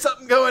 He's like, there's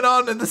something going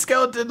on in the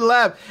skeleton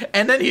lab.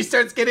 And then he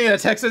starts getting a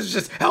text that's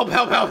just, help.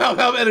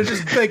 And it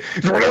just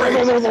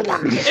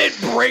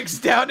it breaks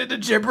down into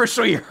gibberish.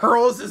 So he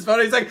hurls his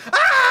phone. He's like,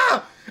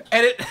 ah!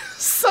 And it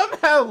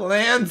somehow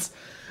lands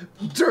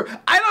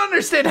I don't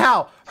understand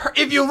how.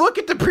 If you look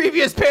at the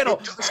previous panel,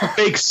 it doesn't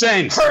make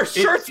sense. Her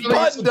shirt's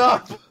buttoned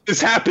up.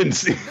 This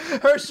happens.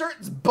 Her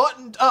shirt's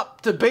buttoned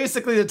up to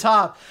basically the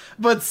top,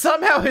 but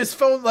somehow his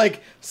phone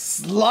like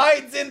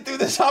slides in through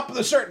the top of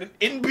the shirt and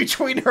in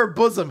between her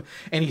bosom,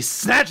 and he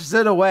snatches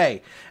it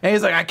away. And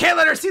he's like, I can't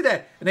let her see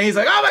that. And then he's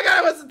like, oh my God,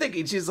 I wasn't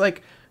thinking. She's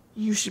like,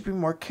 you should be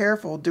more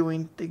careful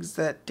doing things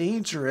that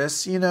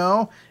dangerous, you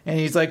know? And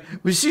he's like,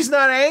 but she's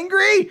not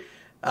angry?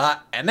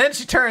 And then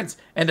she turns,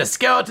 and the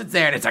skeleton's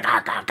there, and it's like,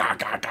 ah, gah, gah,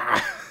 gah,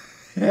 gah.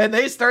 And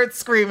they start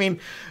screaming,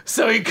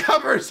 so he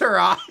covers her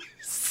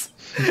eyes.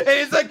 And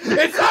he's like,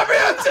 it's not real,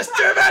 it's just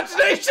your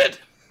imagination.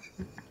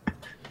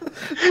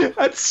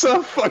 That's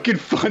so fucking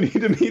funny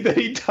to me that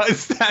he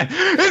does that.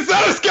 It's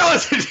not a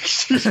skeleton.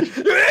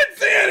 You didn't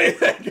see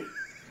anything.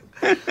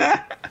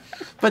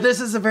 But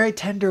this is a very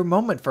tender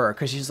moment for her,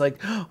 because she's like,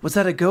 oh, was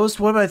that a ghost?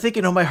 What am I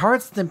thinking? Oh, my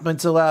heart's thumping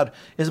so loud.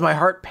 Is my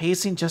heart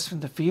pacing just from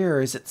the fear,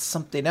 or is it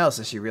something else?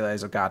 As she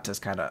realizes Ogata's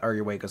kind of,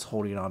 Yuega's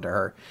holding on to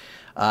her.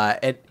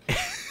 And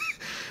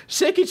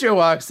Sekicho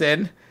walks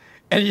in,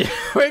 and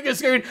Yuega's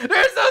screaming,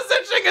 there's no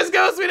such thing as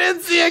ghosts. We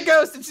didn't see a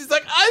ghost. And she's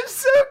like, I'm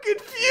so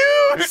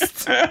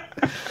confused.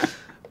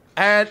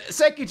 And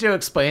Sekicho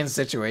explains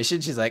the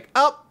situation. She's like,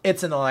 oh,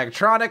 it's an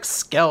electronic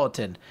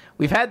skeleton.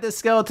 We've had this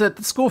skeleton at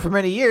the school for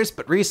many years,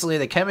 but recently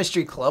the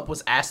chemistry club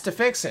was asked to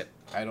fix it.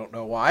 I don't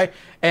know why.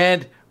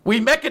 And we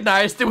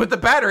mechanized it with the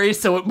battery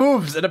so it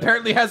moves and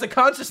apparently has a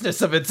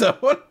consciousness of its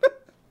own.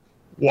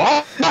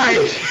 Why?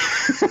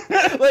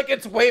 Like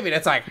it's waving.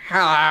 It's like,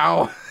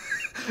 hello.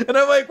 And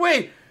I'm like,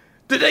 wait,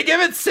 did they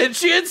give it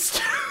sentience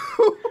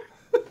too?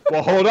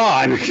 Well, hold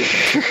on.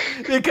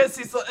 Because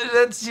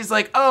she's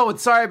like, oh,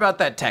 sorry about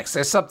that text.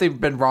 There's something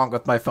been wrong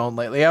with my phone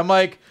lately. I'm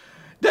like,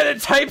 then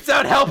it types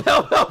out help,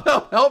 help, help,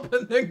 help, help,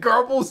 and then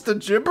garbles the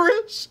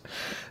gibberish.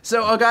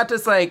 So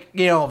Ogata's like,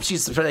 you know,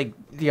 she's like,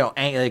 you know,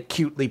 like,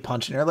 cutely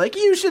punching her, like,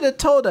 you should have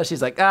told us.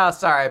 She's like, oh,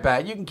 sorry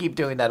about it. You can keep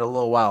doing that a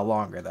little while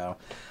longer, though.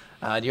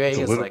 It's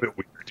a little bit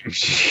weird.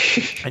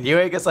 And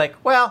Yuega's like,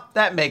 well,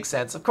 that makes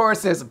sense. Of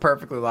course, there's a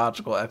perfectly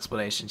logical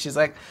explanation. She's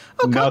like,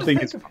 oh, nothing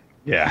is.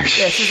 Yeah.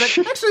 Yeah, she's like,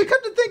 actually,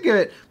 come to think of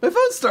it, my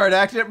phone started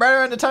acting up right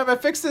around the time I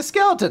fixed this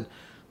skeleton.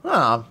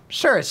 Oh,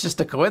 sure, it's just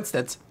a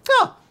coincidence.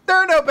 Oh, there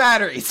are no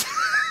batteries.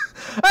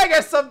 I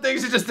guess some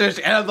things are just there.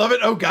 And I love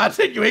it. Oh, God,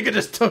 Yuega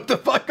just took the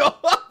fuck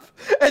off.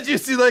 As you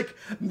see, like,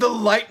 the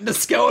light in the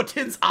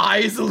skeleton's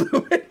eyes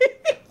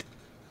illuminate.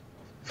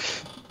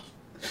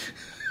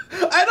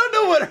 I don't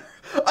know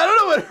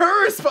what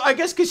her response. I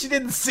guess because she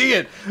didn't see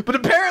it. But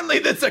apparently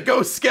that's a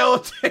ghost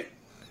skeleton.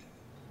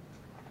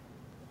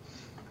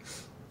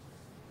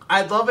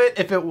 I'd love it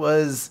if it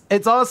was.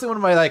 It's honestly one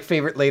of my like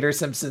favorite later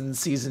Simpsons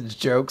seasons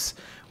jokes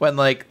when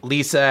like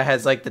Lisa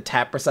has like the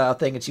tapper style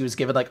thing and she was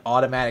given like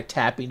automatic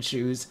tapping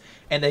shoes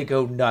and they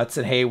go nuts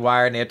and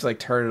haywire and they have to like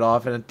turn it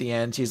off, and at the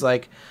end she's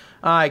like,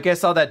 I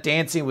guess all that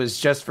dancing was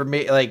just for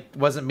me, like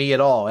wasn't me at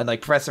all. And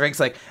like Professor Ink's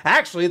like,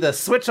 actually the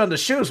switch on the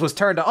shoes was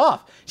turned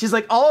off. She's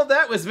like, all of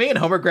that was me. And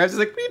Homer grabs, he's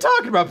like, what are you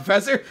talking about,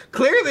 Professor?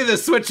 Clearly the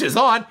switch is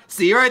on.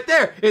 See right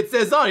there, it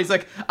says on. He's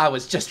like, I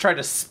was just trying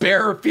to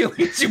spare her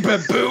feelings, you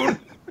baboon.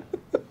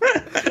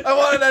 I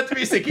wanted that to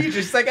be Sekichi.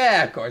 She's like,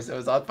 of course it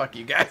was on. Fuck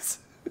you guys.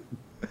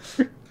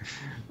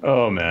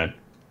 Oh man,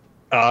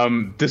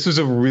 this was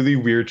a really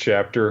weird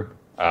chapter.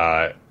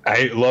 I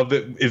love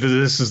that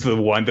this is the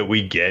one that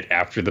we get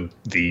after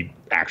the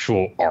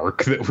actual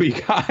arc that we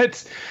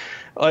got.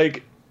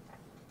 Like,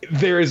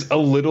 there is a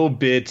little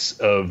bit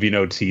of, you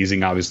know,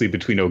 teasing, obviously,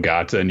 between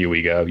Ogata and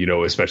Yuiga, you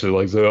know, especially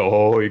like,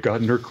 oh, he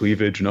got in her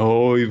cleavage, and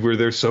oh,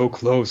 they're so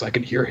close, I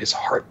can hear his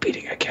heart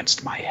beating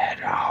against my head.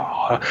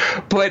 Oh.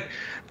 But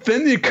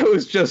then it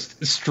goes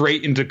just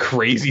straight into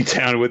crazy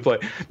town with,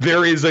 like,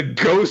 there is a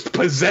ghost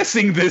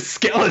possessing this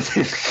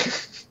skeleton.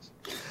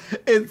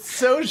 It's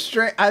so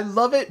strange. I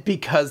love it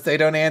because they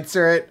don't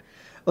answer it.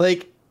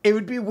 Like, it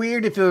would be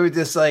weird if it were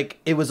just like,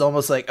 it was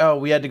almost like, oh,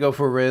 we had to go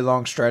for a really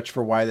long stretch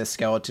for why the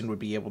skeleton would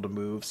be able to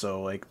move.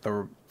 So like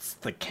the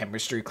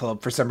chemistry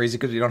club, for some reason,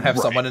 because we don't have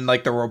someone in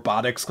like the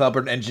robotics club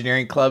or an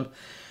engineering club,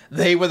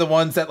 they were the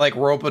ones that like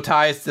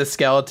robotized the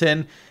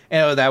skeleton.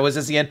 And that was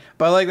just the end.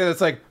 But I like that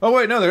it's like, oh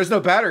wait, no, there's no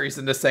batteries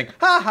in this thing.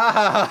 Ha ha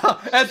ha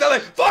ha. And they're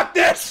like, fuck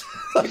this.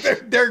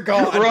 Like they're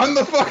gone. Run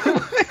the fuck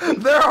away.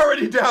 They're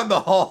already down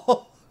the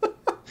hall.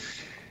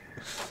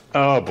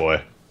 Oh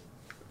boy.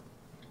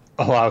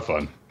 A lot of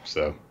fun.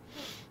 So,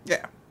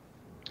 yeah.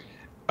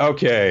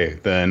 Okay,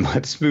 then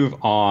let's move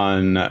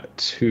on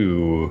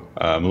to.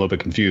 I'm a little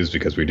bit confused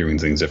because we're doing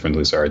things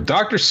differently. Sorry.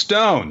 Dr.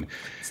 Stone.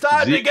 It's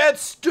time to get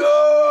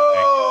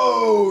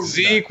stoned!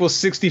 Z equals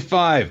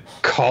 65.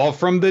 Call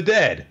from the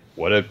dead.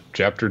 What a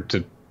chapter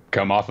to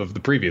come off of the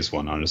previous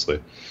one,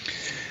 honestly.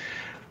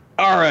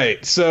 All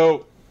right,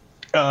 so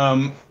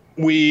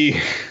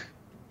we.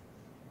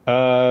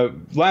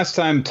 Last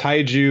time,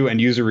 Taiju and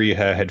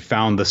Yuzuriha had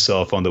found the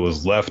cell phone that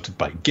was left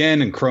by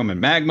Gen and Chrome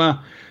and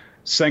Magma.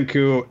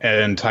 Senku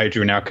and Taiju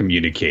are now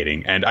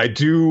communicating. And I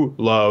do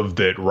love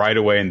that right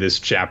away in this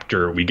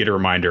chapter, we get a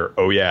reminder,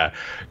 oh yeah,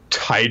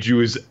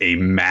 Taiju is a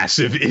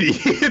massive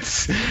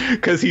idiot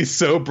because he's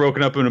so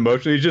broken up and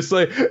emotional. He's just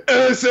like,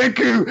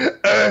 Senku,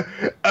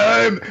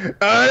 I'm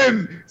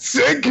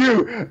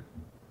Senku.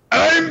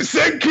 I'm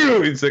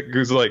Senku. And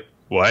Senku's like,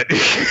 what?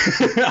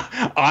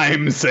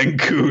 I'm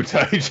Senku,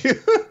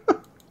 Taiju.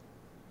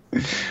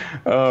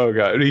 Oh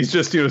god, he's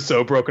just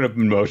so broken up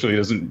emotionally.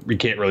 He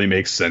can't really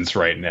make sense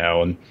right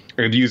now. And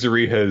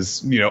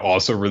Yuzuriha's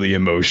also really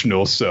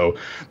emotional. So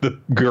the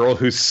girl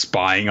who's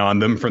spying on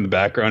them from the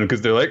background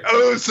because they're like,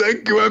 oh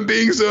Senku, I'm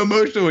being so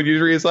emotional. And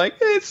Yuzuriha's like,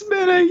 it's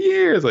been a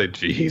year. It's like,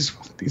 geez,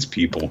 these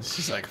people.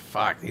 She's like,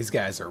 fuck, these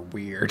guys are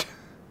weird.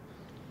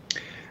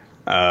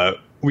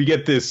 We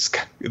get this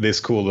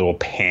cool little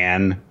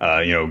pan,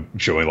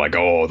 showing like,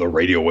 oh, the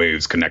radio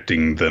waves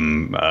connecting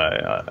them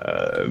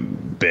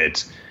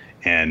bit,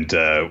 and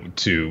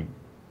to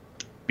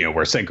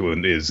where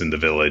Senku is in the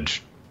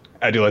village.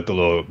 I do like the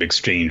little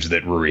exchange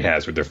that Ruri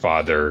has with their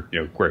father,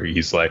 where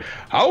he's like,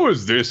 how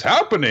is this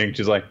happening?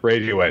 She's like,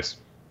 radio waves.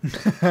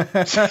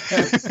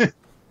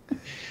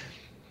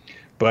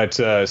 But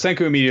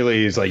Senku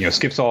immediately is like,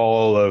 skips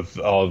all of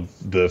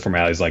the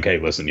formalities. Like, hey,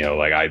 listen,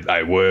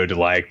 I would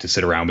like to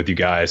sit around with you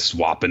guys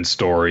swapping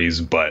stories,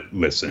 but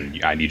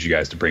listen, I need you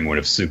guys to bring one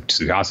of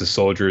Tsukasa's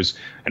soldiers,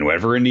 and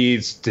whatever it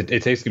takes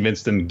to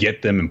convince them,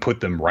 get them and put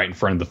them right in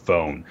front of the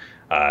phone.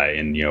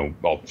 And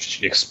I'll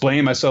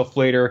explain myself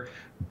later,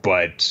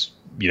 but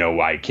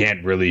I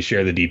can't really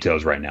share the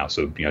details right now.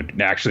 So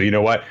actually, you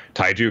know what,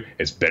 Taiju,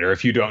 it's better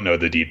if you don't know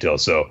the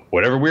details. So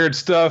whatever weird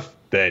stuff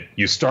that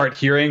you start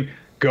hearing,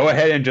 go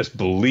ahead and just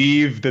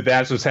believe that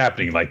that's what's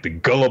happening, like the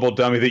gullible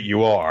dummy that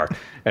you are.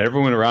 And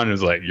everyone around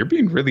is like, you're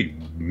being really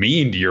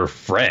mean to your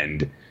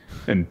friend.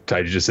 And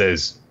Taiju just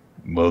says,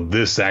 will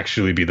this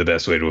actually be the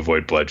best way to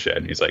avoid bloodshed?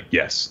 And he's like,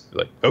 yes.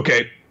 Like,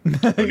 okay.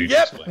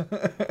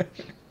 Yep.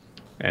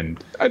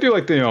 And I do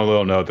like the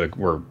little note that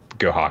where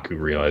Gohaku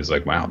realized,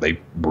 like, wow, they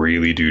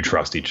really do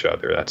trust each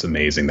other. That's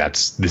amazing.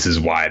 This is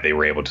why they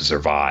were able to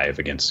survive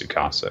against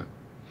Tsukasa.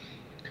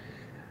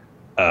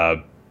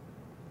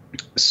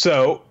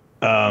 So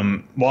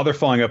while they're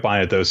following up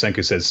on it, though,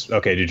 Senku says,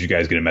 okay, did you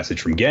guys get a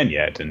message from Gen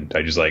yet? And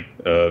I just like,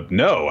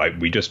 no,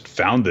 we just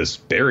found this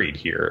buried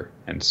here.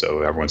 And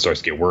so everyone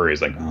starts to get worried.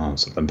 It's like, oh,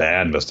 something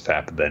bad must have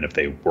happened then if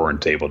they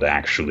weren't able to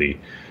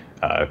actually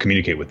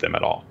communicate with them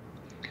at all.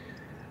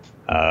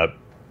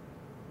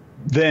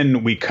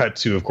 Then we cut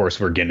to, of course,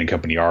 where Gen and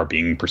company are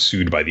being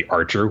pursued by the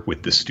archer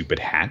with the stupid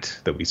hat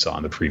that we saw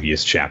in the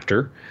previous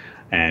chapter.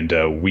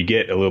 And we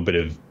get a little bit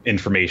of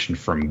information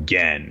from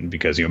Gen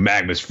because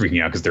Magma's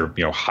freaking out because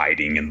they're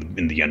hiding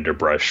in the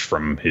underbrush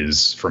from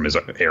his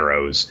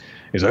arrows.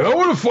 He's like, I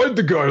want to fight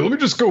the guy. Let me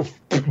just go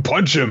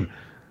punch him.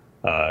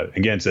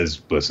 And Gen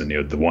says, listen,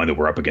 the one that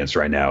we're up against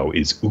right now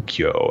is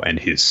Ukyo and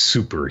his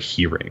super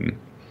hearing.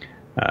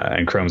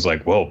 And Chrome's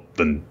like, well,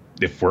 then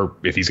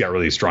if he's got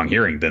really strong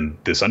hearing, then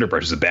this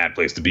underbrush is a bad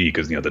place to be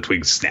because the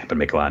twigs snap and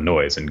make a lot of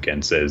noise. And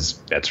Gen says,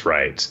 that's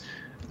right.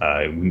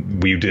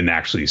 We didn't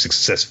actually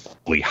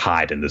successfully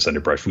hide in this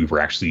underbrush. We were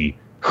actually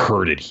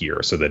herded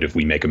here so that if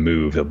we make a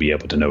move, he'll be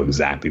able to know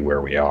exactly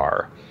where we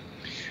are.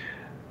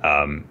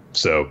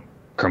 So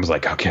Chrome's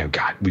like, okay,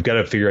 God, we've got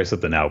to figure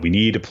something out. We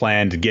need a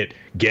plan to get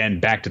Gen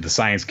back to the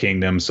Science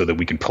Kingdom so that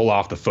we can pull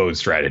off the foe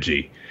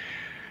strategy.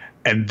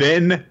 And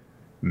then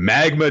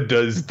Magma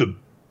does the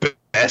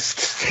best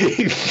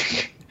thing.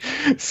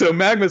 So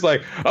Magma's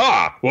like,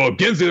 well,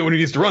 Gen's the one who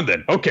needs to run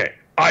then. Okay.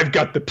 I've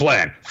got the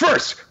plan.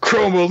 First,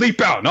 Chrome will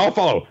leap out, and I'll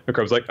follow. And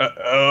Chrome's like,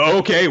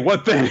 okay,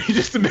 what then? He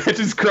just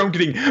imagines Chrome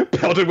getting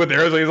pelted with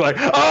arrows, and he's like,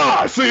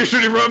 so you're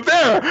shooting from up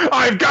there?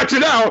 I've got you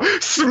now!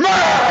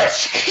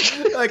 Smash!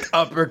 Like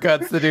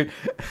uppercuts the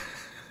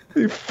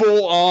dude.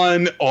 Full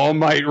on All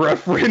Might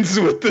reference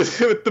with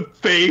the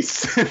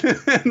face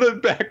and the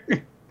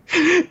back.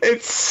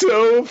 It's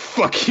so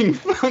fucking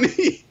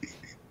funny.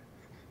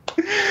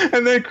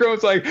 And then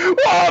Chrome's like, well,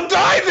 I'll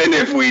die then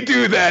if we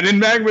do that.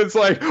 And Magma's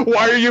like,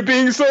 why are you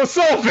being so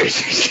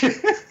selfish?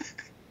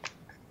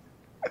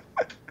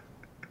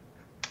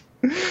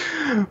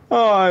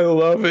 Oh, I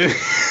love it.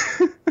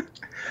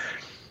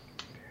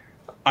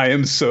 I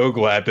am so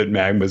glad that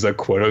Magma's a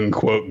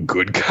quote-unquote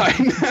good guy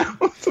now.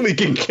 So we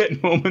can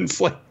get moments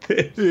like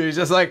this. He's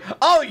just like,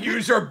 I'll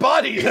use your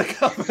body to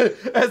come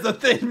as a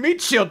thin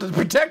meat shield to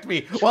protect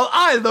me while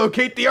I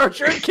locate the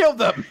archer and kill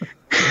them.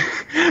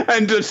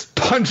 And just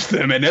punch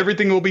them and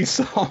everything will be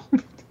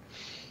solved.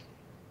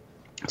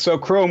 So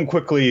Chrome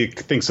quickly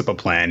thinks up a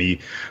plan. He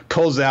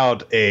pulls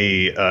out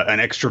an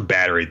extra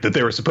battery that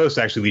they were supposed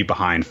to actually leave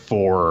behind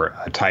for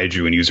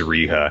Taiju and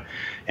Yuzuriha.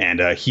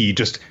 And he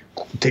just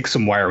takes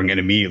some wiring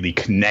and immediately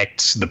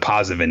connects the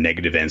positive and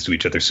negative ends to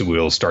each other so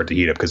we'll start to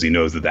heat up because he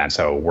knows that that's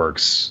how it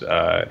works.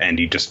 And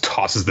he just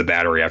tosses the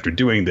battery after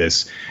doing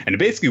this. And it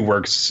basically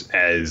works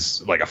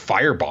as like a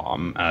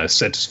firebomb,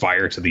 sets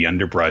fire to the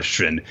underbrush.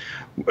 And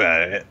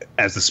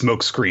as the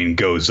smoke screen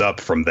goes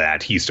up from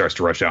that, he starts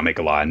to rush out and make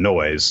a lot of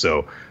noise.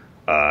 So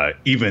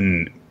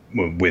even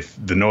with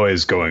the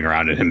noise going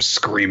around and him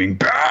screaming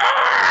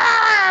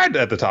bad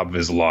at the top of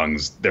his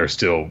lungs, they're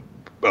still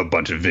a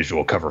bunch of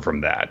visual cover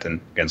from that. And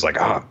Gen's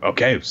like,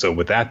 okay, so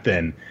with that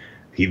then,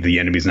 the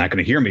enemy's not going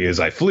to hear me as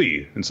I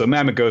flee. And so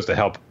Magma goes to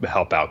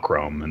help out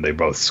Chrome, and they're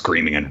both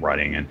screaming and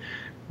running, and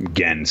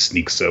Gen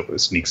sneaks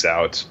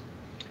out.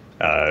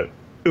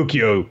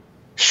 Ukyo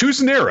shoots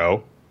an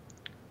arrow.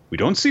 We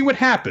don't see what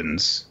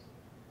happens,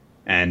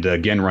 and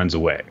Gen runs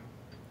away.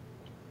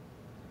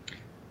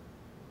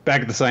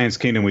 Back at the Science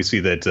Kingdom, we see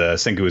that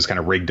Senku has kind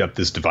of rigged up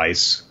this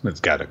device that's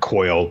got a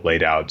coil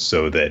laid out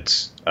so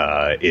that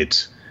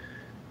it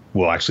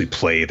will actually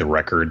play the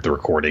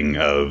recording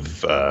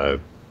of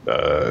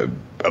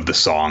the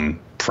song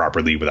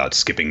properly without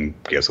skipping,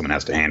 because someone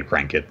has to hand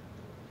crank it.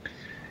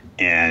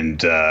 And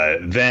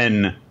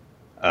then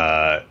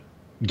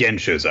Gen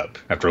shows up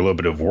after a little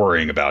bit of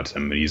worrying about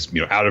him, and he's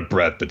out of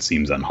breath but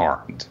seems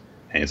unharmed.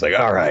 And he's like,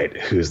 all right,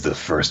 who's the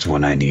first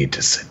one I need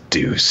to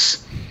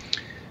seduce?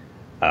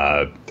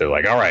 They're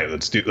like, all right,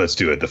 let's do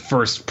it. The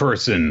first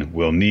person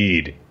we'll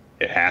need,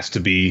 it has to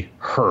be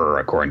her,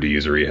 according to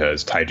Yuzuriha,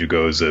 as Taiju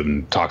goes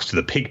and talks to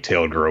the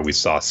pigtail girl we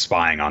saw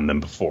spying on them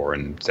before,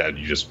 and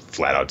Taiju just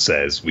flat out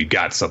says, we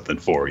got something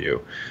for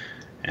you.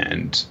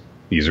 And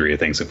Yuzuriha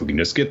thinks if we can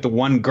just get the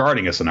one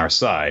guarding us on our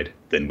side,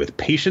 then with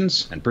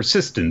patience and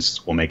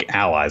persistence, we'll make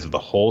allies of the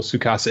whole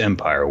Tsukasa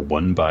Empire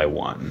one by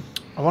one.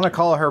 I want to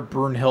call her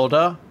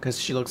Brunhilde, because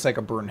she looks like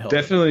a Brunhilde.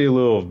 Definitely a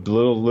little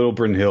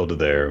Brunhilde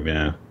there,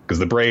 yeah. Because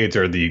the braids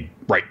are the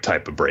right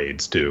type of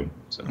braids, too.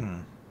 So,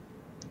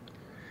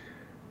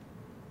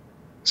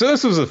 so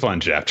this was a fun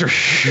chapter.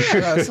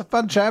 Yeah, it's a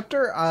fun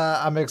chapter.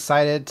 I'm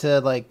excited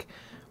to,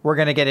 we're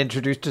going to get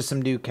introduced to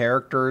some new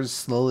characters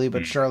slowly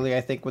but surely, I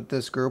think, with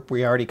this group.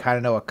 We already kind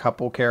of know a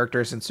couple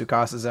characters in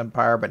Tsukasa's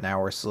Empire, but now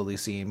we're slowly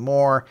seeing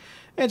more.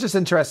 And it's just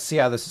interesting to see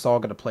how this is all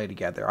going to play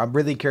together. I'm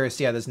really curious to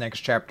see how this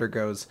next chapter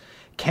goes.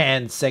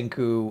 Can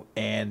Senku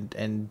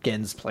and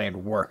Gen's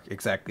plan work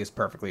exactly as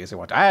perfectly as they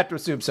want? I have to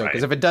assume so,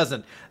 because if it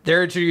doesn't,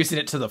 they're introducing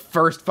it to the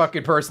first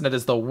fucking person that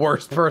is the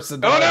worst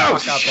person to fuck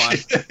up on.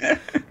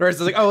 Whereas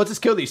it's like, let's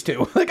just kill these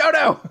two. Like, oh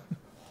no!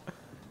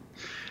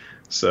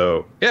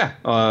 So, yeah,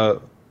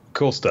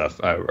 cool stuff.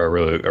 I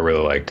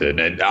really liked it.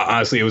 And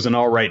honestly, it was an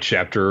all right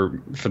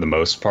chapter for the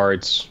most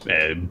parts,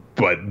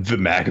 but the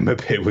Magma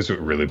bit was what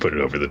really put it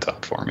over the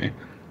top for me.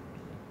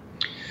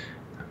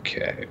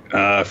 Okay.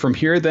 From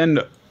here, then,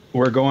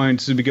 we're going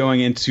to be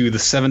going into the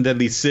 7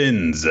 Deadly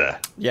Sins.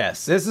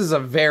 Yes, this is a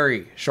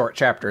very short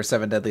chapter,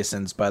 7 Deadly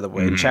Sins, by the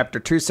way. Chapter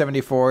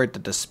 274, The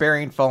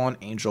Despairing Fallen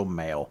Angel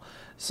Male.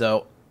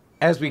 So,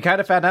 as we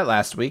kind of found out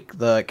last week,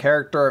 the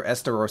character of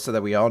Estarossa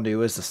that we all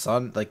knew is the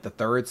son, the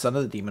third son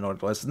of the Demon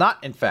Lord, was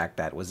not, in fact,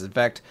 that. Was, in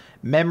fact,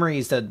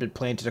 memories that had been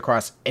planted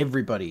across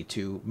everybody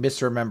to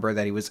misremember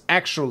that he was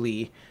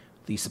actually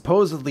the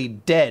supposedly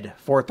dead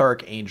 4th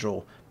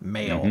Archangel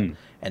Male.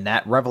 And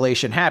that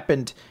revelation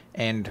happened,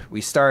 and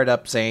we started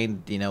up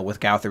saying, with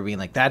Gowther being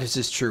like, that is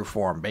his true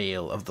form,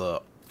 Male of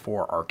the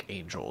 4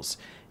 Archangels.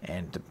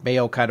 And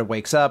Male kind of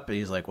wakes up, and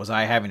he's like, was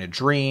I having a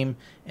dream?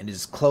 And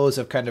his clothes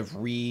have kind of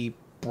reappeared,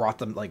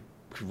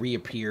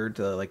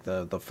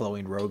 the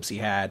flowing robes he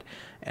had,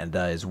 and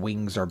his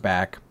wings are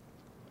back.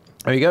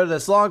 And we go to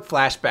this long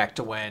flashback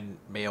to when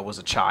Male was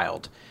a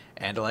child.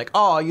 And they're like,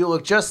 oh, you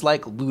look just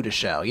like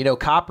Ludishell.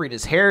 Coppering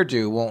his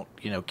hairdo won't,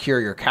 cure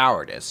your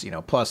cowardice.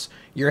 Plus,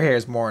 your hair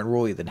is more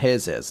unruly than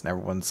his is. And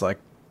everyone's like,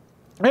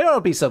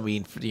 don't be so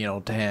mean,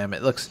 to him.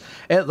 It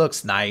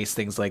looks nice,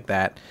 things like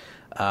that.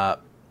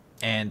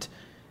 And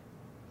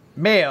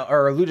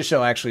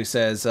Ludishell actually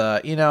says,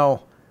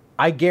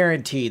 I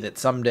guarantee that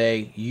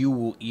someday you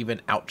will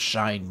even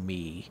outshine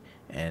me.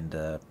 And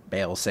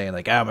Bale's saying,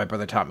 my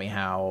brother taught me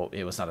how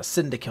it was not a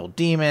sin to kill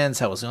demons,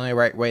 how it was the only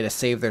right way to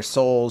save their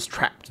souls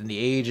trapped in the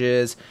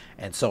ages,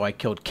 and so I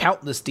killed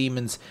countless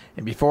demons,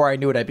 and before I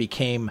knew it, I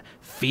became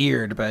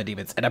feared by the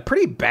demons. And a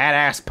pretty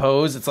badass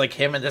pose. It's like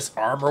him in this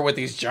armor with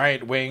these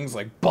giant wings,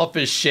 buff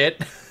as shit.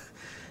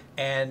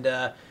 And,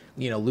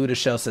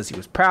 Ludishell says he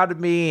was proud of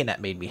me, and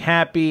that made me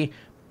happy,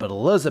 but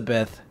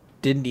Elizabeth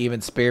didn't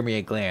even spare me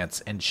a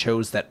glance and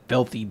chose that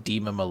filthy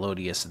demon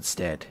Melodius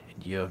instead.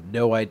 And you have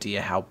no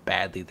idea how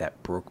badly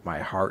that broke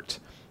my heart.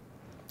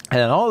 And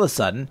then all of a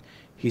sudden,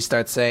 he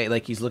starts saying,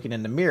 he's looking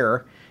in the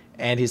mirror,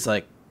 and he's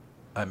like,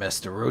 I'm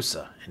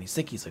Estarossa. And he's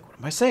like, what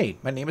am I saying?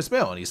 My name is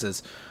Mel. And he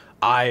says,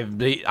 I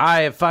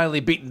have finally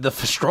beaten the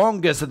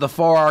strongest of the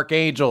 4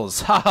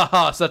 archangels. Ha ha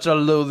ha, such a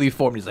lowly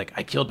form. And he's like,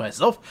 I killed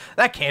myself?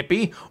 That can't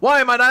be.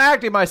 Why am I not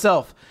acting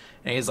myself?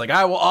 And he's like,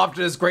 I will offer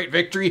this great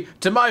victory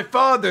to my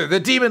father, the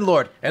Demon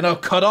Lord, and I'll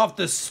cut off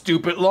this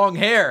stupid long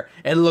hair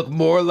and look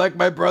more like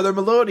my brother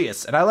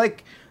Melodius. And I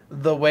like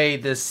the way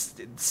this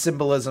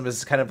symbolism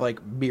is kind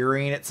of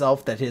mirroring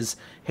itself, that his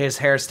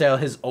hairstyle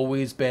has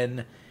always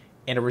been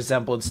in a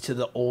resemblance to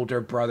the older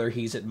brother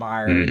he's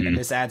admired. And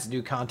this adds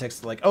new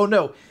context to oh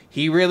no,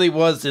 he really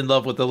was in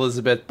love with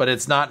Elizabeth, but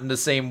it's not in the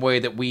same way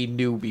that we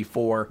knew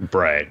before.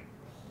 Right.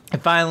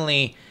 And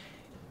finally,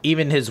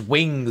 even his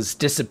wings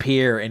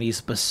disappear, and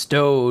he's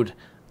bestowed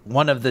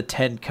one of the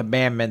 10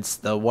 commandments,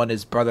 the one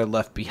his brother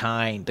left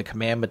behind, the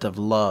commandment of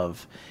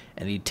love.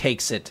 And he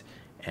takes it,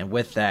 and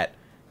with that,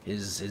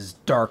 his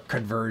dark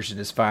conversion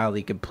is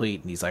finally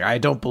complete, and he's like, I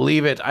don't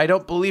believe it. I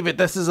don't believe it.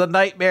 This is a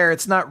nightmare.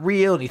 It's not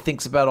real. And he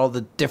thinks about all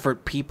the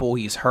different people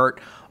he's hurt,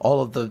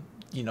 all of the,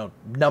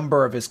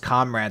 number of his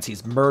comrades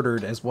he's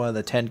murdered as one of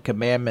the 10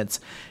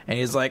 commandments. And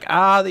he's like,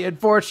 the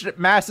unfortunate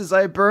masses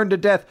I burned to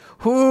death.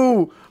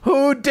 Who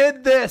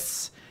did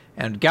this?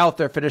 And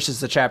Gauther finishes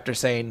the chapter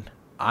saying,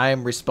 I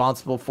am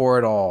responsible for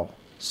it all,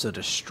 so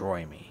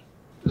destroy me.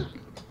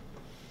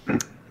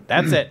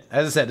 That's it.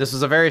 As I said, this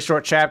was a very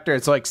short chapter.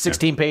 It's like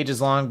 16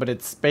 pages long, but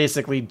it's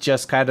basically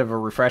just kind of a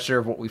refresher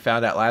of what we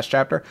found out last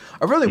chapter.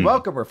 A really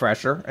welcome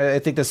refresher. I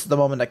think this is the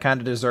moment that kind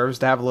of deserves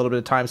to have a little bit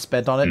of time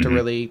spent on it to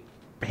really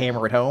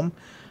hammer it home.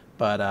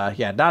 But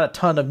yeah, not a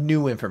ton of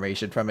new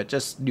information from it,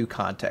 just new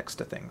context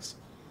to things.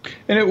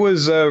 And it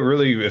was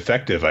really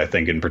effective, I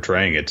think, in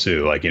portraying it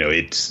too. Like,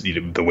 it's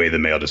the way the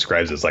male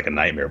describes it is like a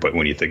nightmare. But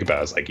when you think about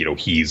it, it's like,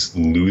 he's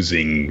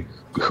losing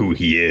who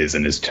he is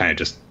and is kind of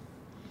just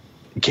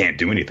can't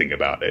do anything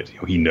about it.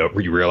 He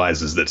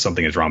realizes that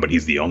something is wrong, but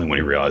he's the only one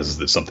who realizes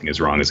that something is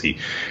wrong as he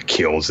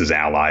kills his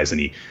allies and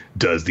he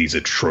does these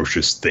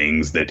atrocious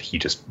things that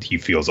he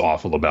feels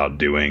awful about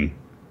doing.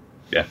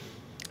 Yeah.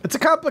 It's a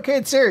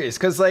complicated series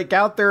because, like,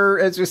 out there,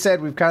 as we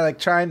said, we've kind of like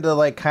trying to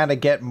like kind of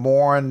get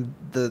more on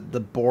the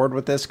board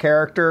with this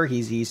character.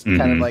 He's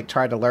kind of like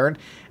trying to learn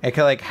and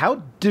kind of like,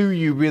 how do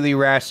you really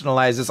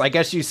rationalize this? I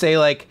guess you say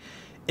like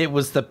it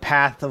was the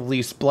path of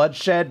least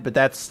bloodshed, but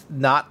that's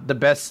not the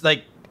best.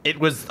 Like, it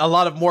was a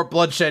lot of more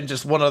bloodshed in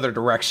just one other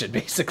direction,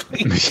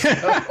 basically.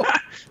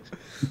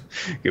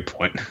 Good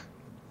point.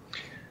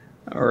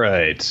 All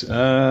right,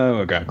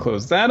 we're going to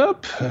close that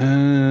up,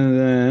 and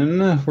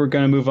then we're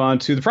going to move on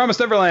to The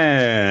Promised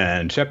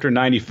Neverland, Chapter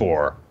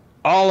 94,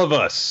 All of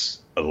Us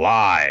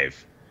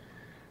Alive.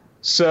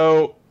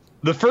 So,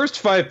 the first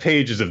 5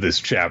 pages of this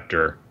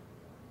chapter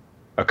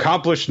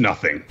accomplish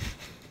nothing.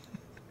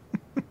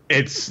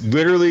 It's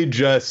literally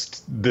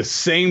just the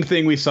same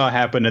thing we saw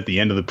happen at the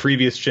end of the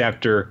previous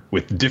chapter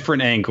with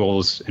different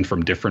angles and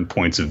from different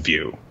points of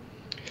view.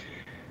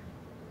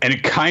 And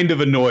it kind of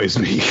annoys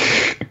me.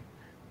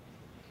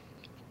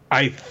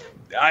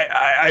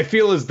 I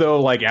feel as though,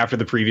 like, after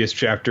the previous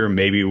chapter,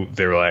 maybe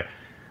they were like,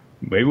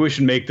 maybe we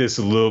should make this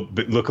look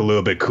a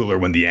little bit cooler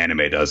when the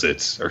anime does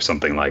it, or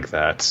something like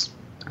that.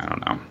 I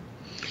don't know.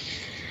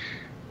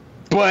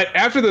 But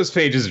after those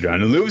pages are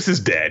done, Lewis is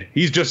dead.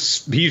 He's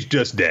just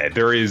dead.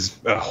 There is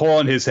a hole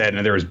in his head,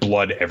 and there is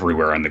blood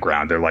everywhere on the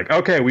ground. They're like,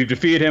 okay, we've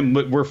defeated him.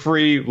 We're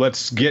free.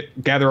 Let's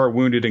gather our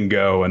wounded and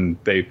go. And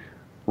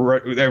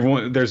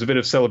there's a bit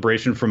of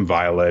celebration from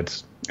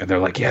Violet. And they're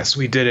like, yes,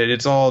 we did it.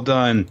 It's all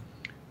done.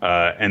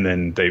 And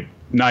then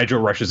Nigel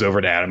rushes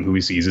over to Adam, who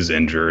he sees is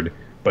injured,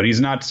 but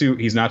he's not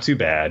too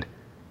bad.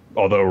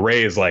 Although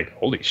Ray is like,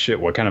 holy shit,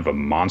 what kind of a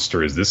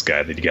monster is this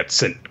guy that he got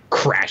sent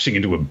crashing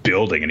into a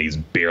building and he's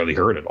barely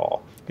hurt at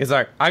all? He's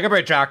like, I could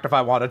be jacked if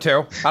I wanted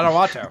to. I don't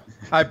want to.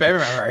 I have baby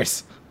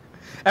memories.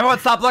 Everyone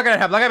stop looking at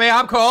him. Look at me.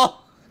 I'm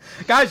cool.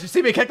 Guys, you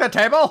see me kick the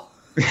table?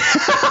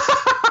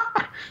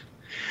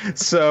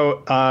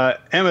 So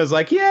Emma's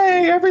like,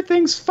 yay,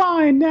 everything's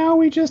fine. Now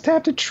we just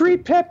have to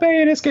treat Pepe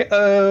and escape.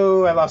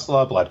 Oh, I lost a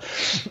lot of blood.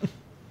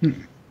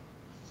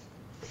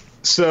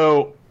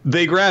 So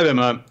they grab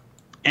Emma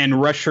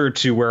and rush her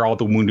to where all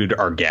the wounded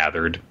are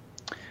gathered.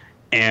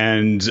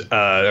 And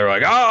they're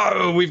like,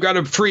 oh, we've got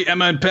to free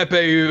Emma and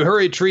Pepe.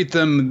 Hurry, treat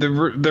them.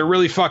 They're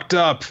really fucked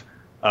up.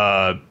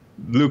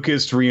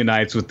 Lucas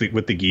reunites with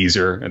the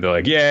geezer. And they're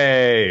like,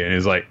 yay. And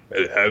he's like,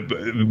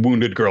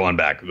 wounded girl on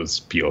back. Let's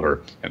peel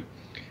her.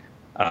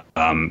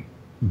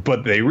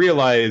 But they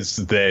realize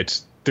that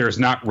there's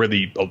not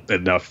really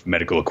enough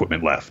medical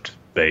equipment left.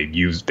 They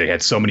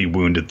had so many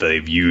wounded that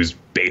they've used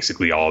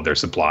basically all of their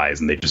supplies,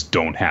 and they just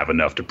don't have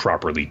enough to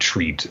properly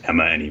treat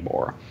Emma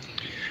anymore.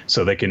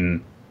 So they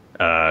can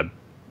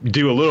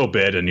do a little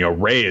bit,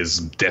 and Ray is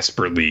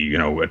desperately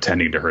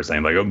attending to her,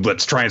 saying like, oh,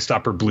 let's try and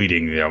stop her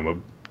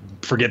bleeding.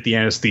 Forget the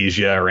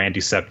anesthesia or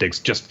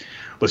antiseptics.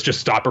 Let's just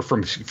stop her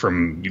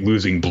from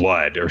losing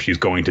blood, or she's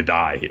going to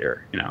die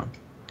here.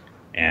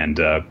 And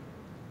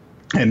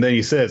then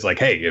he says, like,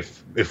 hey,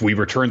 if we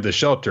return to the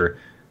shelter,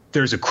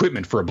 there's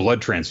equipment for a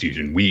blood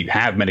transfusion. We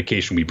have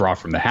medication we brought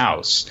from the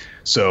house.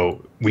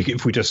 So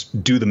if we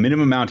just do the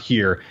minimum amount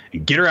here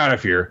and get her out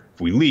of here, if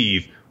we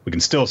leave, we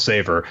can still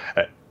save her.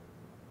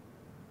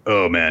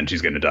 Oh, man,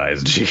 she's going to die,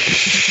 isn't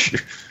she?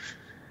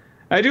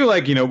 I do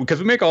like, because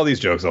we make all these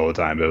jokes all the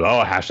time.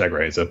 Hashtag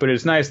Ray and stuff. But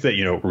it's nice that,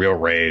 real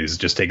Ray is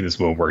just taking this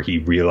moment where he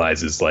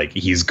realizes, like,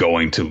 he's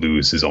going to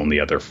lose his only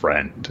other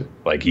friend.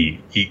 Like,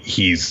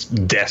 he's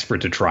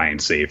desperate to try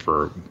and save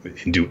her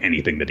and do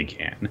anything that he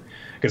can.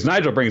 Because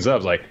Nigel brings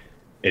up, like,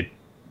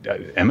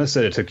 Emma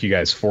said it took you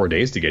guys 4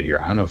 days to get here.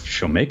 I don't know if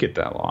she'll make it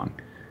that long.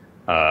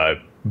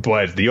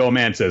 But the old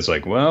man says,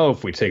 like, well,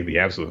 if we take the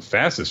absolute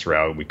fastest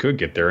route, we could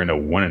get there in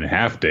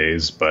 1.5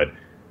 days. But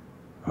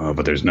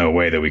there's no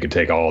way that we could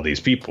take all these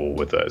people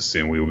with us,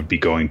 and we would be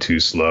going too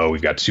slow.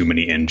 We've got too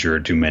many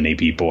injured, too many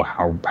people.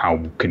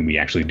 How can we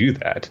actually do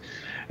that?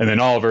 And then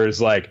Oliver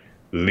is like,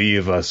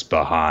 leave us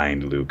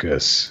behind,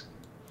 Lucas.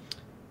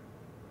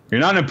 You're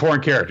not an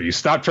important character. You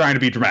stop trying to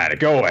be dramatic.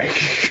 Go away.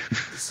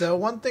 So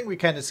one thing we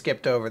kind of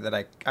skipped over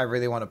that I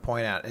really want to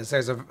point out is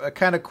there's a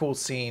kind of cool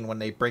scene when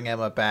they bring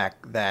Emma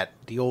back that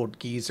the old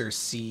geezer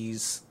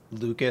sees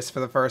Lucas for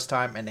the first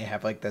time and they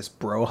have like this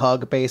bro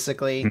hug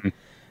basically. Mm-hmm.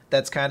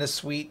 That's kind of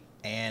sweet.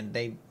 And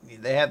they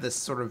have this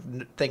sort of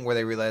thing where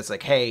they realize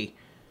like, hey,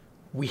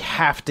 we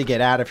have to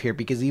get out of here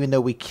because even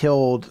though we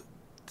killed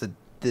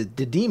the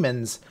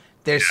demons,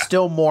 there's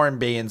still more in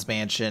Bane's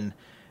mansion.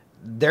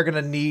 They're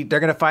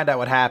gonna find out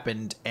what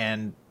happened,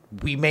 and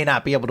we may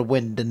not be able to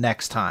win the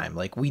next time.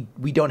 Like we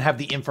don't have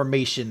the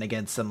information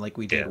against them like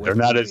we did. Yeah, they're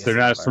not as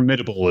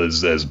formidable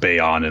as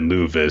Bayon and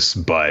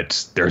Luvis,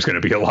 but there's going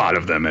to be a lot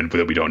of them and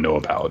that we don't know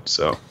about.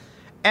 So,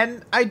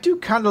 and I do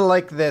kind of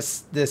like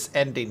this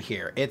ending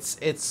here.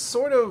 It's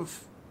sort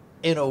of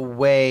in a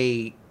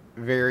way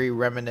very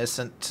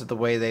reminiscent to the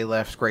way they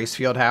left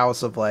Gracefield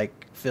House of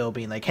like Phil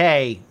being like,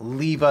 "Hey,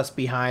 leave us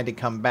behind and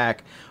come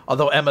back."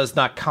 Although Emma's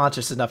not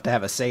conscious enough to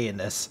have a say in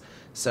this,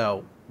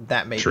 so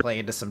that may play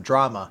into some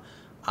drama.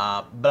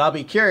 But I'll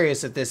be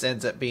curious if this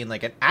ends up being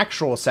like an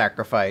actual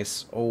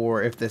sacrifice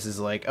or if this is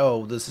like,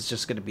 oh, this is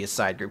just going to be a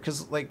side group.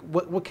 Because like,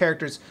 what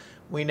characters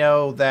we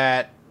know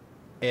that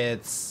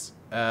it's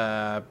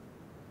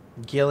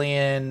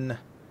Gillian,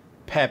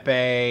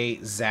 Pepe,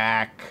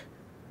 Zach,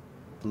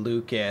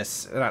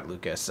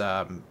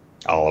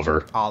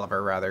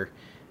 Oliver rather,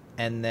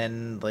 and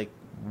then like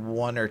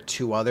one or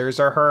two others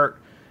are hurt.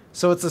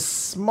 So it's a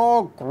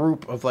small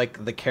group of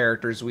like the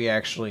characters we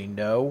actually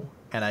know,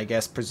 and I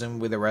guess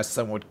presumably the rest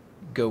of them would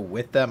go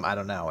with them. I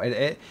don't know.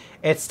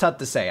 It's tough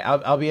to say.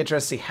 I'll be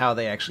interested to see how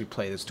they actually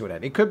play this to an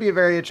end. It could be a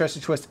very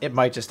interesting twist. It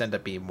might just end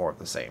up being more of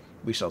the same.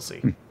 We shall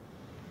see.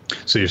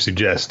 So you're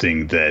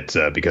suggesting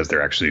that because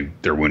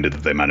they're wounded,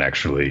 that they might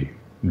actually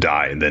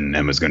die, and then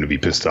Emma's going to be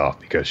pissed off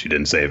because she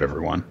didn't save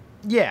everyone.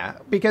 Yeah,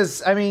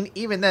 because I mean,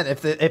 even then,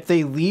 if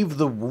they leave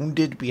the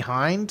wounded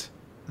behind,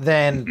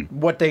 then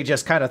what they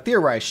just kind of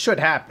theorized should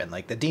happen.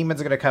 Like the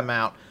demons are going to come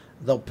out,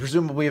 they'll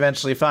presumably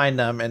eventually find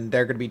them, and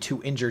they're going to be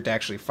too injured to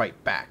actually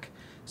fight back.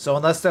 So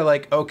unless they're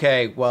like,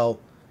 okay, well,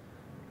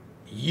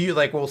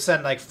 we'll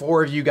send like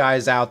 4 of you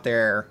guys out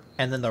there,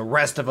 and then the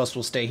rest of us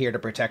will stay here to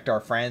protect our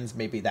friends.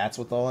 Maybe that's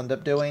what they'll end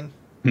up doing.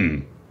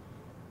 I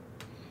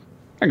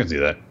can see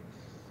that.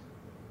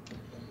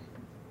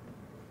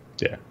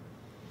 Yeah.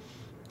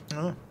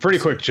 Pretty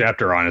quick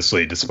chapter,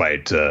 honestly,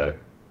 despite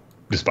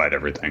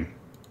everything.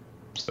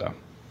 So,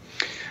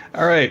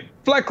 all right,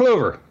 Black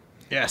Clover.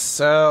 Yes.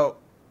 So,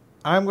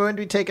 I'm going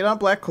to be taking on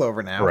Black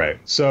Clover now. Right.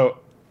 So,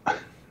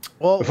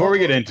 before we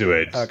get into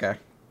it, okay.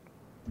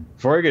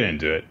 Before I get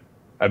into it,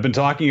 I've been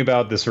talking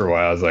about this for a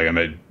while. I was like, I'm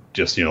gonna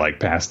just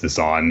pass this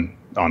on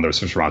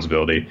this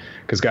responsibility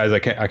because guys,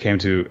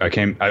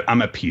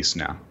 I'm at peace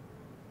now.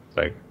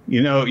 Like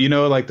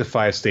like the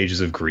 5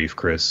 stages of grief,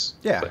 Chris.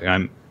 Yeah.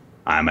 Like,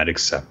 I'm at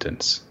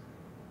acceptance.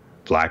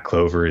 Black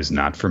Clover is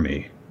not for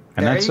me.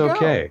 And that's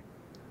okay. Go.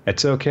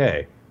 It's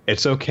okay.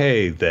 It's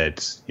okay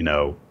that,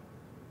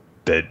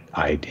 that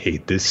I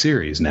hate this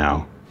series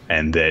now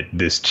and that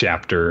this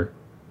chapter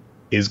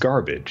is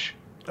garbage.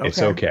 Okay.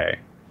 It's okay.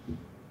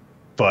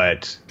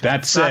 But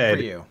that said,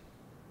 for you.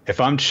 If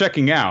I'm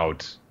checking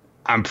out,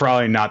 I'm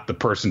probably not the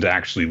person to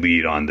actually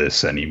lead on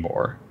this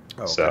anymore.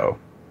 Okay. So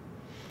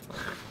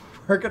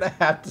we're going to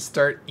have to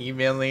start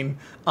emailing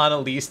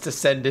Annalise to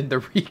send in the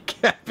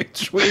recap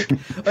each week.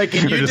 Like,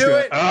 can you do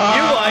it? You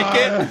like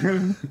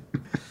it?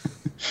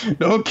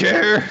 Don't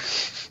care.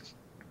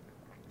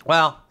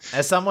 Well,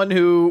 as someone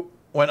who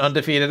went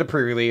undefeated at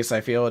pre-release,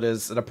 I feel it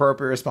is an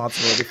appropriate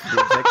responsibility for you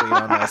to take lead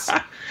on this.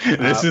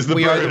 This is the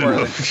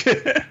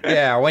burden.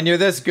 Yeah, when you're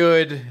this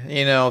good,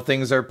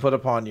 things are put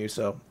upon you.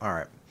 So, all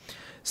right.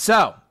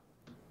 So,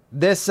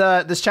 this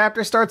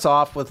chapter starts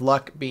off with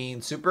Luck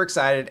being super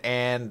excited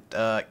and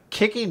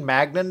kicking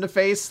Magna in the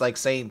face, like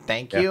saying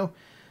thank you.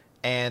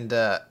 And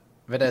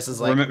Vanessa's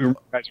like...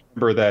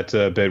 Remember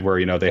that bit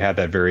where, they had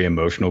that very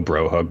emotional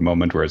bro hug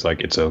moment where it's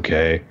like, it's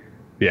okay.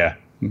 Yeah.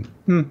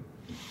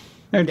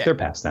 They're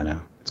past that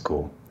now. It's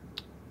cool.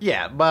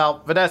 Yeah,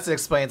 well, Vanessa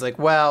explains, like,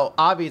 well,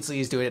 obviously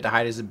he's doing it to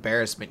hide his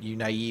embarrassment, you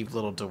naive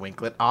little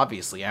DeWinklet,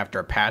 obviously, after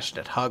a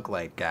passionate hug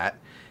like that.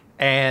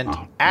 And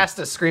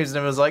Asta screams at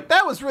him and is like,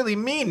 that was really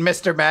mean,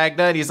 Mr.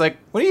 Magna. And he's like,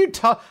 what are you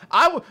talking?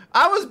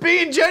 I was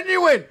being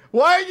genuine.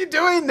 Why are you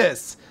doing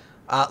this?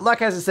 Luck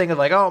has this thing of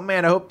like, oh,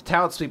 man, I hope the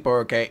townspeople are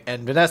okay.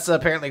 And Vanessa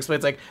apparently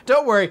explains, like,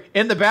 don't worry.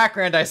 In the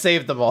background, I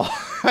saved them all.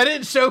 I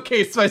didn't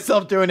showcase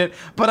myself doing it,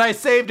 but I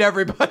saved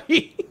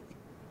everybody.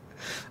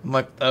 I'm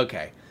like,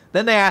 okay.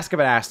 Then they ask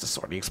about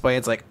Astasword. He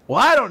explains, like, well,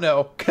 I don't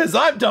know, because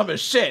I'm dumb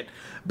as shit.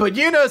 But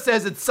Yuno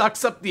says it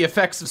sucks up the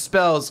effects of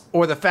spells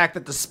or the fact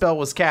that the spell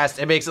was cast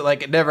and makes it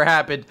like it never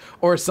happened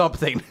or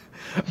something.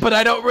 But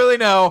I don't really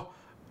know.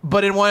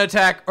 But in one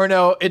attack, or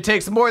no, it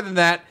takes more than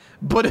that.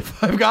 But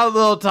if I've got a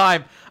little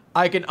time,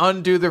 I can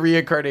undo the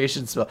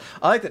reincarnation spell.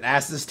 I like that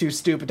Asta's too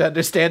stupid to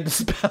understand the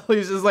spell.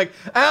 He's just like,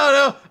 I don't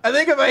know. I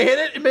think if I hit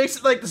it, it makes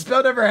it like the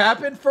spell never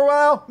happened for a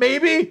while.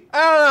 Maybe.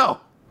 I don't know.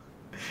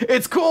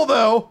 It's cool,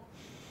 though.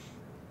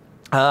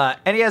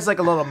 And he has like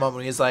a little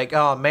moment. He's like,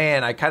 "Oh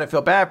man, I kind of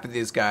feel bad for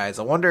these guys.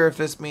 I wonder if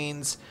this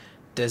means,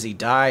 does he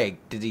die?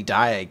 Did he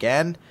die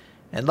again?"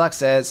 And Lux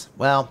says,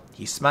 "Well,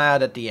 he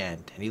smiled at the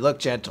end, and he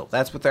looked gentle.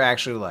 That's what they're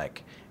actually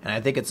like. And I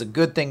think it's a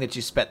good thing that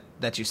you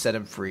set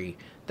him free.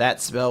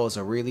 That spell was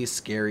a really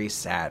scary,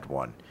 sad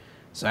one."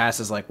 So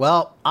Asta's like,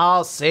 "Well,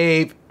 I'll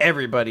save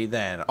everybody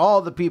then.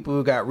 All the people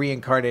who got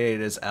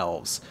reincarnated as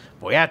elves.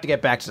 But we have to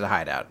get back to the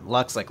hideout." And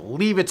Lux like,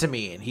 "Leave it to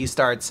me." And he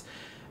starts,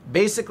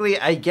 basically,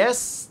 I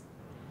guess,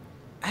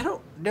 I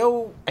don't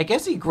know. I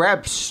guess he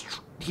grabs,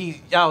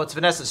 it's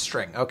Vanessa's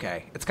string.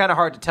 Okay. It's kind of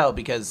hard to tell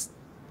because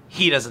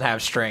he doesn't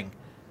have string.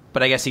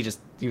 But I guess he was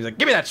like,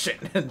 "Give me that shit."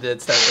 And then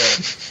started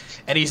doing.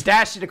 And he's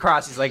dashing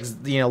across. He's like,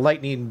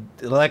 lightning,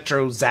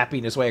 electro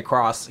zapping his way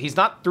across. He's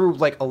not through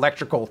like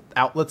electrical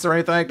outlets or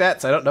anything like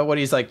that. So I don't know what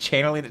he's like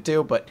channeling it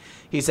to. But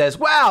he says,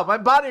 "Wow, my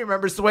body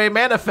remembers the way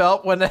Amanda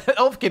felt when the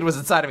elf kid was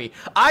inside of me.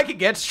 I could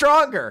get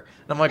stronger."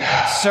 And I'm like,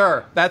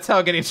 "Sir, that's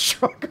how getting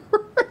stronger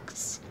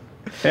works."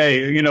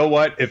 Hey, you know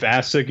what? If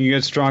Asta can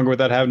get stronger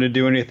without having to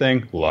do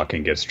anything, Luck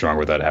can get stronger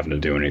without having to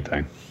do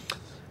anything.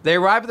 They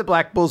arrive at the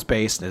Black Bull's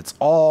base, and it's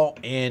all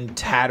in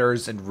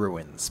tatters and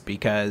ruins,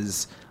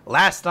 because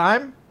last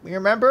time, we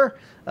remember,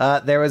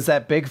 there was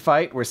that big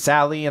fight where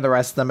Sally and the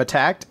rest of them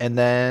attacked, and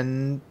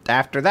then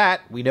after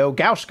that, we know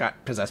Gauch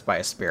got possessed by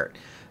a spirit.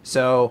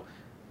 So,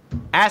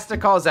 Asta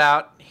calls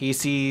out, he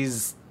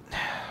sees,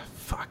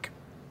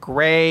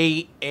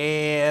 Gray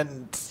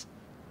and...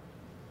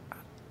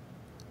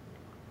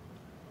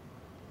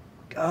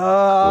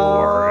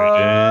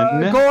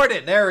 Gordon,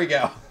 there we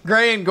go.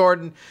 Gray and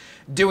Gordon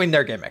doing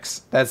their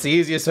gimmicks. That's the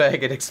easiest way I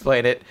can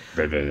explain it.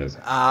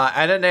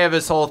 And then they have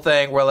this whole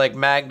thing where like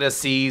Magna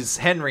sees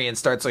Henry and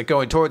starts like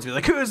going towards me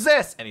like, "Who's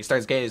this?" And he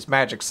starts getting his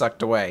magic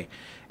sucked away.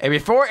 And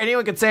before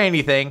anyone can say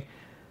anything,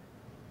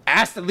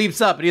 Asta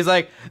leaps up and he's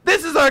like,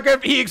 "This is our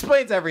good..." He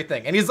explains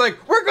everything. And he's like,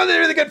 "We're going to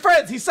be the good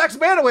friends. He sucks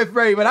mana away from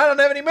me, but I don't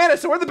have any mana,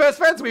 so we're the best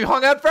friends. We've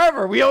hung out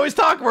forever. We always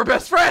talk. We're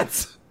best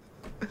friends."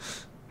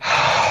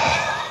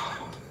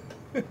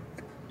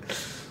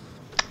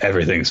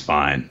 Everything's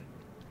fine.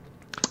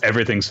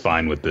 Everything's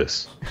fine with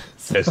this.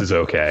 This is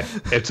okay.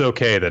 It's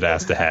okay that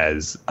Asta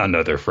has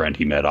another friend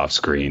he met off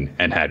screen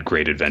and had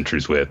great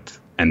adventures with,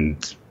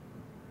 and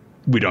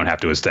we don't have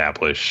to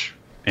establish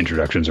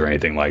introductions or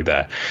anything like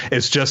that.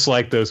 It's just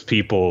like those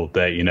people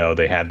that,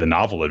 they had the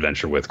novel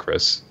adventure with,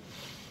 Chris.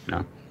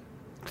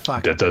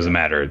 That doesn't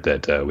matter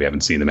that we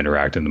haven't seen them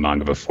interact in the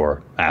manga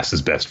before.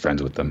 Asta's best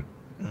friends with them.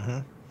 Mm-hmm.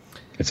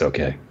 It's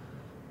okay.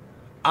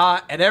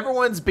 And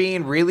everyone's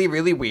being really,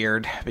 really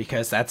weird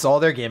because that's all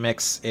their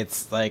gimmicks.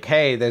 It's like,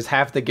 hey, there's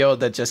half the guild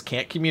that just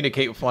can't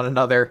communicate with one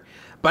another.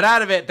 But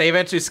out of it, they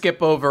eventually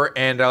skip over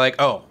and they're like,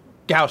 "Oh,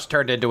 Gauch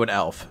turned into an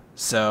elf."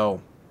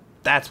 So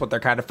that's what they're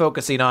kind of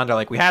focusing on. They're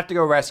like, "We have to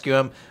go rescue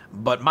him,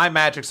 but my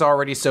magic's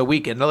already so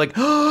weak." And they're like,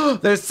 "Oh,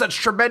 there's such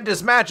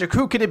tremendous magic.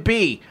 Who could it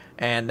be?"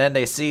 And then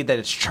they see that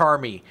it's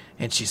Charmy.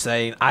 And she's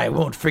saying, "I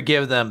won't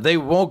forgive them. They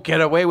won't get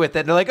away with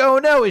it." And they're like, "Oh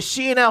no, is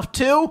she an elf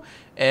too?"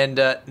 And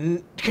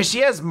because she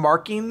has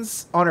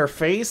markings on her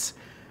face,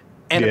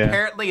 and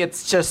apparently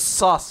it's just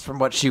sauce from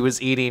what she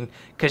was eating,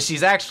 because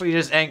she's actually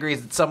just angry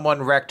that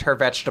someone wrecked her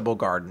vegetable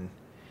garden.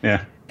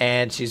 Yeah.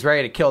 And she's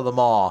ready to kill them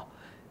all.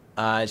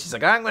 She's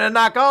like, "I'm going to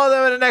knock all of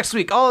them into next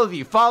week. All of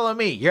you, follow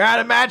me. You're out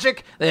of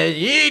magic? Then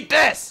you eat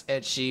this."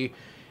 And she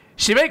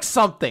makes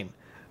something.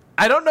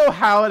 I don't know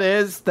how it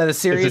is that a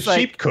series it's a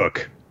sheep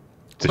cook.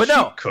 It's a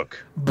sheep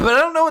cook. But I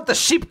don't know what the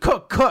sheep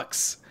cook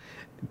cooks.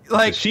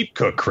 Like, it's a sheep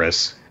cook,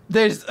 Chris.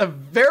 There's a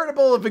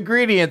veritable of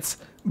ingredients,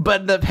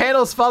 but the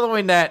panels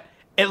following that,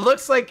 it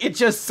looks like it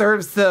just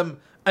serves them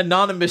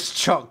anonymous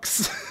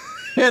chunks.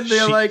 And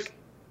they're sheep like...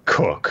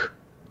 cook.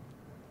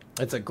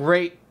 It's a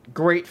great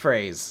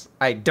phrase.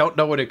 I don't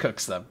know what it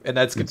cooks them, and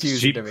that's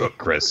confusing to me. Sheep cook,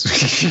 Chris.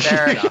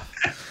 Fair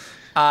enough.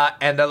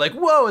 And they're like,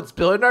 "Whoa, it's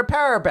building our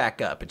power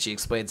back up." And she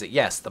explains it.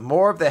 Yes, the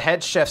more of the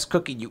head chef's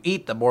cooking you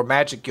eat, the more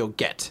magic you'll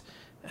get.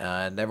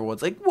 And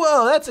everyone's like,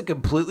 "Whoa, that's a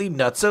completely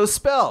nutso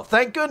spell.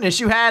 Thank goodness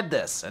you had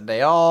this." And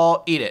they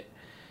all eat it.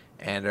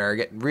 And they're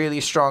getting really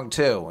strong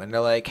too. And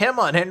they're like, "Come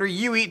on, Henry,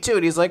 you eat too."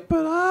 And he's like,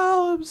 "But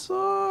I'll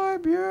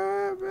absorb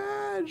your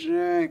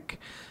magic."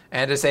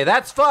 And they say,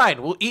 "That's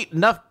fine. We'll eat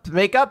enough to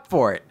make up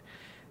for it."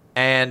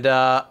 And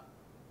I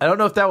don't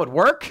know if that would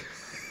work.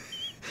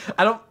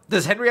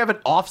 Does Henry have an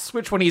off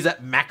switch when he's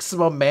at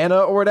maximum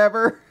mana or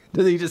whatever?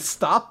 Does he just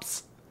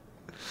stops?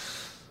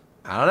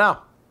 I don't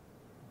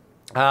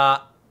know.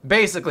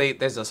 Basically,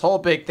 there's this whole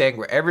big thing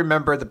where every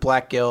member of the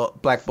Black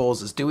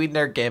Bulls is doing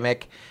their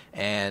gimmick,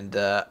 and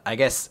I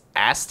guess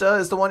Asta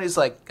is the one who's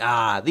like,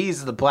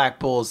 "These are the Black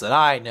Bulls that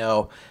I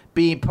know.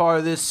 Being part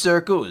of this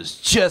circle is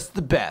just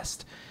the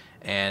best."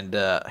 And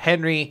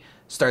Henry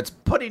starts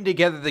putting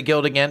together the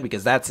guild again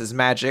because that's his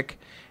magic.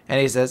 And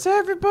he says,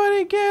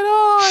 "Everybody get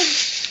on!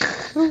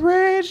 The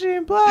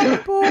raging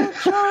Black Bull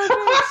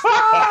charging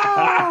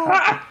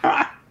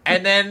star!"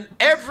 And then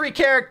every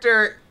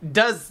character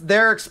does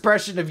their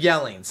expression of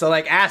yelling. So,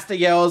 like, Asta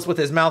yells with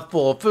his mouth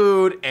full of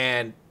food,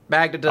 and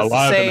Magda does the same. A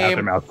lot of them have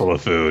their mouth full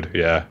of food,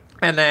 yeah.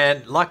 And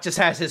then Luck just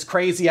has his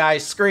crazy eye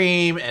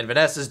scream, and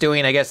Vanessa's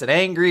doing, I guess, an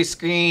angry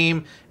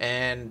scream,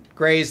 and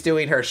Gray's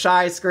doing her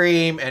shy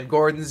scream, and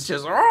Gordon's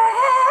just,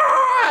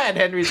 "Aah!" And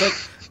Henry's like,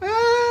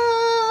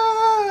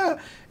 "Ah!"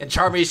 And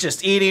Charmy's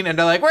just eating, and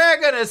they're like, "We're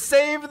gonna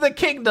save the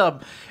kingdom."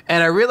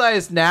 And I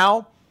realize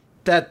now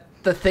that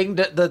the thing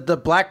that the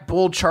Black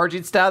Bull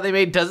charging style they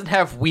made doesn't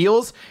have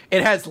wheels.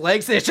 It has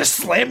legs and it's just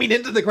slamming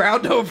into the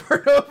ground over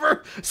and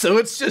over. So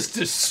it's just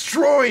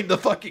destroying the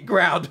fucking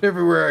ground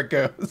everywhere it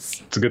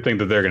goes. It's a good thing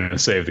that they're going to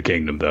save the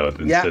kingdom, though,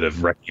 instead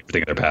of wrecking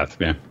everything in their path.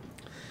 Yeah.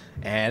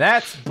 And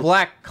that's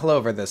Black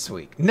Clover this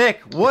week.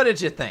 Nick, what did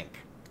you think?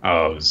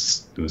 Oh,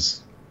 it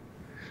was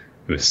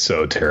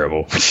so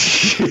terrible.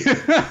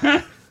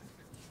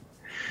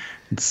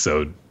 It's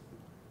a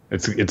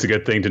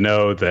good thing to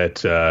know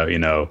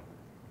that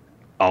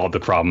all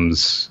the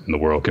problems in the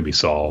world can be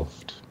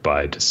solved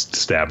by just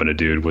stabbing a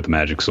dude with a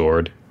magic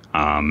sword.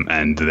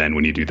 And then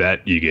when you do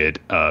that, you get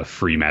a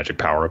free magic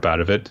power up out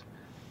of it.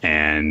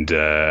 And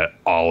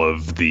all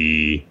of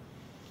the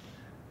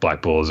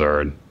Black Bulls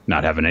are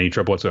not having any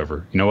trouble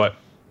whatsoever. You know what,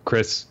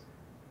 Chris?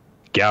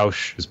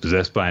 Gauche is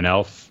possessed by an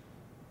elf,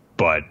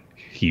 but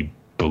he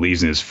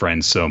believes in his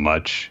friends so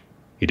much,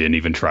 he didn't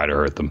even try to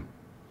hurt them.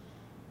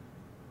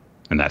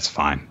 And that's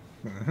fine.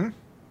 Mm-hmm.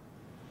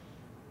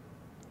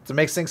 So it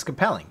makes things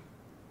compelling.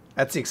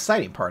 That's the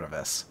exciting part of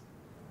this.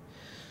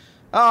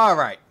 All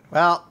right.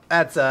 Well,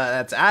 that's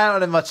I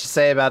don't have much to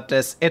say about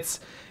this. It's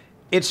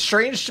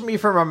strange to me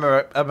from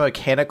a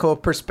mechanical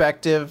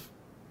perspective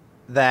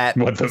that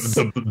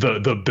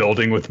the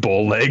building with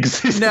bull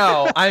legs.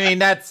 No, I mean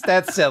that's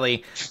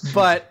silly,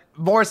 but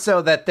more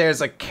so that there's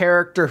a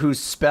character whose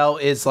spell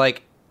is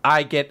like,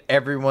 I get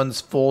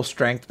everyone's full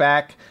strength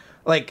back.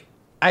 Like,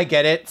 I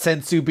get it,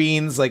 sensu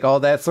beans, like all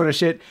that sort of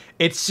shit.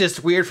 It's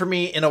just weird for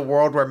me in a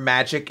world where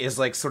magic is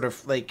like sort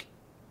of like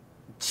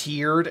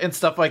tiered and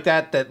stuff like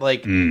that. That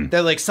like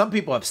they're like, some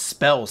people have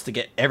spells to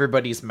get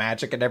everybody's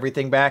magic and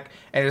everything back,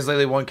 and there's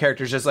literally one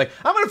character's just like,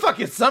 I'm gonna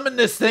fucking summon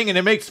this thing and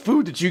it makes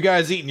food that you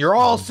guys eat and you're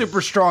all super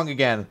strong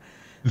again.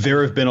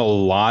 There have been a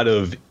lot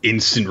of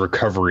instant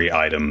recovery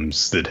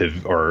items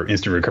or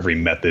instant recovery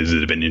methods that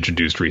have been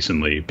introduced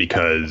recently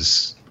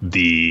because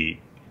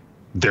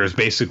there's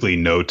basically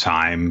no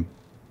time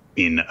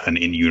in an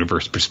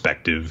in-universe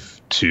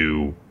perspective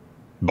to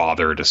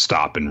bother to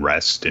stop and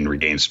rest and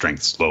regain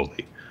strength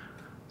slowly.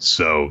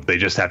 So they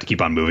just have to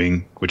keep on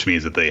moving, which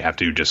means that they have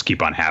to just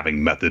keep on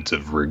having methods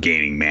of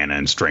regaining mana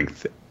and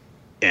strength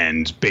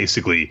and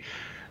basically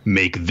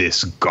make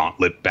this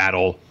gauntlet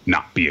battle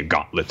not be a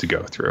gauntlet to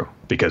go through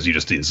because you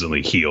just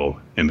instantly heal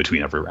in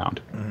between every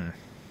round. Mm-hmm.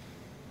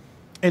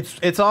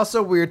 It's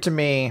also weird to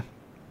me,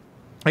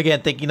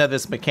 again, thinking of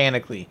this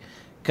mechanically,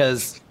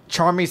 because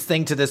Charmy's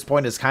thing to this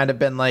point has kind of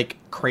been like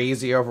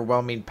crazy,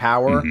 overwhelming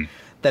power. Mm-hmm.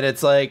 That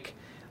it's like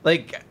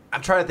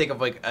I'm trying to think of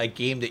like a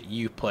game that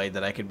you played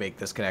that I could make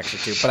this connection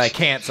to, but I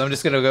can't. So I'm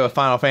just gonna go with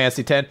Final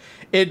Fantasy X.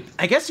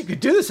 I guess you could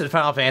do this in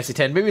Final Fantasy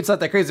X. Maybe it's not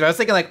that crazy. But I was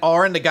thinking like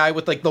Auron, the guy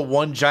with like the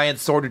one giant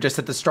sword who just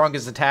had the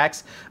strongest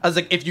attacks. I was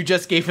like, if you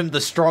just gave him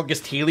the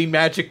strongest healing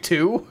magic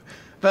too.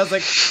 But I was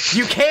like,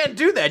 you can't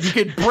do that. You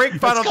could break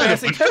Final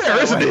Fantasy X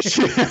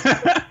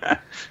that way.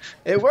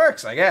 It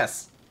works, I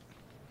guess.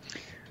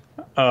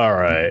 All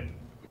right.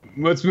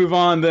 Let's move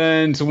on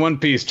then to One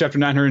Piece, chapter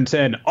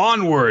 910,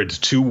 Onwards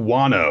to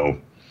Wano.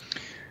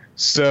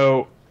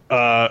 So,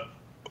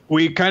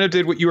 we kind of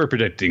did what you were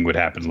predicting would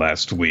happen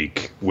last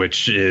week,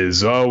 which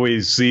is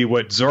always see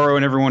what Zoro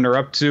and everyone are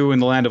up to in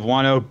the land of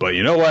Wano. But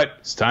you know what?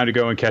 It's time to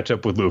go and catch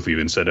up with Luffy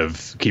instead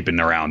of keeping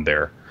around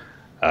there.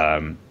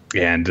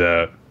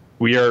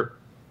 We're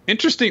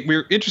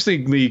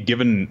interestingly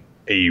given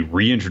a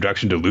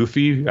reintroduction to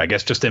Luffy, I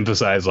guess just to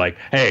emphasize like,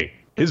 hey,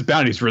 his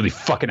bounty's really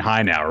fucking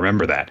high now.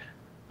 Remember that.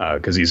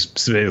 Because he's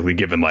specifically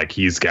given, like,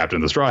 he's captain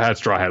of the Straw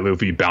Hat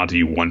Luffy,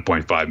 bounty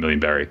 1.5 million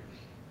berry.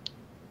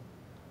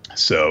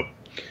 So,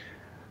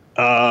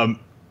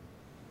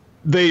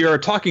 they are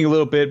talking a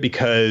little bit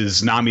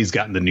because Nami's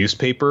gotten the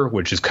newspaper,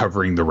 which is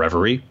covering the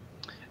Reverie.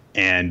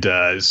 And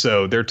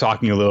so they're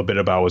talking a little bit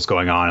about what's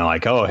going on. And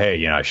like, oh, hey,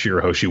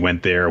 Shirahoshi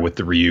went there with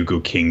the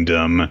Ryugu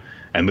Kingdom.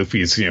 And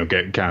Luffy's,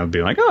 kind of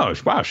being like, oh,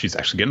 wow, she's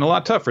actually getting a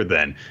lot tougher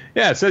then.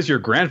 Yeah, it says your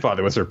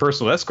grandfather was her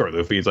personal escort,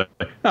 Luffy. He's like,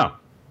 oh.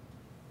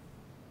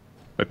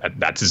 But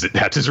that's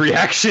his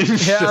reaction.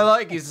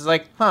 Yeah, he's just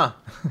like, huh.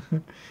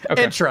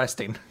 Okay.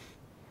 Interesting.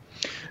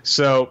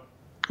 So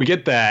we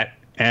get that.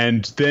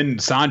 And then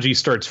Sanji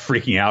starts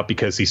freaking out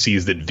because he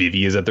sees that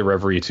Vivi is at the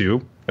Reverie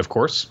too, of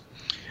course.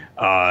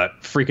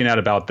 Freaking out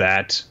about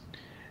that.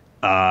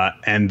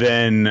 And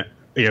then...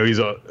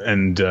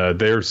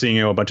 they're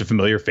seeing a bunch of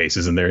familiar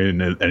faces in there,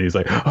 and he's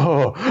like,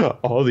 "Oh,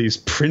 all these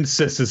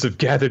princesses have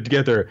gathered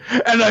together,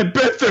 and I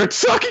bet they're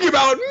talking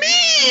about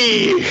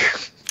me."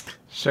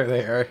 Sure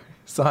they are,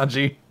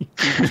 Sanji. You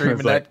keep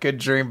dreaming that good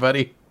dream,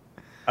 buddy.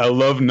 I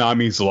love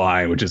Nami's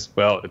line, which is,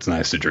 "Well, it's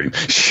nice to dream."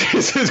 She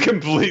just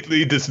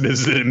completely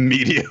dismisses it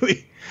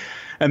immediately,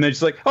 and then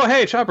she's like, "Oh,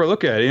 hey, Chopper,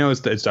 look at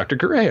it. It's Dr.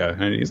 Correa,"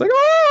 and he's like,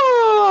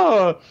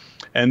 "Oh."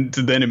 And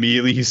then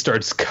immediately he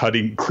starts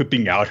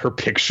clipping out her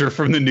picture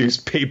from the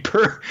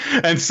newspaper.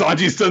 And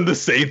Sanji's done the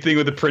same thing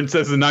with the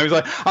princess. And now he's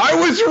like, I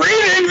was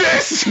reading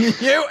this!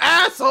 You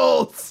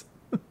assholes!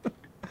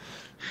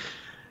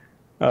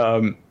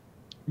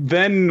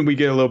 Then we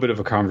get a little bit of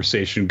a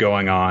conversation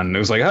going on. It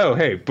was like, oh,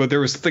 hey, but there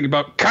was something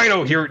about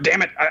Kaido here.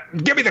 Damn it.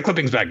 Give me the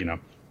clippings back,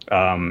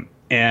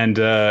 And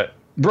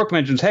Brooke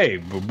mentions, hey,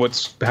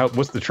 what's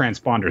the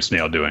transponder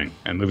snail doing?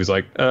 And Luffy's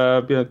like,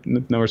 yeah,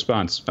 no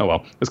response. Oh,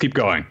 well, let's keep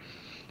going.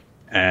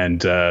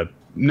 And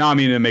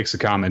Nami makes a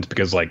comment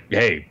because, like,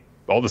 hey,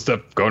 all the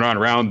stuff going on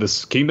around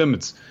this kingdom,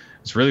 it's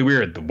really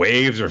weird. The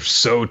waves are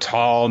so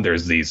tall. And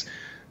there's these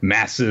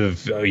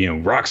massive,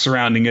 rocks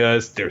surrounding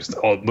us.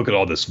 Look at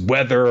all this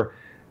weather.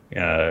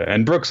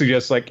 And Brooke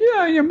suggests, like,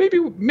 maybe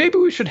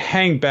we should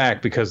hang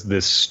back because of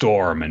this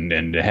storm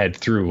and head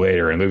through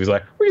later. And Luffy's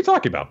like, what are you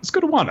talking about? Let's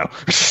go to Wano.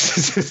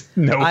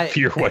 No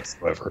fear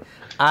whatsoever.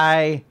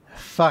 I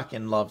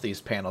fucking love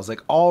these panels.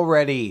 Like,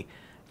 already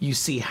you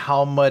see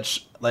how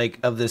much, like,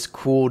 of this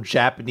cool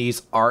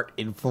Japanese art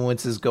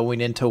influences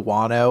going into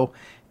Wano.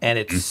 And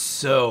it's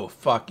so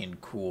fucking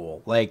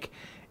cool. Like,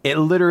 it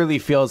literally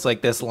feels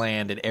like this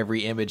land and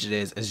every image it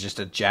is just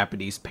a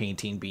Japanese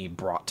painting being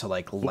brought to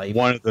like life.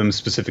 One of them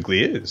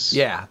specifically is.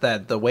 Yeah,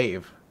 the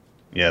wave.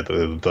 Yeah,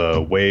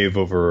 the wave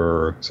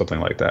over something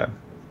like that.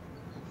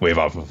 Wave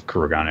off of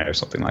Kurogane or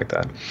something like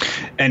that.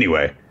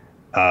 Anyway,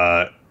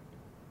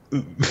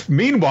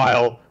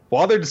 meanwhile,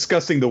 while they're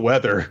discussing the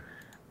weather,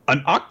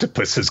 an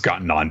octopus has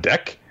gotten on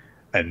deck,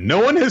 and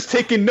no one has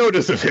taken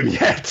notice of him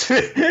yet.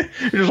 You're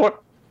just like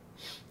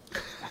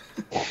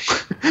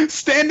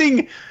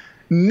standing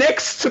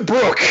next to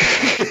Brooke.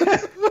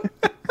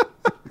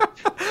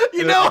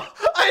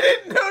 I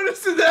didn't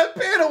notice in that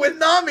panel with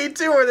Nami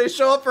too, where they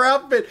show up her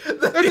outfit.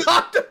 The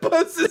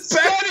octopus is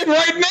standing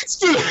right next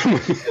to them,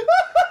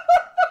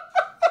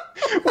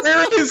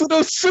 wearing his little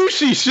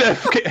sushi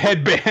chef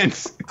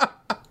headbands.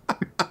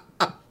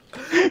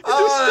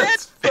 Oh,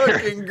 that's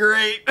fucking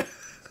great.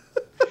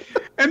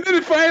 And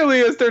then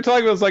finally, as they're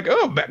talking, I was like,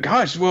 oh,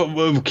 gosh, well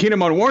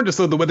Kinemon warned us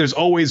that the weather's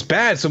always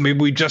bad, so maybe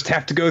we just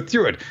have to go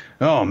through it.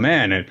 Oh,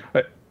 man.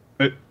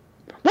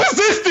 What's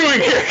this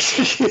doing here?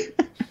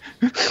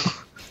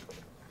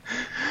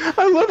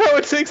 I love how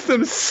it takes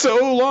them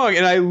so long.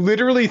 And I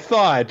literally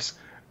thought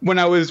when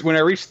I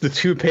reached the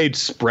 2-page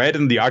spread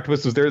and the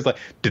octopus was there, it's like,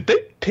 did they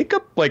pick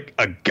up like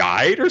a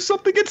guide or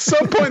something at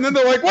some point? And then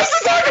they're like, what's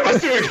this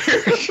octopus doing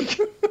here?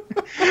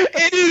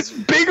 It is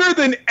bigger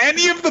than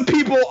any of the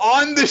people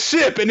on the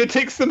ship, and it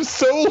takes them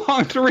so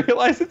long to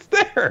realize it's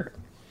there.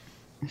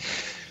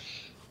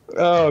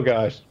 Oh,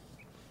 gosh.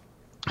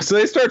 So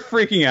they start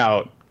freaking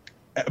out.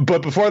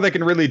 But before they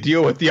can really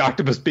deal with the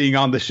octopus being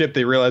on the ship,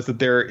 they realize that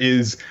there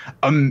is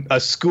a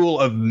school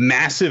of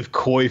massive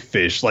koi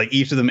fish, like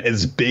each of them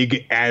as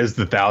big as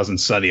the Thousand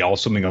Sunny, all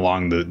swimming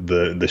along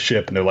the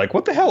ship. And they're like,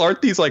 what the hell?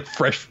 Aren't these like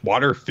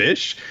freshwater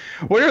fish?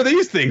 What are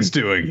these things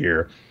doing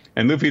here?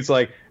 And Luffy's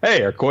like,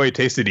 hey, are koi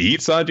tasty to eat,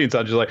 Sanji? And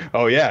Sanji's like,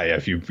 oh, yeah,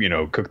 if you,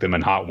 cook them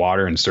in hot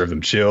water and serve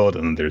them chilled.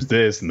 And then there's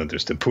this, and then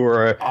there's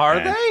tempura. Are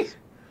they?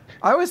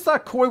 I always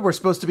thought koi were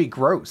supposed to be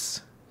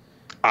gross.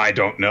 I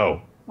don't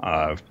know.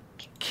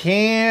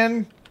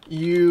 Can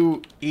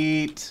you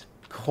eat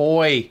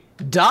koi?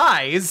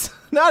 Dies?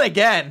 Not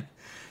again.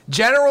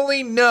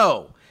 Generally,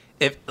 no.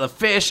 If the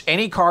fish,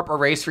 any carp, are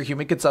raised for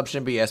human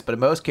consumption, BS, but in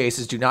most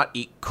cases, do not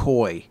eat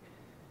koi.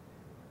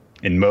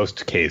 In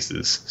most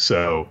cases.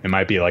 So it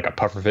might be like a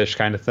pufferfish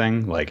kind of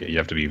thing. Like you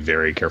have to be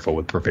very careful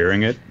with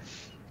preparing it.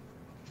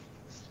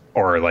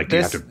 Or like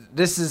this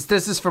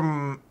is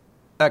from...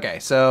 Okay,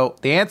 so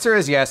the answer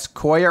is yes.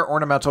 Koi are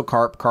ornamental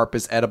carp. Carp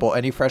is edible.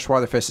 Any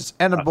freshwater fish is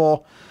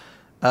edible.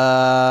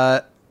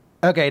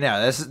 Okay,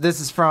 no,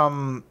 this is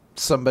from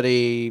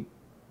somebody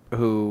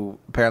who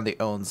apparently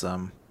owns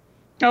them.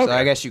 Okay. So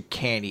I guess you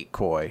can eat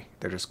koi.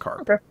 They're just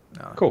carp. Okay.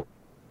 No. Cool.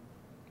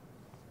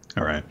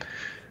 All right.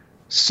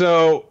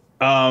 So,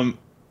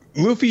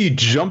 Luffy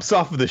jumps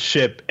off of the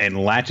ship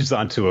and latches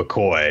onto a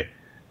koi.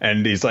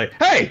 And he's like,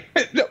 hey,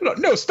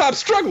 no, stop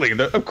struggling.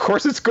 Of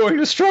course it's going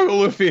to struggle,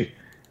 Luffy.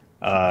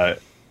 And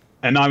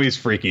Nami's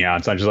freaking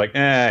out. So I'm just like,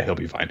 he'll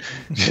be fine.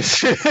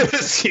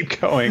 Just keep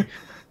going.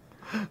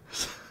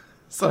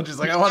 Sanji's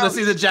like, I want to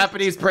see the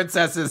Japanese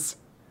princesses.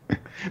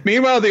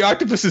 Meanwhile, the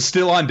octopus is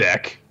still on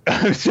deck.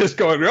 It's just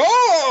going,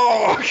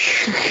 oh!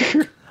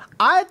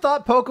 I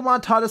thought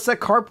Pokemon taught us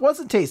that carp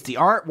wasn't tasty.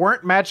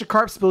 Weren't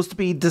Magikarp supposed to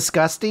be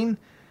disgusting?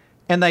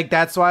 And like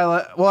that's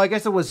why. Well, I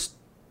guess it was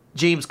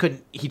James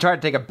couldn't. He tried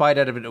to take a bite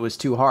out of it, and it was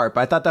too hard.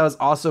 But I thought that was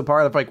also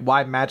part of like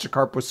why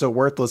Magikarp was so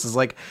worthless. Is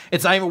like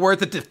it's not even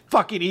worth it to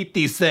fucking eat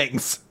these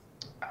things.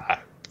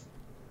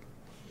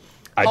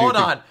 Hold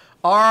on,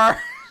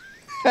 our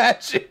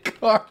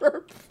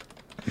Magikarp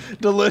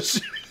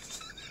delicious.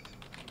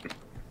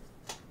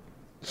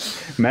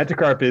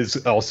 Magikarp is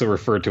also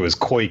referred to as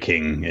Koi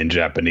King in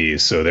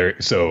Japanese. So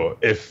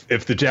if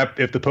the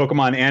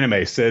Pokemon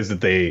anime says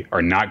that they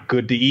are not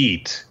good to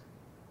eat,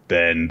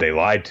 then they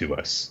lied to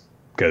us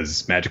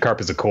because Magikarp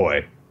is a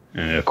koi,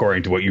 and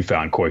according to what you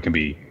found, koi can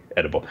be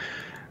edible.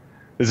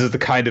 This is the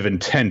kind of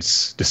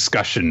intense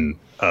discussion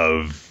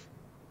of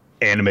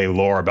anime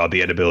lore about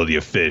the edibility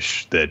of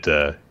fish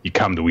that you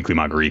come to Weekly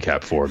Manga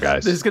Recap for,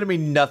 guys. There's going to be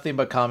nothing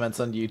but comments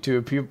on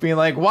YouTube. People being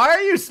like, why are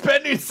you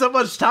spending so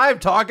much time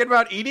talking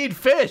about eating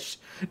fish?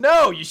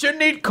 No, you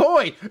shouldn't eat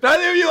koi.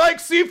 Neither of you like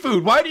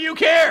seafood. Why do you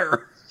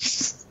care?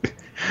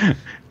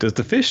 Does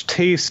the fish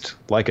taste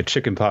like a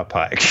chicken pot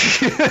pie?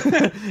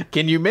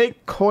 Can you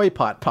make koi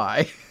pot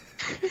pie?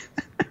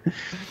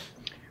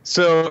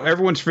 So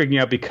everyone's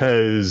freaking out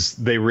because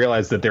they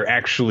realize that they're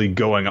actually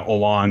going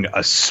along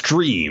a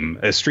stream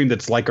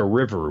that's like a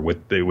river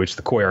which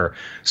the koi are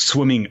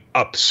swimming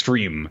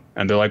upstream.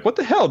 And they're like, what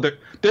the hell?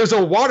 There's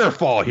a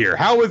waterfall here.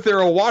 How is there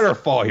a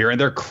waterfall here? And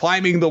they're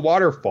climbing the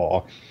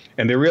waterfall.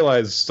 And they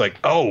realize, like,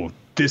 oh,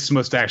 this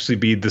must actually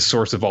be the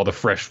source of all the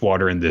fresh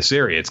water in this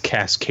area. It's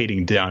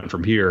cascading down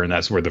from here, and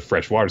that's where the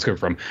fresh water's coming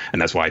from.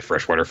 And that's why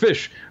freshwater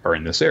fish are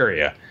in this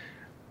area.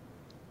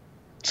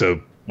 So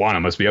Wano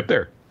must be up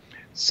there.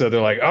 So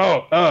they're like,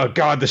 oh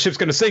God, the ship's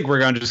going to sink. We're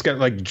going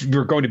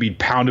to be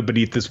pounded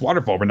beneath this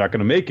waterfall. We're not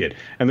going to make it.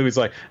 And Louis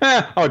like,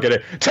 I'll get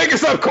it. Take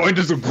us up, coin.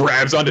 Just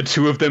grabs onto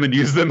two of them and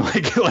uses them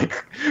like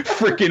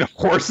freaking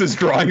horses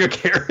drawing a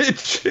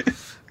carriage.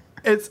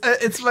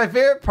 It's my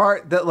favorite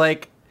part that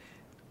like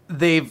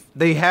they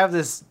have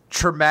this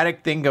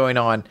traumatic thing going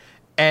on,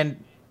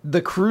 and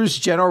the crew's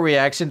general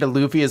reaction to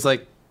Luffy is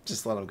like,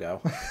 just let him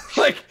go.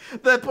 Like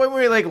that point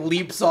where he like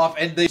leaps off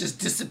and they just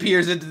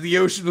disappears into the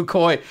ocean with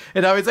koi,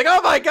 and now he's like,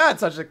 oh my God,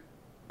 so I'm just like,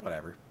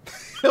 whatever,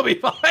 he'll be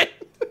fine.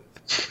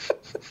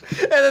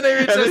 And then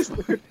they just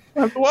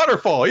the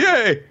waterfall,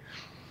 yay.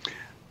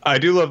 I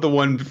do love the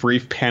one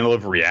brief panel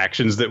of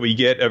reactions that we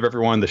get of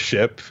everyone on the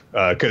ship,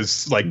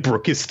 because like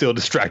Brook is still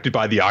distracted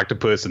by the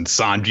octopus, and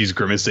Sanji's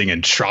grimacing,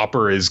 and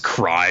Chopper is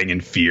crying in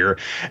fear,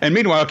 and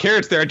meanwhile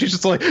Carrot's there, and she's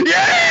just like,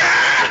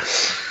 yeah.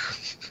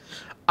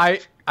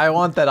 I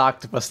want that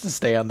octopus to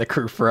stay on the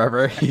crew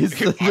forever. He's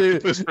the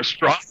octopus for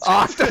strong.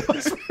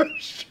 Octopus for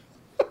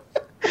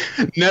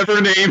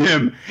Never name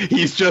him.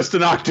 He's just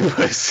an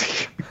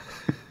octopus.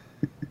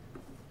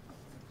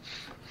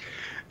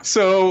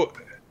 So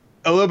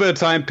a little bit of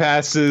time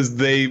passes.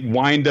 They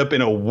wind up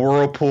in a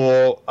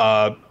whirlpool.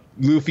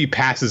 Luffy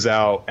passes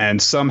out, and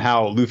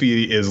somehow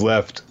Luffy is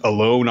left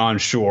alone on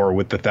shore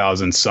with the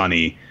Thousand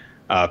Sunny,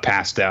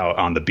 passed out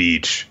on the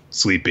beach,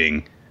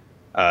 sleeping.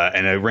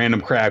 And a random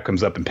crab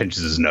comes up and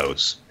pinches his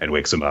nose and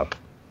wakes him up.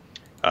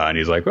 And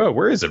he's like, oh,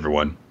 where is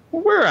everyone?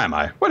 Where am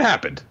I? What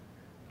happened?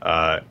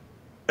 And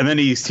then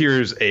he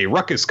hears a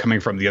ruckus coming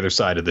from the other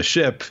side of the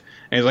ship.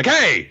 And he's like,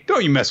 hey,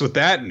 don't you mess with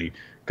that. And he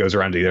goes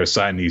around to the other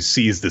side and he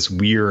sees this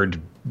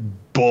weird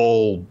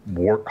bull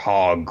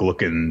warthog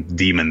looking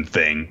demon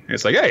thing. And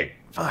it's like, hey,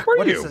 fuck,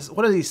 where are you? Is this?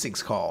 What are these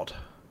things called?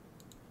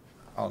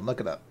 Oh,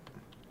 look it up.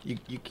 You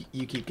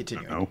keep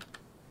continuing. I don't know.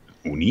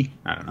 Uni?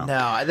 I don't know.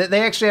 No,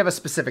 they actually have a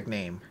specific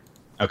name.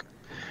 Okay.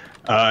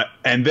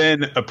 And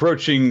then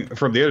approaching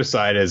from the other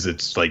side as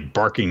it's like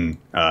barking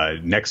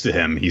next to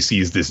him, he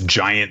sees this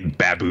giant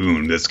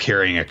baboon that's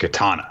carrying a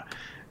katana.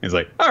 He's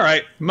like, all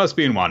right, must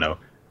be in Wano.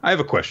 I have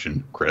a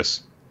question,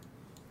 Chris.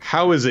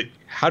 How does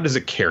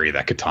it carry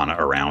that katana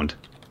around?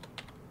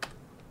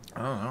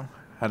 I don't know.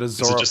 How does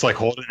Zoro... Is it just like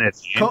holding it in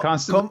its hand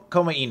constantly?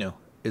 Koma Inu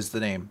is the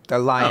name. They're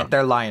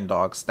lion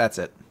dogs. That's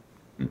it.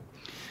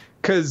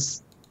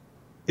 Because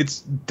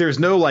there's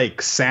no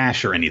like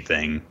sash or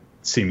anything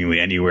seemingly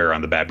anywhere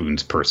on the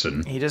baboon's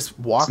person. He just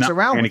walks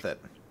around with it.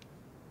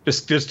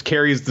 Just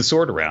carries the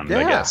sword around,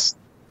 I guess.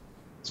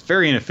 It's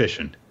very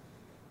inefficient.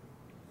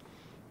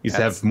 He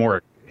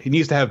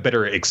needs to have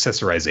better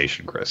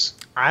accessorization, Chris.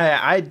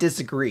 I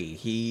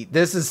disagree.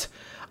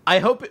 I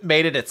hope it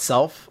made it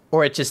itself,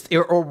 or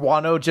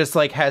Wano just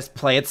like has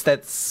plants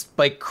that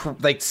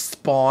like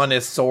spawn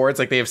as swords,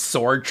 like they have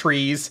sword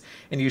trees,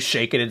 and you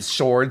shake it and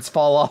swords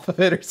fall off of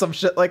it or some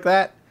shit like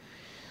that.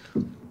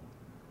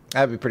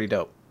 That'd be pretty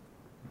dope.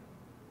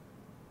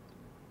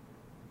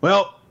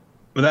 Well,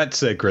 with that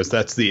said, Chris,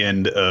 that's the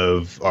end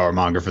of our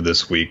manga for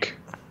this week.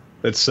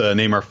 Let's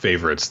name our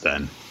favorites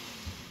then.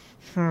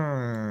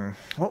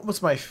 What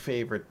was my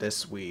favorite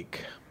this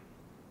week?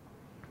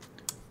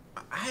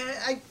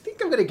 I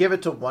think I'm going to give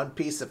it to One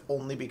Piece, if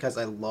only because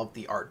I love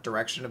the art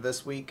direction of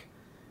this week.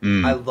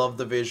 I love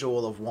the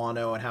visual of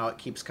Wano and how it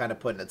keeps kind of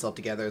putting itself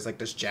together as like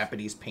this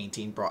Japanese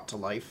painting brought to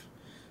life.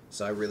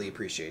 So I really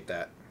appreciate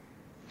that.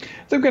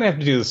 They're going to have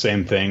to do the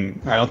same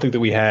thing. I don't think that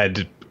we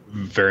had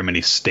very many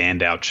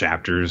standout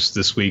chapters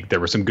this week. There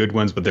were some good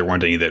ones, but there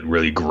weren't any that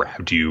really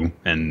grabbed you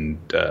and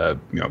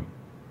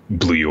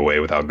blew you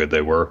away with how good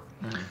they were.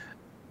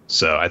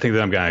 So I think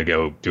that I'm going to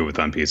go do it with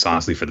One Piece,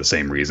 honestly, for the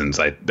same reasons.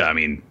 I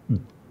mean,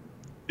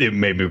 it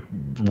made me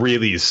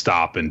really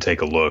stop and take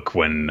a look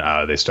when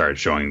they started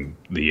showing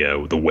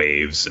the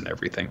waves and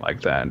everything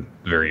like that.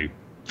 Very,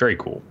 very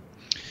cool.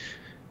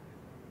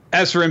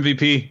 As for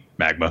MVP,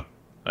 Magma.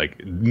 Like,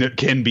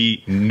 can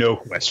be no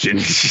question.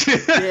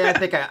 Yeah,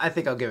 I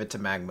think I'll give it to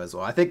Magma as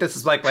well. I think this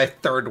is like my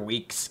third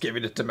week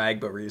giving it to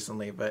Magma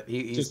recently, but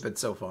he's been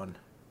so fun.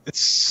 It's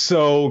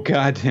so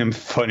goddamn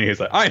funny. It's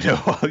like, I know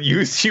I'll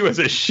use you as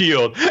a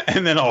shield,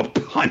 and then I'll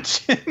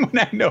punch him when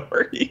I know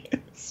where he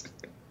is.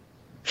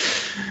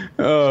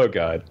 Oh,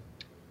 God.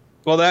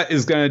 Well, that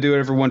is going to do it,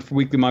 everyone, for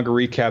Weekly Manga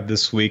Recap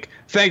this week.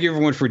 Thank you,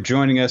 everyone, for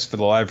joining us for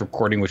the live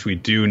recording, which we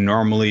do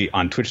normally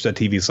on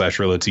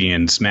twitch.tv/RoloT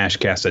and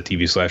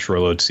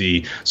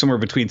smashcast.tv/RoloT, somewhere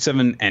between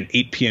 7 and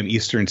 8 p.m.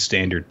 Eastern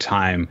Standard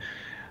Time,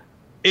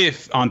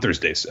 on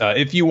Thursdays.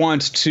 If you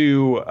want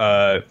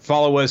to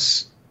follow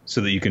us so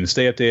that you can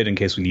stay updated in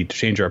case we need to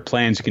change our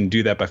plans, you can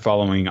do that by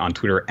following on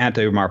Twitter at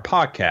Omar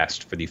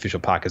Podcast for the official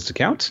podcast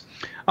account.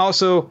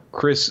 Also,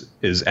 Chris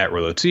is at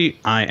RoloT.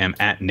 I am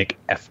at Nick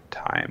F.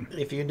 Time.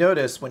 If you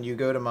notice, when you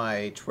go to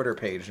my Twitter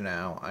page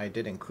now, I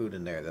did include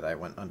in there that I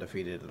went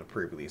undefeated at a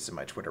pre-release in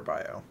my Twitter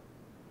bio.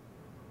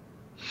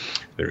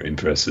 Very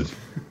impressive.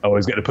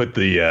 Always got to put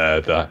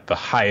the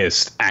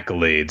highest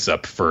accolades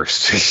up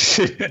first.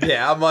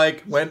 Yeah, I'm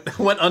like,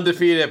 went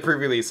undefeated at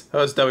pre-release.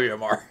 Host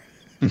WMR.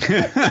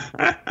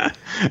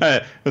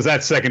 Was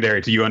that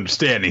secondary to you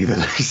understanding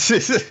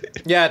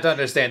that? Yeah, to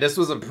understand. This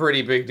was a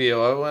pretty big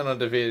deal. I went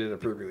undefeated at a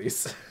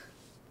pre-release.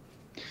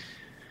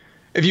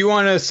 If you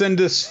want to send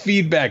us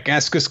feedback,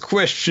 ask us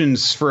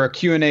questions for our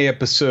Q&A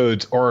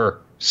episodes, or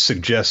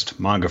suggest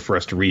manga for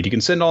us to read, you can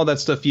send all that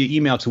stuff via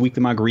email to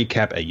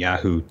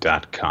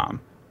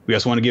weeklymangarecap@yahoo.com. We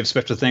also want to give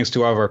special thanks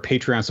to all of our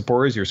Patreon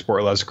supporters. Your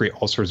support allows us to create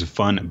all sorts of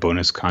fun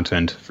bonus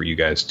content for you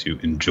guys to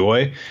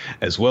enjoy,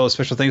 as well as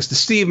special thanks to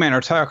Steve Man, our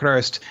Taiyo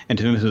artist, and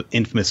to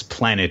Infamous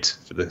Planet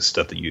for the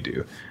stuff that you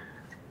do.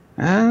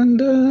 And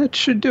that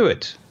should do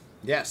it.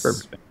 Yes.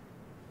 Perfect.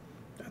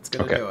 That's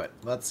going to do it.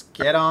 Let's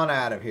get on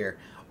out of here.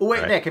 Oh,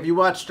 wait, right. Nick, have you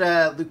watched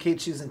Luke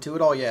Cage Season 2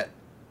 at all yet?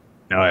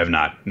 No, I have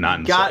not.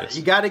 Not in size.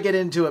 You got to get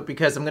into it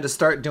because I'm going to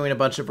start doing a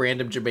bunch of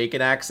random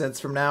Jamaican accents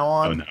from now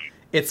on. Oh, no.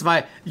 It's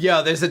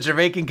there's a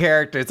Jamaican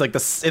character. It's like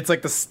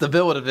the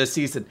villain of this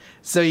season.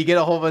 So you get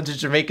a whole bunch of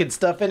Jamaican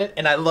stuff in it,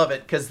 and I love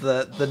it because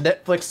the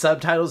Netflix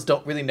subtitles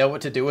don't really know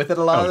what to do with it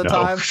a lot of the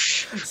time.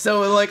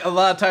 So like a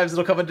lot of times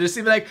it'll come into the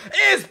scene like,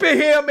 "It's be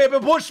here, maybe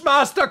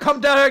Bushmaster, come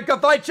down here and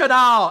fight you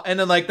now," and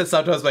then like the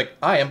subtitles like,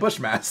 "I am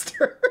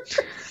Bushmaster."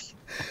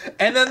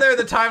 And then there are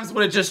the times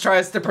when it just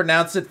tries to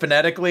pronounce it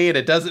phonetically and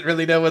it doesn't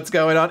really know what's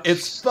going on.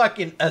 It's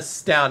fucking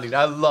astounding.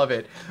 I love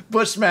it.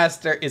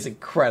 Bushmaster is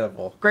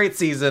incredible. Great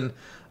season.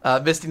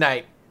 Misty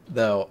Knight,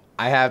 though,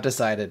 I have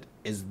decided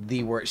is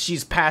the worst.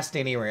 She's passed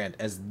Danny Rand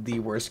as the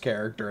worst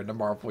character in the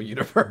Marvel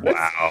Universe.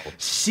 Wow.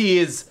 She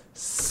is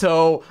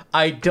so...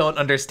 I don't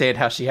understand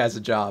how she has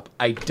a job.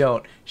 I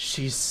don't.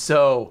 She's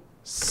so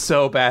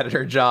bad at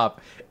her job.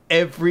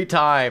 Every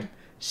time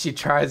she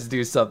tries to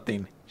do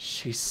something,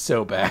 she's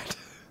so bad.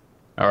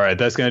 All right,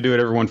 that's going to do it,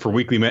 everyone, for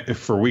weekly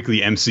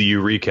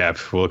MCU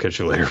recap. We'll catch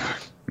you later.